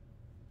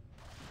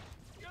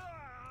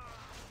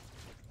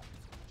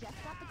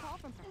 Just got the call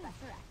from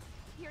Professor X.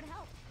 Here to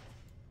help.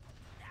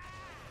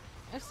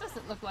 This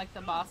doesn't look like the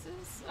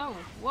bosses. Oh,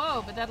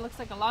 whoa, but that looks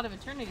like a lot of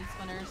Eternity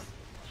Splinters.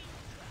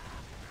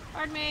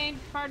 Pardon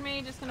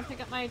me, just gonna pick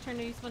up my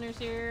Eternity Splinters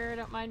here,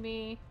 don't mind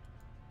me.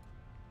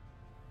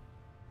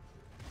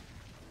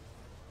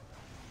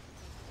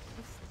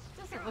 This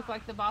doesn't look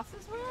like the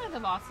bosses. Where are the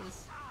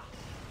bosses?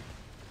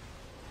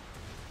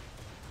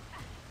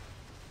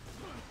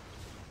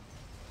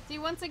 See,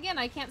 once again,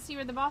 I can't see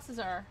where the bosses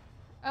are.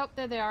 Oh,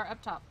 there they are,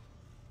 up top.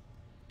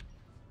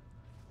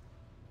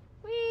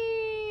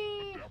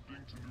 Whee!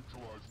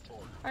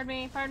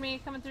 Pardon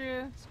me, coming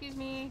through. Excuse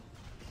me.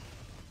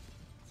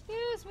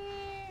 Excuse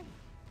me.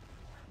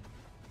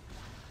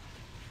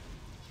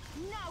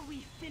 Now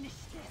we finish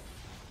this.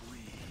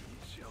 Please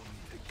show me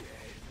the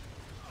game.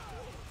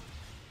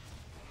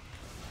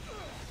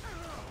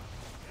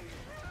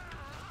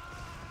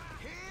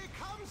 Here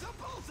comes a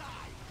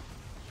bullseye.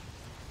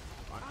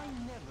 I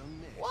never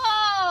miss.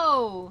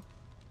 Whoa!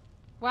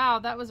 Wow,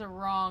 that was a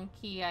wrong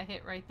key I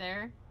hit right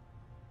there.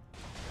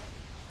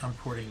 I'm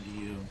porting to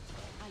you.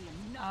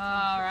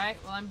 Alright,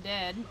 well, I'm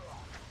dead.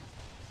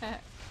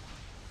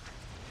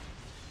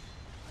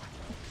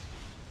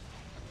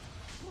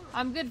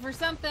 I'm good for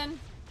something.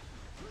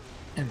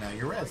 And now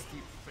you're rest.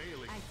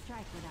 I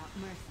strike without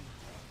mercy.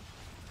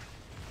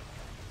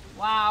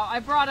 Wow, I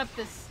brought up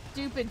this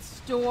stupid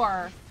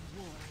store.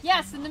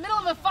 Yes, in the middle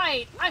of a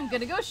fight, I'm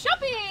gonna go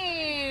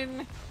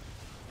shopping!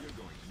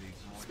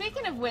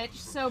 Speaking of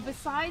which, so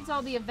besides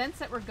all the events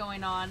that were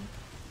going on,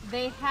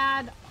 they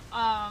had,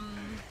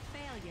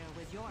 Failure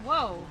was your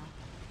whoa.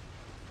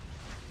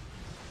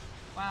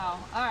 Wow,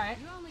 alright.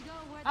 You only go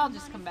where I'll the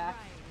just money's come back.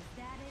 right. Is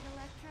that it,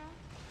 Electro?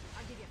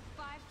 I'll give you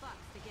 $5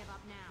 to give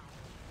up now.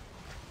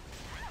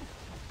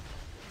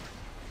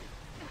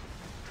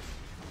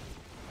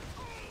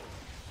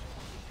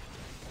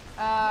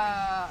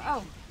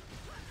 Oh.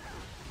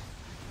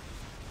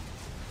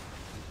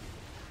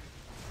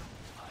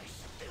 I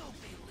still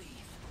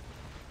believe.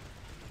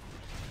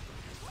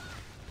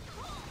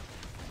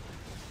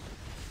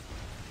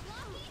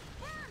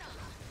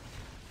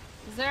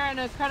 Is there an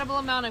incredible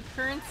amount of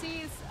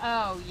currencies?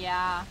 Oh,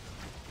 yeah.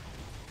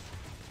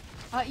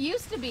 It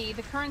used to be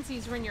the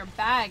currencies were in your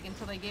bag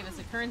until they gave us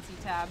a currency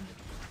tab.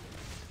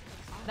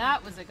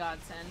 That was a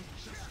godsend.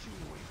 Just you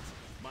wait.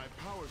 My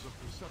powers of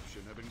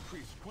perception have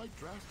increased quite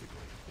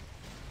drastically.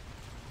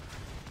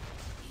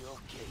 You'll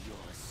get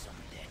yours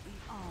someday. We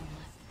all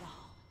must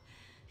fall.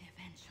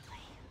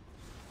 Eventually.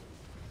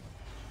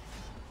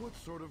 What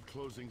sort of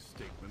closing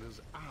statement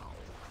is ow?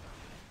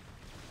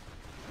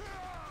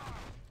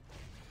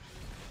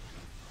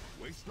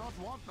 Waste not,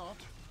 want not.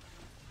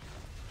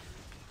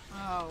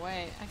 Oh,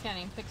 wait. I can't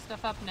even pick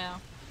stuff up now.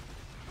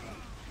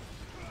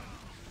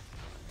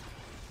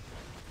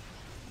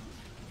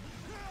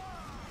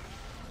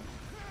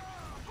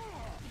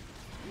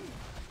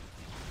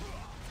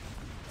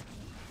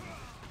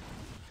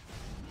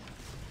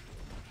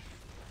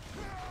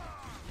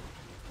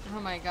 Oh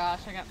my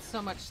gosh, I got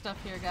so much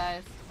stuff here,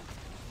 guys.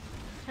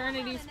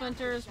 Eternity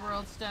Splinters,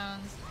 World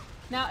Stones.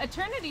 Now,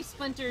 Eternity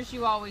Splinters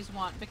you always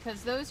want,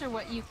 because those are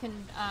what you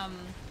can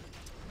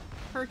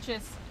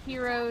purchase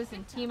heroes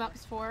and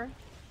team-ups for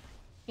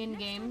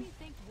in-game. Next time you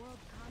think world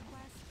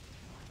conquest,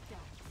 don't.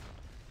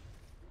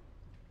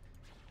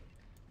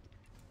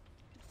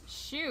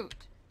 Shoot!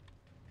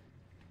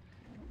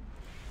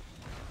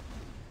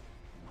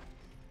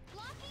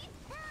 Lucky,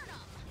 burn 'em.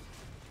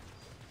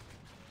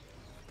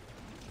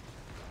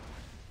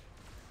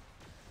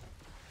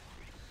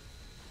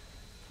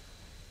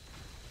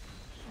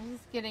 This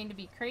is getting to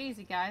be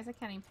crazy, guys. I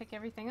can't even pick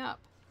everything up.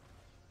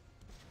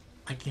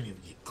 I can't even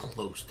get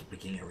close to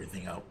picking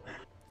everything up.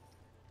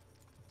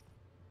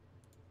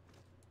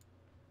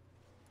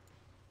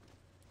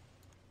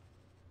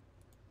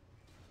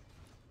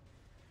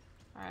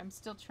 Alright, I'm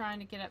still trying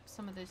to get up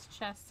some of those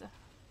chests.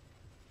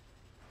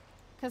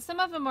 Because some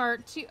of them are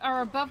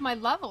above my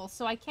level,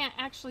 so I can't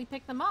actually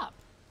pick them up.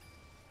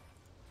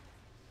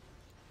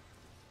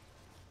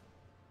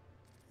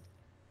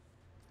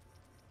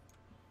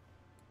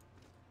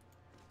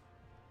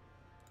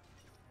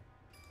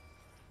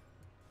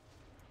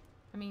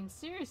 mean,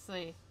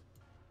 seriously.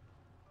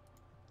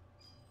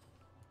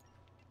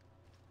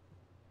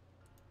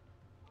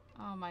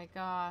 Oh my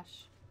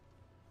gosh.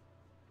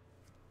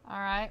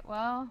 Alright,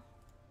 well.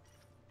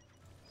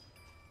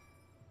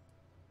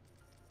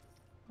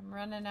 I'm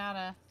running out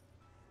of...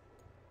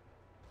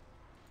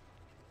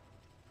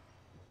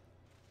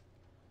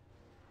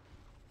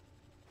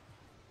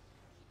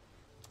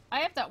 I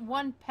have that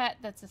one pet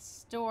that's a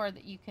store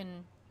that you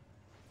can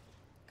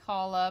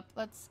call up.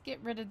 Let's get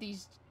rid of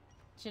these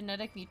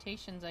genetic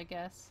mutations, I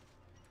guess.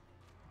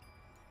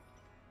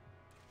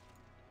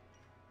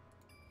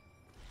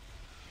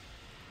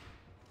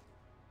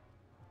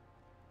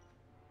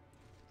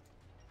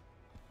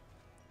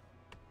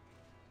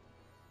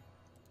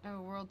 Oh,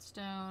 World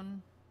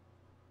Stone.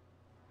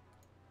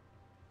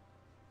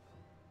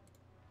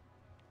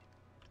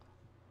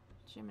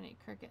 Jiminy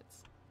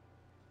Crickets.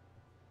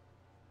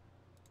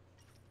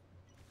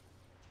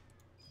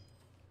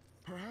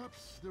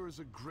 Perhaps there is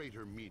a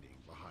greater meaning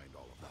behind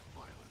all of that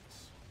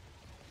violence.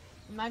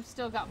 And I've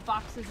still got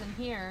boxes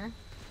in here.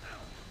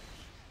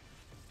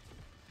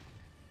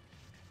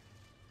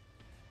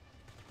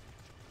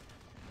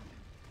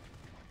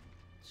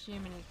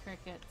 Jiminy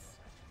Crickets.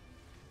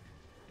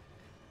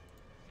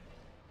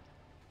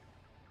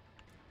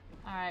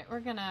 Alright,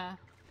 we're gonna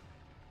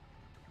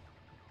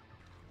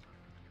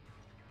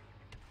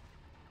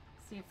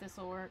see if this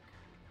will work.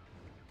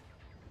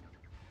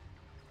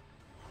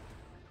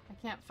 I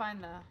can't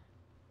find the...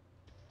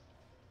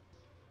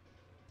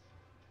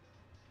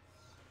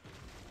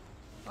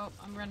 Oh,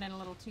 I'm running a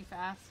little too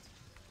fast.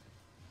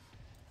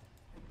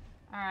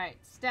 Alright,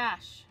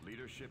 stash.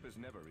 Leadership is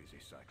never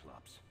easy,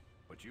 Cyclops,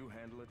 but you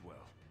handle it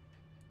well.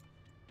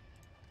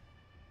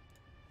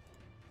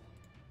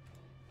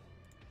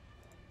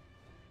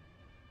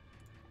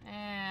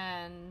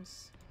 And...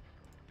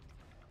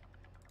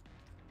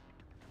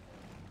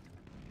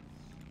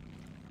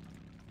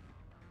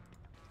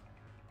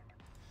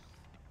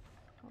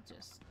 we'll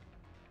just...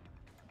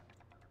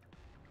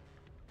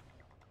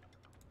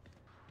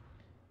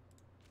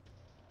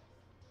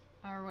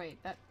 or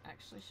wait, that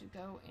actually should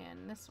go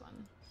in this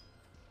one.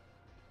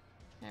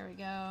 There we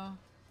go.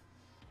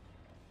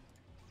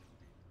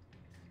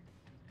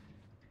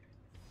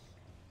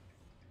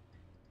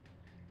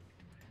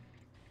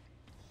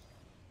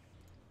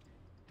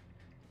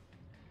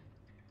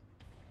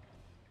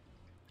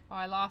 Oh,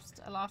 I lost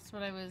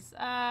what I was,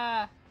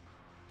 oh,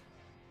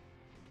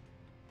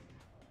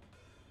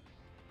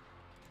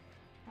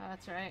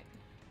 that's right.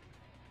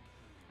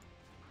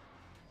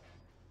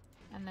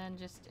 And then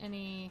just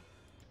any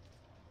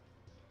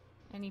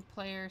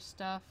player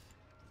stuff.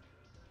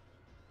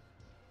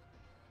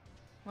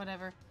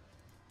 Whatever.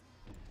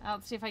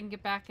 I'll see if I can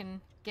get back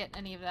and get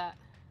any of that.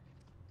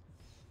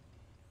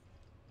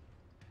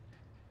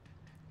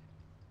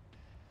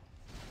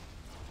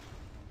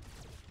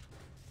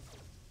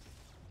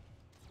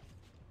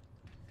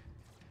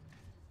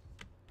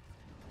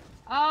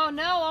 Oh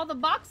no, all the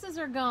boxes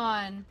are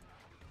gone.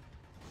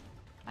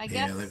 I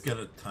guess. Yeah, they've got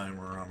a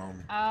timer on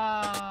them.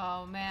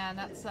 Oh man,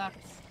 that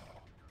sucks.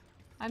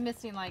 I'm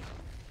missing like,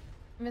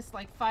 missed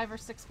like 5 or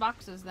 6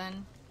 boxes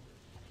then.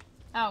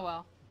 Oh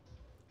well.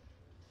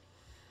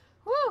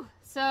 Whew!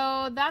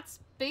 So that's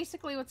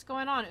basically what's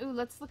going on. Ooh,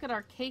 let's look at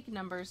our cake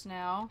numbers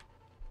now.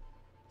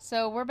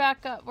 So we're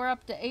back up. We're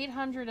up to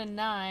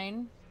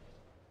 809,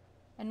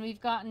 and we've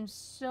gotten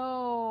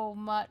so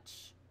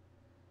much.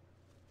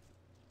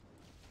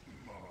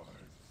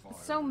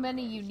 So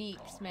many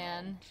uniques,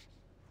 man.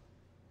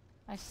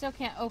 I still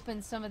can't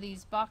open some of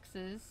these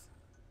boxes.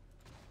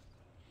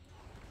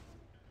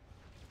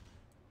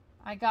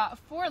 I got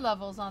 4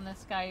 levels on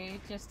this guy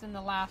just in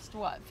the last,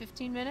 what,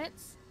 15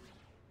 minutes?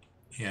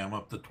 Yeah, I'm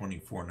up to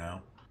 24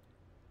 now.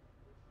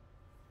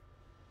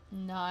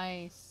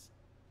 Nice.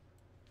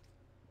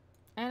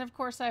 And of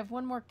course I have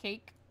one more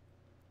cake.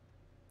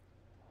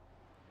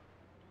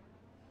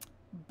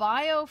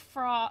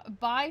 Bifrost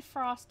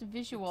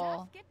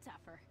Visual. Get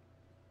tougher.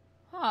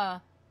 Huh.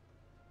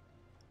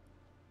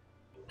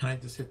 And I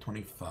just hit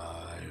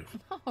 25.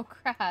 Oh,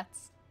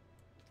 crats.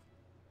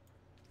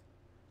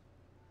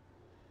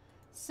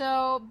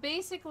 So,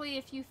 basically,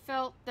 if you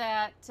felt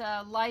that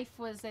life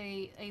was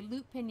a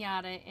loot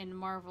pinata in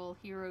Marvel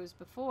Heroes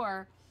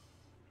before,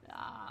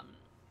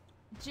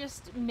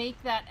 just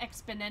make that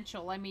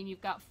exponential. I mean,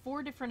 you've got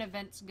 4 different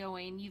events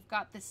going. You've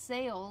got the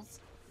sales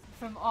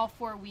from all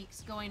 4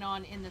 weeks going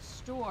on in the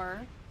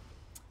store.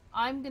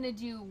 I'm going to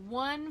do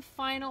one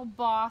final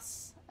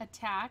boss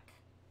attack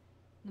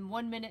in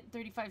 1 minute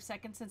 35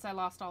 seconds since I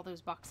lost all those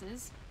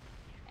boxes.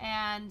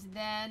 And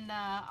then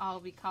I'll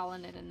be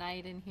calling it a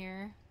night in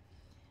here.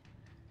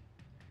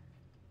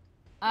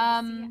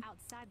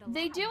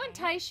 They do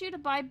entice you to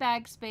buy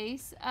bag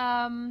space.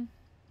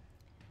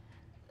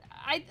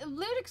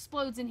 Loot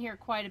explodes in here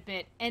quite a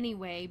bit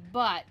anyway,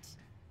 but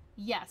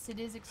yes, it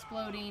is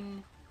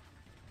exploding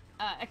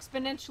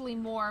exponentially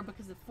more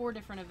because of 4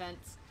 different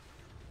events.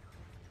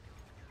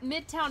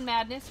 Midtown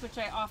Madness, which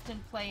I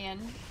often play in,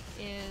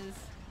 is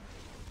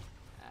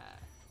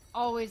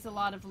always a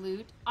lot of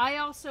loot. I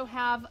also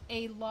have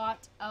a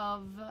lot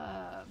of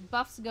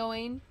buffs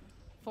going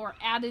for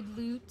added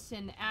loot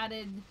and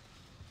added...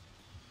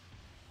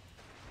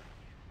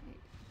 I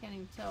can't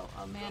even tell.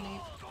 Oh, man.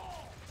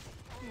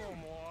 No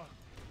more.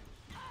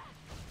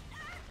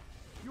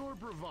 Your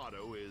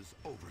bravado is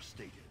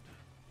overstated.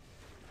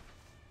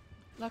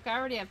 Look, I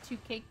already have 2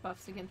 cake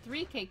buffs again.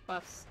 3 cake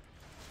buffs.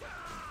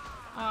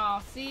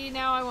 Oh, see,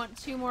 now I want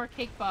 2 more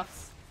cake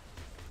buffs.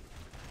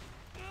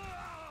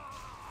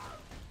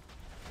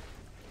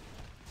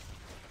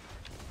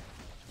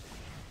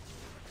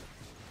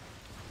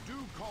 Do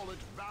call it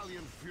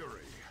valiant fury.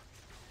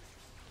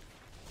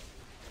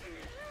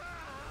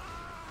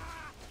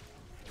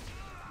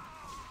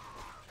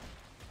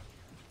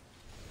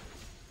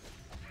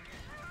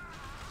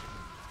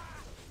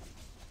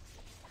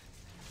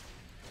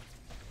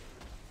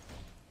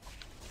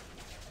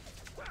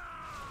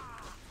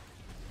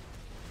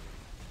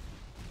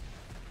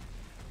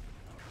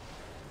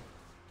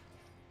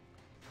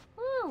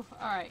 Woo!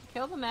 Alright,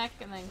 kill the mech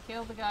and then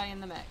kill the guy in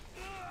the mech.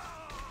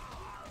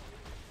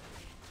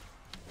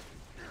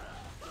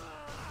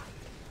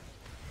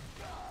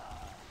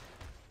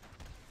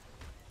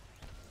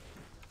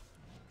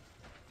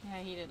 Yeah,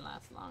 he didn't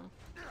last long.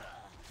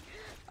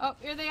 Oh,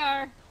 here they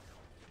are.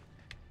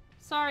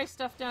 Sorry,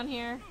 stuff down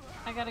here.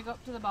 I gotta go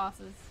up to the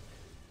bosses.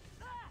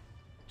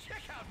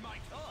 Check out my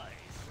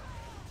toys.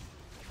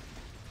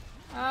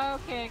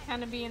 Okay,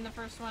 kind of being the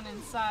first one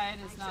inside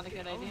is not a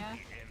good idea.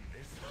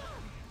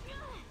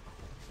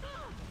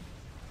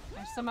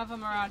 There's some of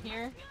them are out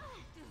here.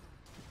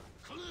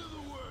 Clear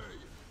the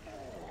way.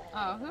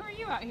 Oh, who are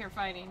you out here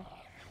fighting?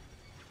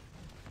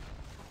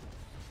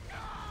 Here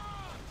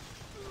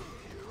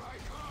I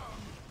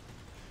come.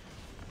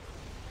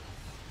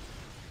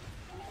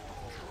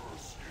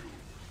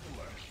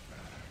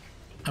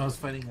 I was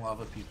fighting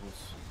lava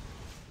peoples.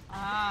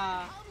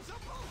 Ah.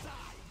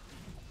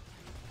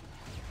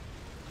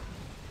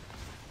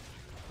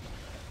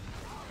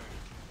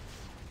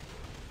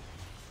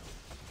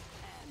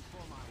 And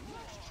for my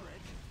next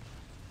trick,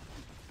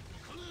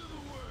 Clear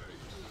the way.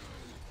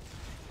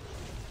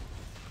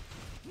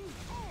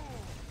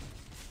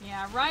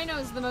 Yeah,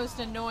 Rhino's the most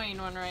annoying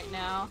one right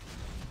now.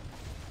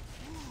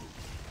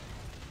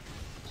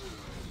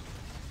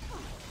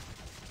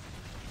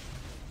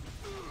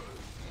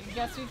 I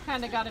guess we've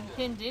kind of got him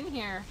pinned in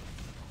here.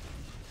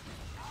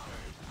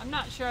 I'm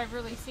not sure I've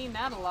really seen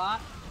that a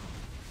lot.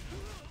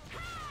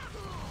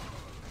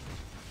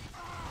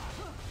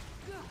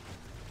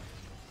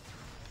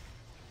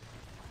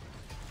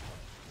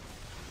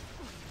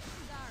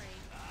 Sorry,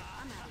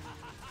 I'm out of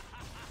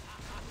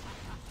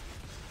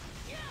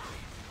here.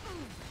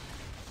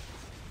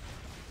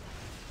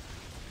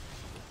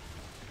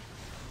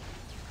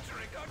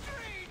 trick or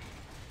treat.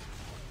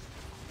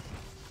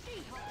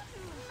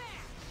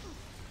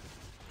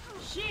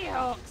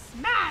 She-Hulk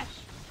smash!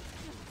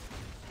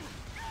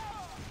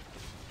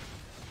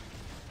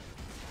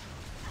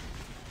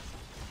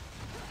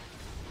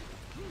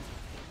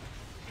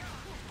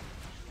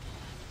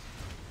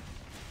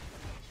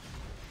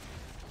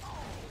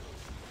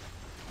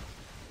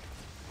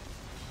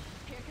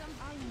 Here comes...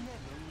 I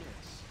never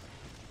miss.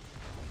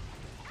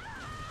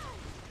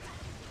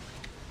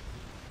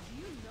 Do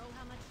you know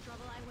how much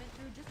trouble I went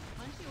through just to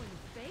punch you in the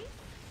face?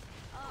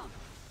 Oh,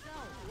 so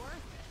worth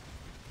it.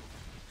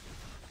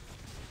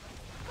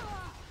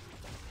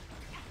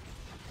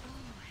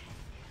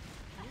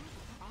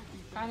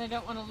 Kinda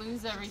don't want to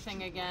lose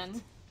everything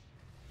again.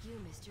 You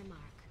missed your mark.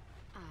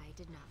 I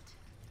did not.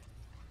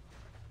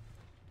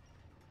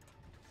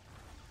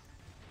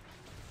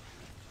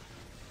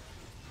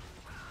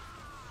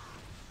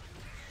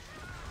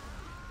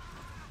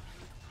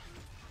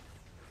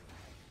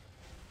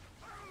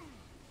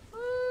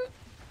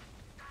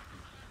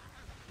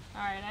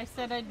 Alright, I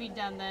said I'd be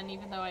done then,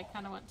 even though I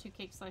kind of want 2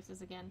 cake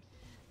slices again.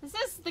 This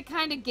is the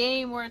kind of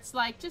game where it's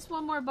like, just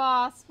one more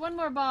boss, one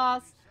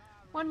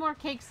more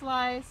cake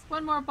slice,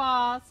 one more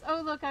boss.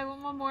 Oh, look, I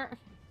want one more.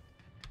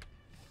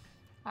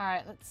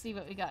 Alright, let's see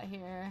what we got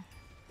here.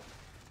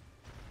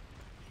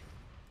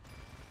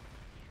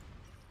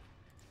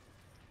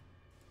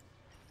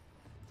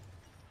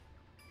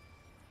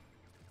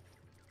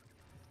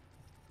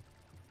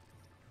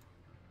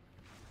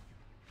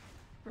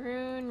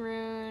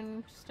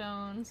 Rune,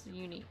 stones,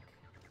 unique.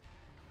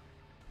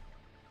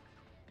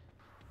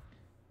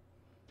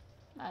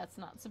 That's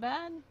not so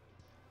bad.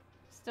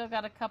 Still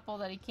got a couple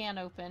that he can't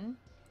open.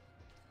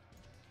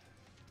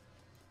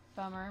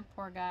 Bummer,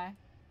 poor guy.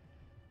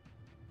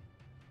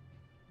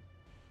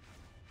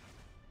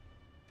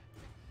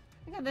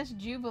 Look at this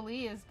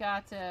Jubilee has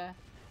got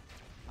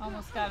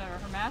almost got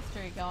her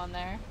mastery going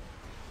there.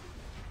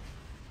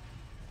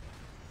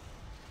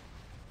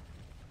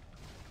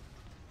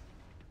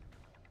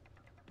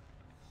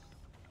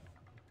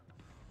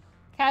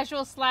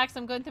 Casual slacks.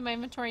 I'm going through my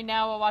inventory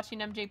now while watching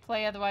MJ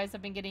play. Otherwise,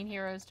 I've been getting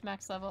heroes to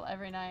max level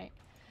every night.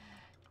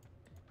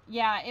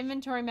 Yeah,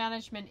 inventory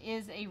management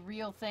is a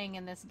real thing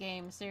in this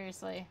game.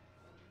 Seriously.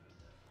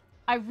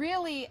 I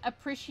really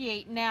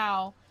appreciate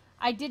now.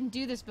 I didn't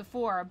do this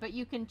before, but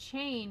you can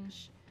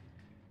change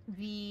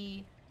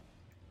the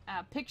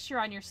picture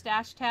on your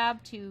stash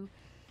tab to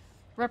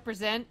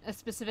represent a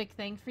specific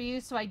thing for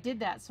you. So I did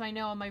that. So I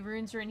know my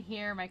runes are in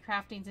here, my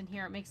crafting's in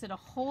here. It makes it a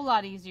whole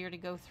lot easier to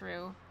go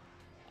through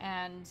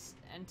and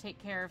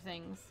take care of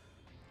things.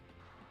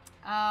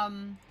 Oh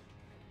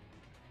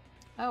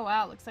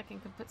wow, looks like I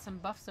could put some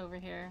buffs over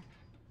here.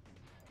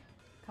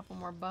 A couple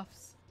more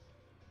buffs.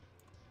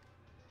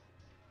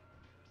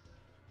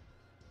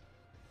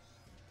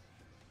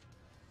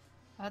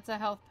 Oh, that's a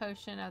health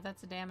potion. Oh,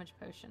 that's a damage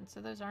potion.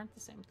 So those aren't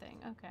the same thing.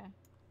 Okay.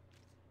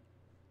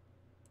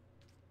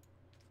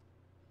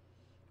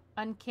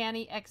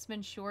 Uncanny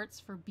X-Men shorts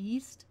for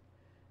Beast.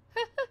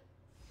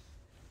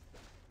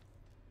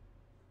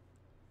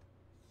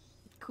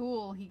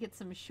 Cool. He gets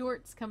some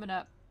shorts coming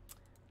up.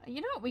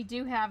 You know what we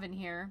do have in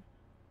here?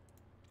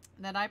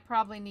 That I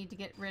probably need to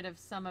get rid of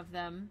some of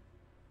them.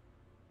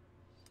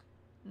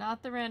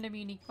 Not the random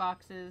unique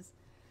boxes.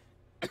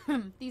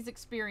 These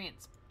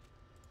experience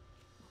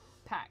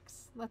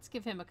packs. Let's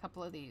give him a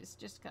couple of these,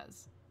 just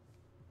because.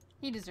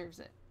 He deserves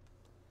it.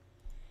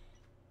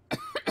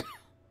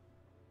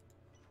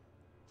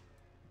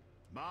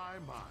 My,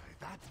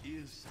 that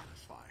is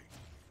satisfying.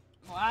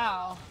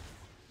 Wow.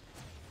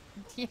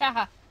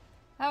 Yeah,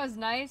 that was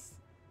nice.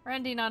 We're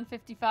ending on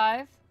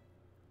 55.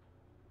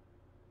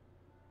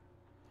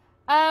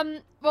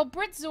 Well,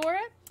 Brit Zora,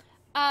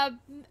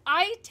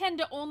 I tend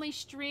to only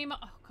stream...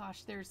 Oh,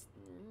 gosh, there's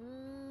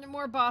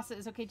more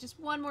bosses. Okay, just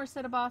one more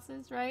set of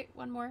bosses, right?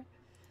 One more.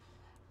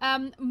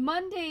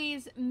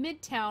 Mondays,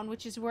 Midtown,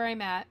 which is where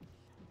I'm at,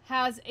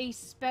 has a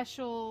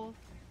special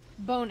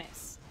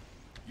bonus.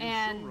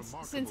 And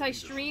since I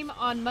stream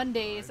on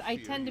Mondays, I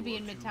tend to be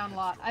in Midtown a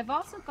lot. I've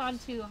also gone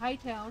to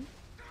Hightown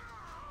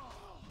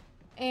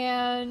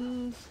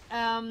and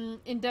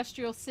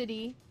Industrial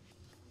City.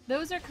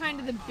 Those are kind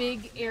of the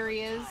big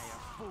areas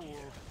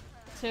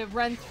to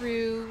run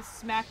through,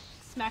 smack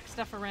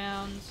stuff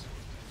around.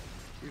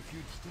 If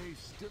you'd stay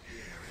still.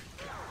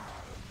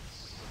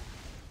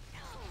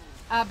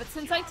 But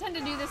since I tend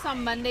to do this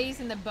on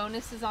Mondays and the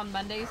bonus is on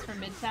Mondays for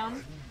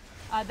Midtown,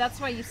 that's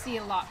why you see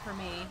a lot for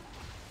me.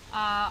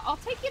 I'll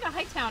take you to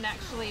Hightown,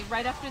 actually,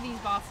 right after these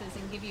bosses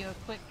and give you a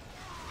quick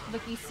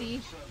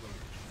looky-see.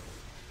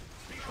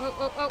 Whoa,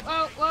 whoa, whoa,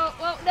 whoa, whoa,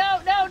 whoa,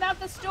 no, no,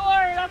 not the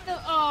store, not the,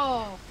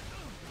 oh.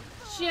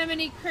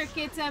 Jiminy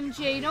Crickets,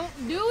 MJ, don't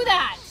do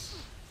that!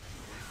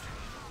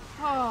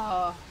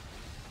 Oh.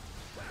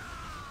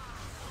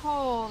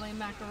 Holy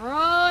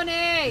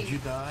macaroni! Did you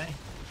die?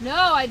 No,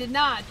 I did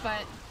not,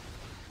 but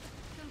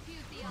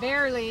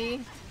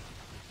barely.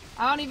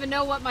 I don't even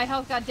know what my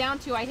health got down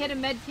to. I hit a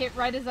med kit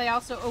right as I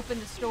also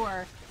opened the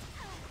store.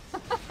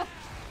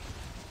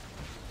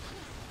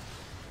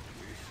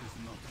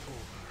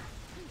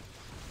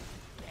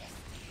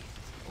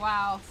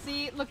 Wow.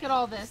 See, look at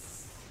all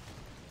this.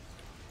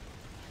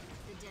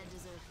 The dead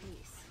deserve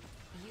peace.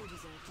 You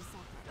deserve to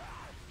suffer.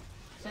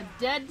 The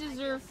dead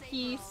deserve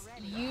peace.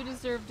 You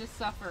deserve to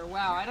suffer.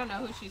 Wow, I don't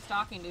know who she's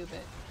talking to,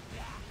 but...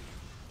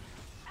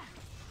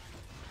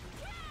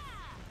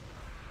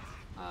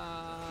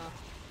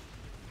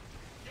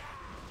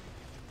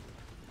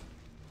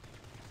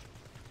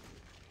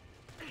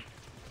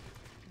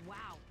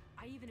 Wow,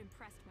 I even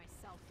impressed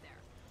myself there.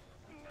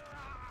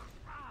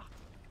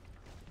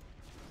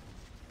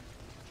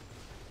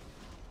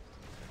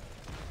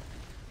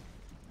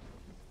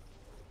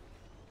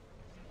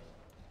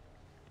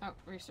 Oh,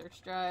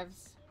 research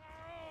drives.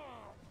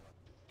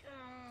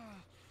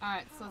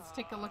 Alright, so let's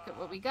take a look at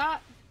what we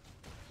got.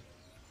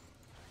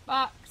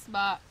 Box,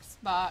 box,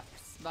 box,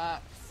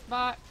 box,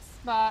 box,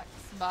 box,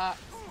 box,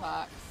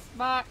 box,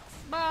 box,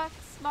 box,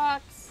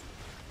 box,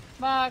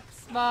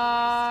 box,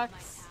 box,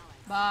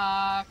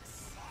 box,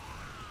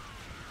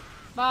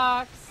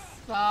 box,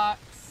 box,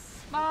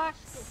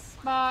 box,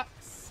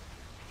 box.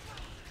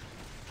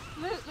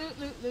 Loot, loot,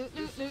 loot, loot,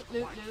 loot, loot,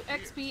 loot, loot.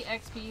 XP,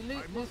 XP,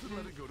 loot, loot,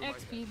 loot.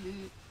 XP,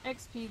 loot,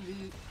 XP,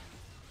 loot.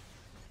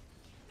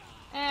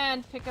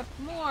 And pick up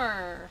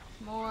more.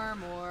 More,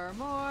 more,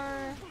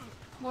 more.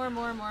 More,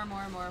 more, more,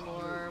 more, more,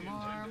 more,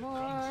 more,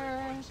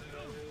 more.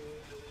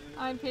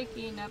 I'm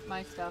picking up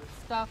my stuff,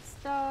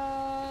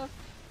 stuff.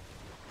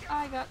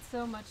 I got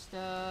so much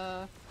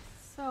stuff.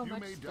 So much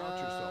stuff. You may doubt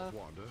yourself,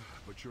 Wanda,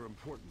 but your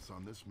importance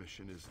on this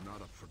mission is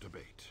not up for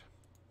debate.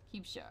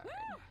 Keep shard.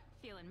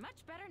 Feeling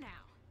much better now.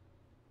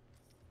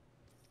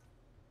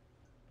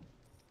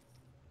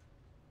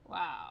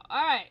 Wow.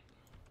 Alright.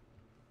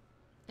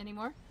 Any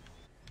more?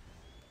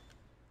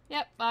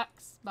 Yep.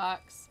 Box,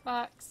 box,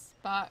 box,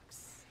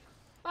 box.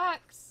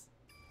 Box.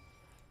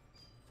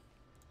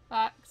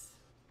 Box.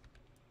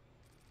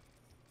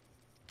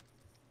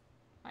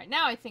 Alright,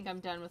 now I think I'm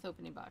done with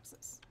opening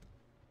boxes.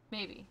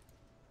 Maybe.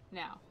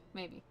 Now.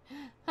 Maybe.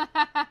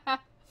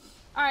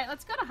 Alright,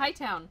 let's go to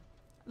Hightown.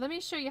 Let me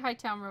show you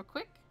Hightown real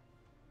quick.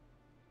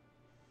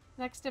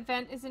 Next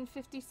event is in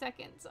 50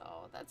 seconds.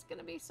 Oh, that's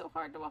gonna be so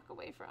hard to walk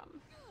away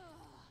from.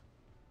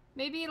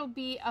 Maybe it'll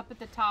be up at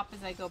the top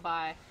as I go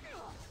by.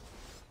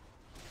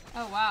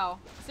 Oh, wow.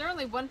 Is there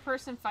only one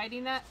person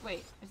fighting that?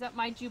 Wait, is that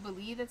my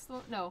Jubilee that's the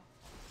one? No.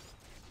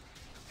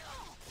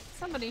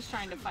 Somebody's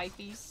trying to fight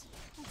these.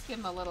 Let's give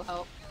them a little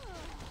help.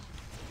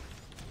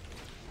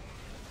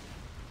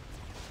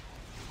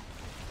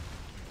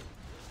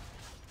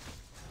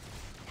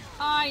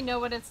 I know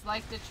what it's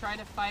like to try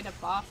to fight a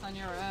boss on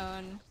your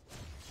own.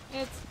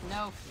 It's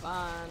no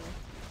fun.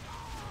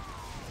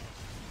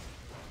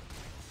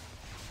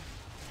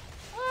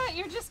 What?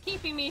 You're just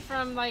keeping me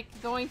from, like,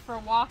 going for a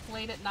walk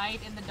late at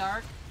night in the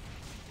dark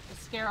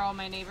to scare all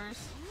my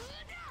neighbors.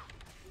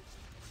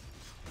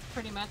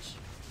 Pretty much.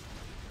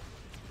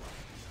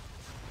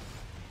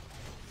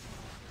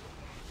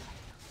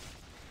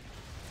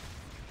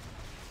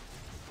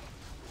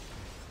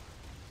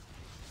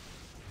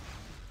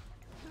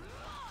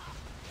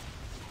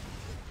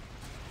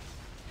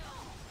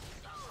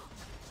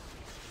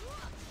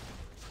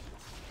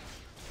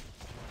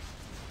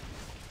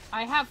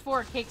 I have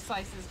 4 cake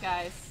slices,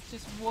 guys.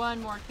 Just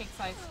one more cake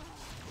slice.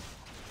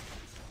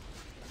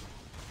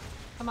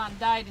 Come on,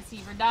 die,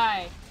 Deceiver,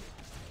 die.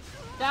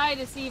 Die,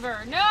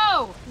 Deceiver.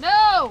 No!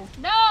 No!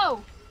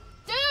 No!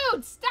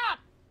 Dude, stop!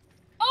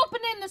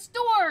 Opening the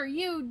store,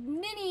 you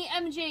ninny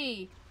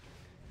MG!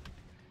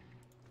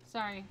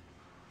 Sorry.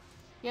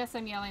 Yes,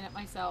 I'm yelling at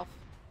myself.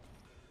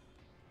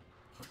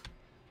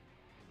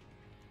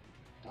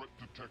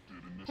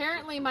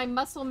 Apparently, my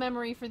muscle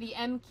memory for the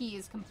M key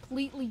is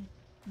completely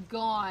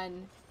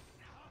gone.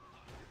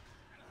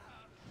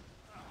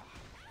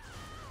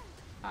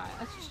 Alright,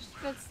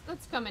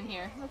 let's come in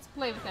here. Let's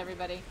play with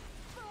everybody.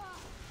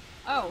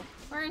 Oh,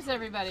 where is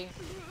everybody?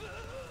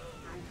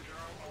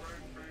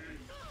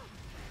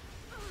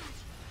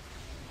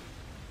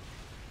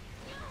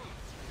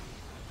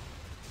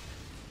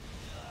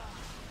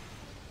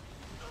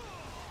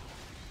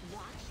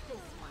 Watch this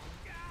one.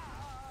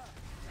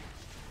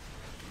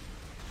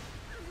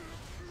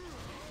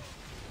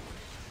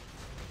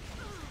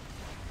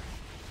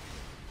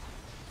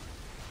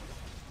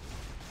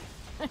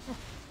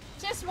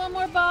 Just one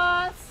more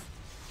boss.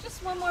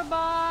 Just one more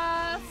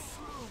boss.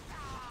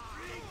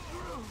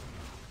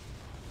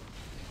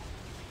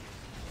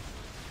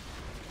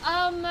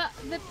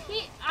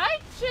 I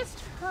just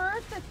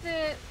heard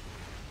that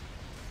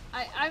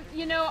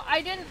you know,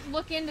 I didn't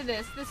look into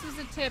this. This is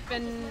a tip,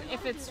 and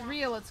if it's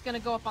real, it's gonna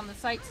go up on the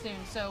site soon,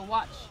 so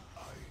watch.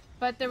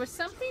 But there was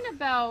something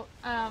about,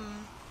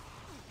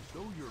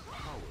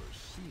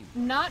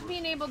 not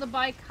being able to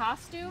buy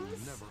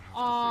costumes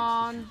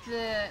on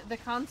the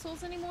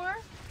consoles anymore.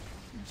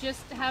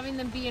 Just having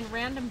them be in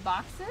random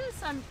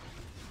boxes.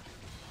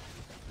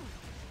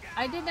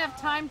 I didn't have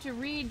time to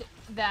read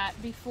that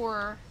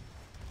before.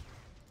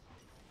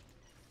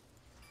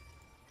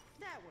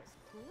 That was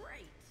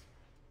great.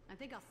 I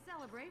think I'll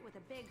celebrate with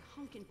a big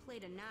hunkin'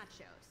 plate of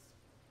nachos.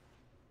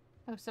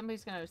 Oh,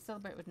 somebody's gonna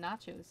celebrate with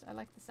nachos. I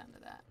like the sound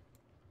of that.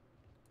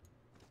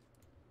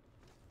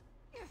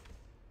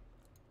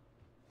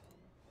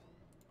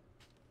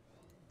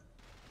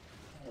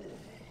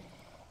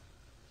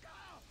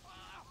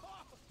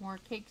 More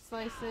cake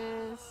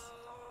slices.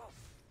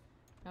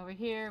 Over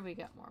here, we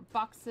got more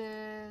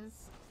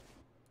boxes.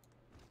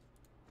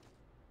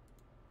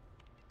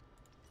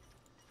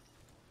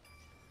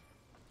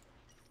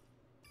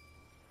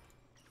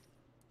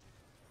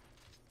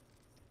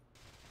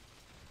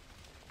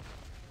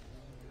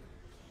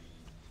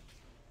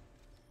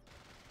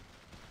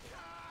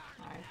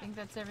 Alright, I think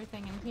that's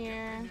everything in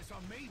here.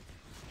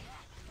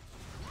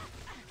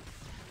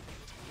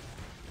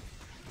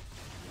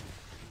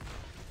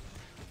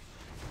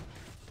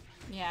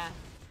 Yeah.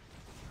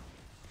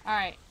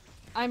 Alright.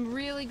 I'm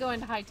really going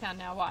to Hightown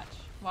now. Watch.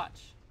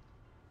 Watch.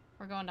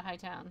 We're going to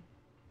Hightown.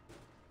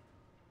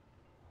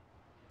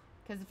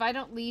 Because if I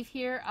don't leave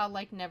here, I'll,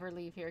 like, never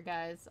leave here,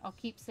 guys. I'll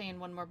keep saying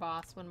one more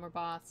boss, one more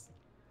boss,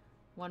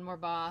 one more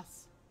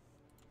boss.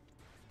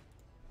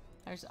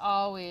 There's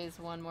always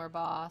one more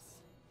boss.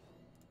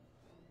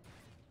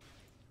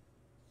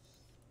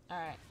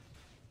 Alright.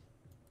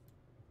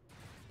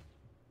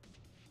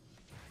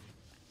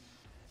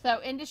 So,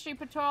 Industry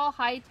Patrol,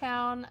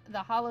 Hightown, the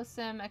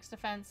Holosim,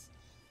 X-Defense.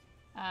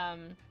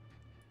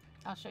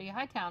 I'll show you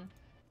Hightown.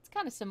 It's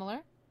kind of similar.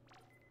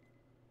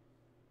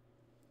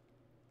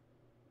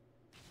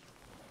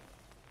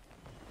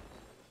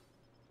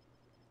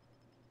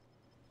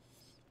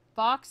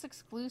 Box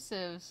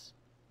exclusives.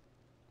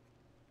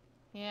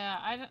 Yeah,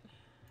 I don't...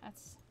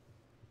 That's...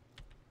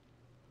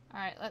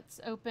 Alright, let's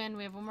open.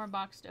 We have one more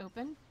box to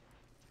open.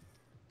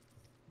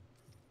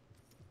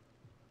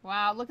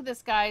 Wow, look at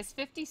this, guys.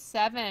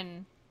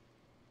 57.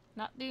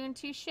 Not doing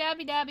too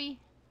shabby-dabby.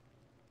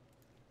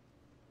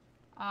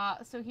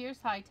 So here's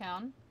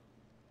Hightown.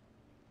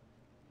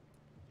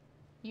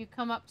 You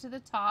come up to the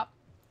top.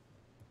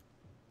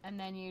 And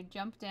then you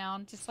jump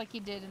down, just like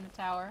you did in the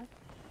tower.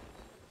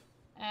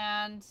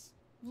 And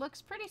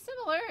looks pretty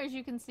similar, as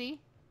you can see.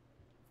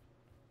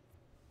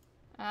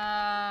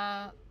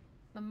 The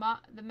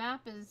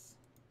map is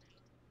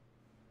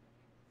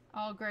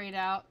all grayed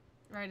out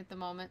right at the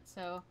moment,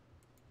 so...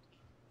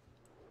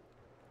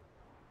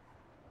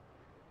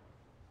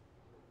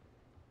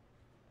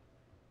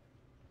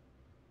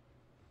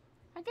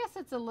 I guess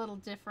it's a little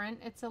different.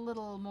 It's a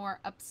little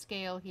more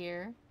upscale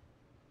here.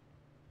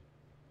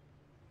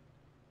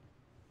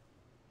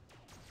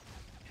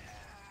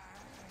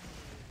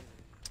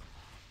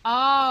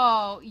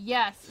 Oh,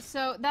 yes.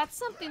 So that's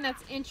something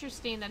that's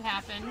interesting that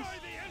happened.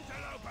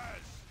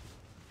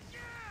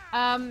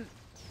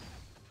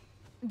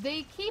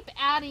 They keep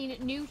adding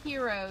new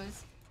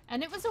heroes,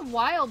 and it was a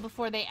while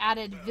before they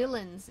added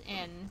villains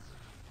in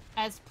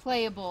as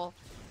playable.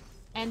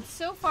 And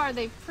so far,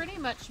 they've pretty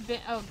much been...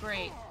 Oh,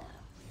 great.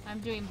 I'm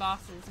doing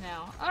bosses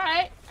now.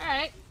 Alright,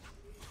 alright.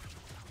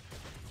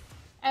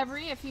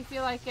 Every, if you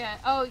feel like...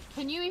 Oh,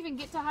 can you even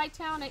get to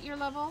Hightown at your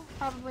level?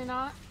 Probably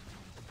not.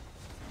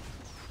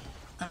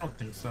 I don't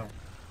think so.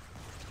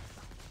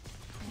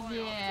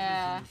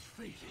 Yeah.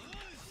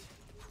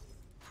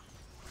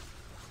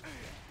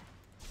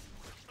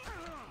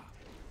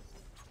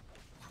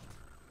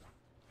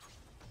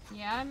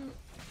 Yeah, I'm...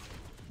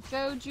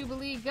 Go,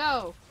 Jubilee,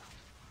 go!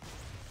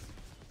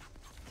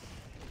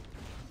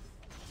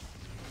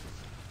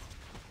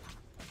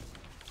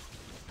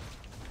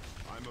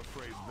 I'm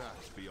afraid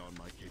that's beyond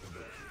my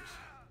capabilities.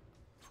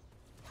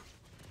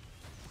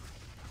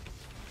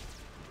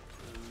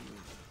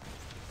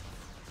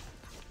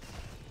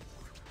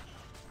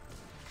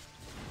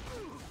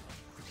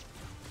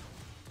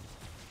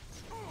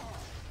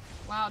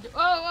 Wow. Whoa,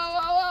 whoa,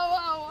 whoa, whoa,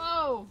 whoa,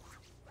 whoa!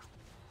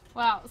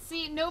 Wow.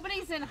 See,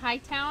 nobody's in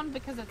Hightown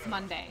because it's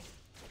Monday.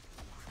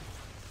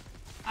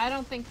 I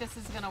don't think this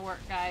is gonna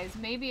work, guys.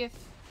 Maybe if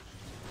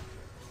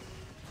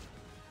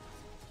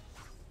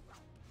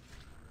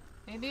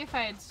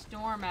I had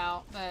Storm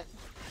out, but...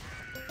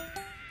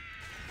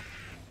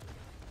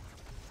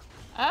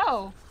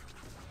 Oh!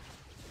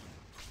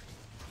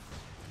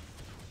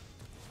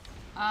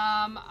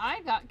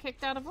 I got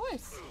kicked out of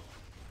voice.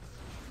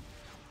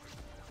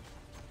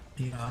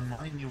 Yeah, on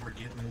mine you were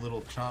getting a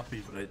little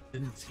choppy, but it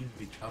didn't seem to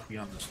be choppy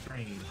on the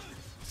stream,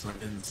 so I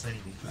didn't say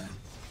anything.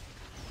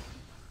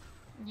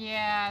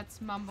 Yeah, it's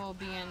Mumble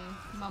being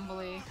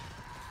mumbly.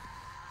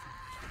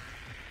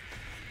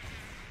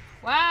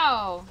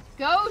 Wow!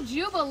 Go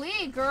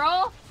Jubilee,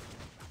 girl!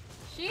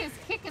 She is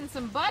kicking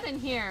some butt in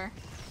here.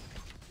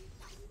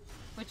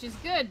 Which is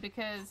good,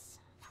 because...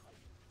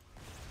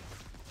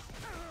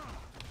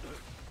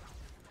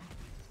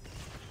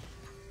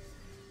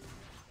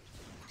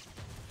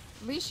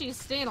 At least she's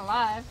staying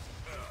alive.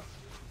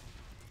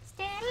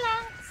 Stay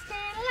alive, stay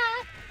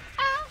alive.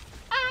 Ah,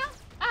 ah,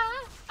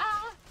 ah,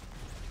 ah.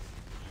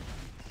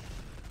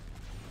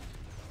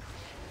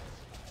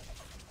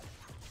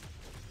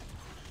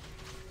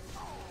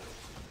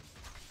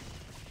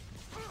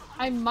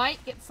 I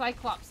might get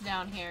Cyclops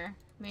down here.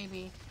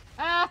 Maybe.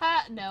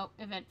 Ah, no.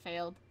 Event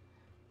failed.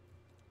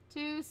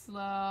 Too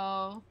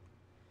slow.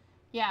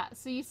 Yeah,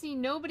 so you see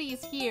nobody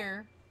is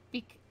here.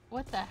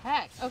 What the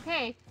heck?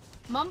 Okay.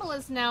 Mumble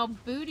is now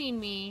booting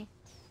me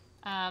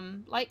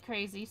like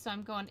crazy, so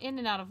I'm going in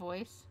and out of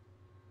voice.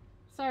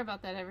 Sorry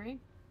about that, Every.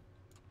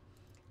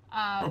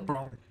 No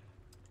problem.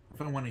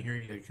 If I want to hear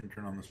you, I can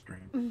turn on the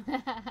stream.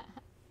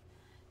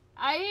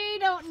 I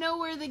don't know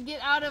where the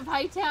get out of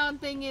Hightown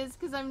thing is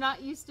because I'm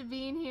not used to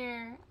being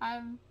here.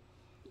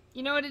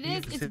 You know what it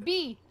is? It's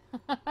B.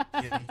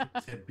 Yeah, you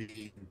just hit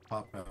B and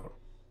pop out.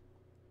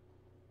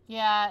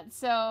 Yeah,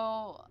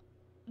 so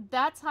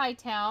that's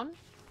Hightown.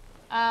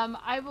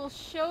 I will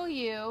show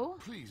you.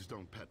 Please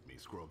don't pet me,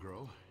 Squirrel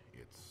Girl.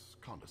 It's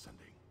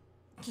condescending.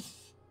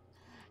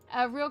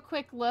 A real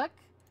quick look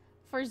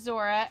for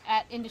Zora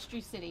at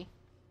Industry City.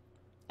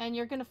 And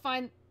you're going to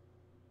find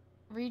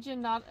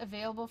region not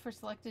available for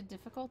selected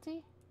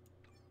difficulty.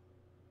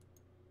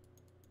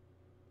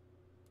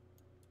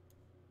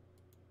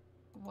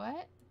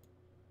 What?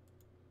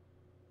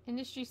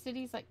 Industry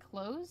City's like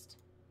closed?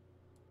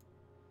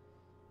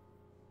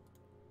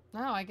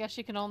 No, I guess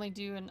you can only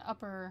do an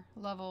upper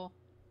level.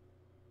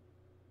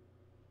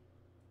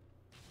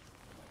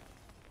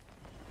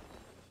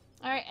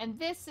 Alright, and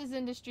this is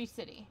Industry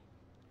City.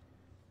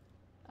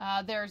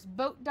 There's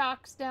boat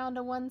docks down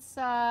to one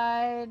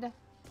side.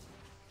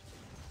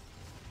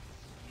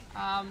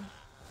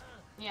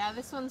 Yeah,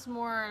 this one's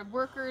more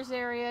workers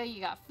area. You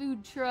got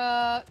food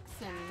trucks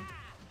and...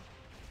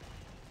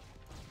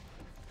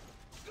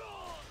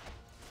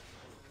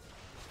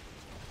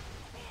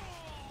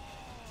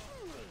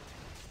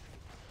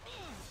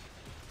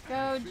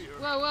 Go...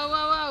 Whoa, whoa, whoa,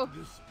 whoa!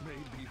 This may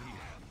be the end.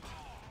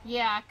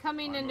 Yeah,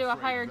 coming into a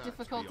higher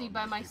difficulty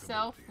by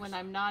myself when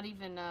I'm not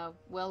even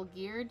well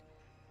geared.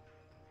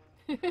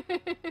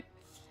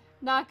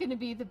 Not gonna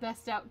be the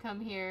best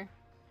outcome here.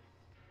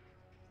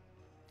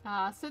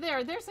 So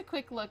there's a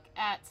quick look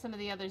at some of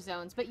the other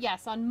zones. But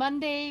yes, on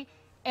Monday,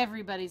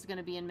 everybody's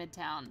gonna be in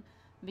Midtown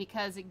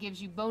because it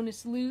gives you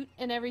bonus loot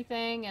and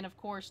everything. And of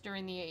course,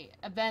 during the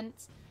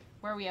events,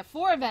 where we have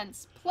 4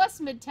 events plus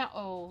Midtown.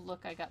 Oh,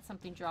 look, I got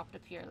something dropped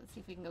up here. Let's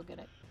see if we can go get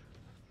it.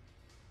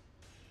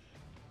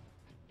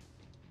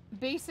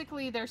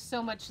 Basically, there's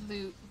so much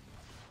loot.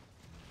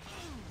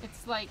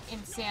 It's like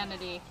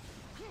insanity.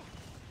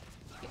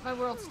 Get my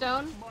world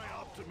stone.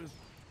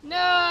 No,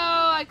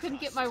 I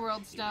couldn't get my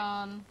world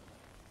stone.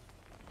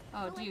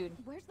 Oh, So, like, dude.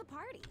 where's the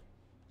party?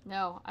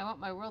 No, I want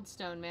my world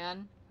stone,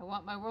 man. I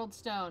want my world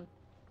stone.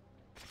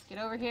 Get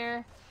over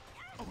here.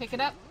 Pick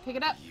it up. Pick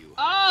it up.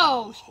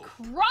 Oh,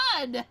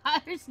 crud!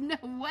 There's no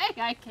way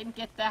I can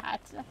get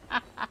that.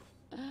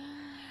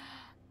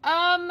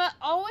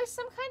 Always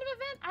some kind of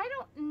event? I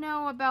don't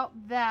know about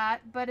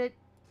that, but it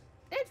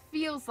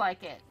feels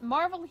like it.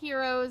 Marvel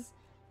Heroes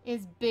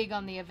is big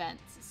on the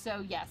events,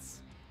 so yes.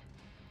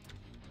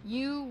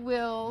 You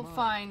will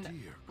find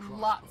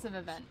lots of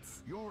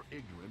events. Your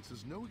ignorance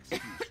is no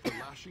excuse for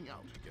lashing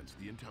out against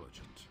the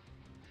intelligent.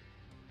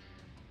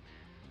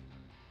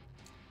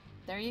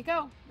 There you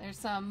go. There's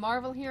some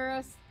Marvel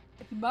Heroes.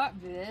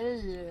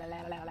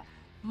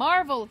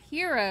 Marvel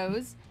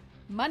Heroes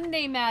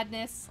Monday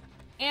Madness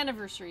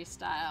Anniversary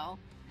Style.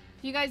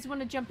 If you guys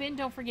want to jump in,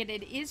 don't forget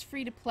it is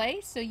free to play,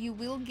 so you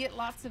will get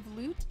lots of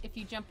loot if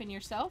you jump in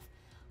yourself.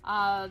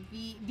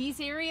 These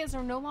areas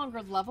are no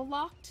longer level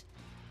locked.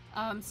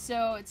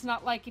 So it's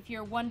not like if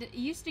you're it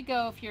used to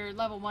go if you're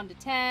level 1 to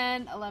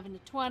 10, 11 to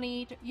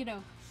 20, you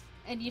know,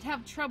 and you'd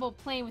have trouble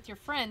playing with your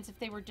friends if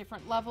they were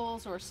different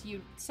levels, or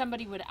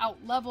somebody would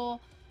out-level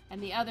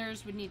and the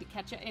others would need to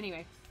catch up.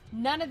 Anyway,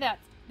 none of that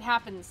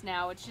happens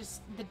now. It's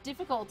just the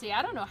difficulty.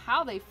 I don't know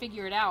how they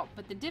figure it out,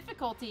 but the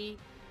difficulty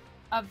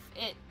of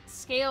it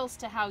scales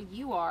to how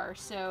you are,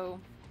 so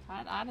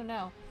I don't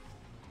know.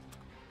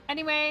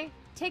 Anyway,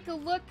 take a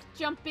look,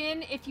 jump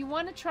in. If you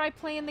want to try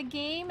playing the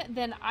game,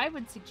 then I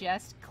would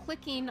suggest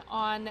clicking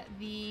on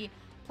the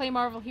Play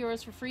Marvel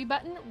Heroes for Free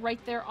button right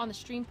there on the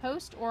stream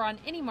post or on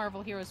any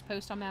Marvel Heroes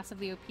post on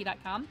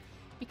MassivelyOP.com,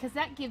 because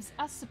that gives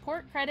us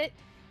support credit,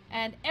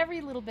 and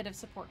every little bit of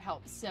support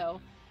helps. So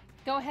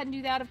go ahead and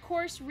do that. Of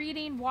course,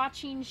 reading,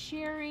 watching,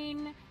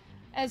 sharing,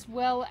 as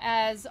well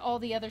as all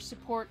the other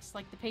supports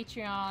like the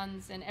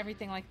Patreons and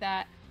everything like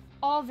that,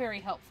 all very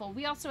helpful.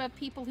 We also have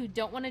people who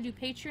don't want to do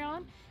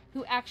Patreon,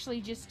 who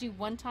actually just do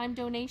one-time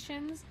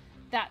donations.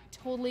 That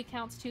totally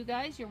counts too,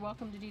 guys. You're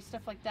welcome to do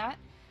stuff like that.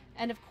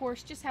 And of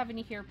course, just having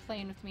you here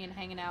playing with me and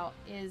hanging out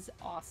is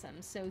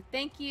awesome. So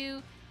thank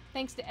you.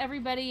 Thanks to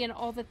everybody and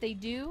all that they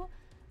do.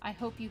 I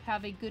hope you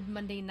have a good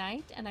Monday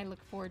night, and I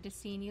look forward to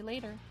seeing you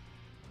later.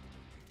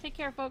 Take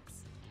care,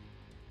 folks.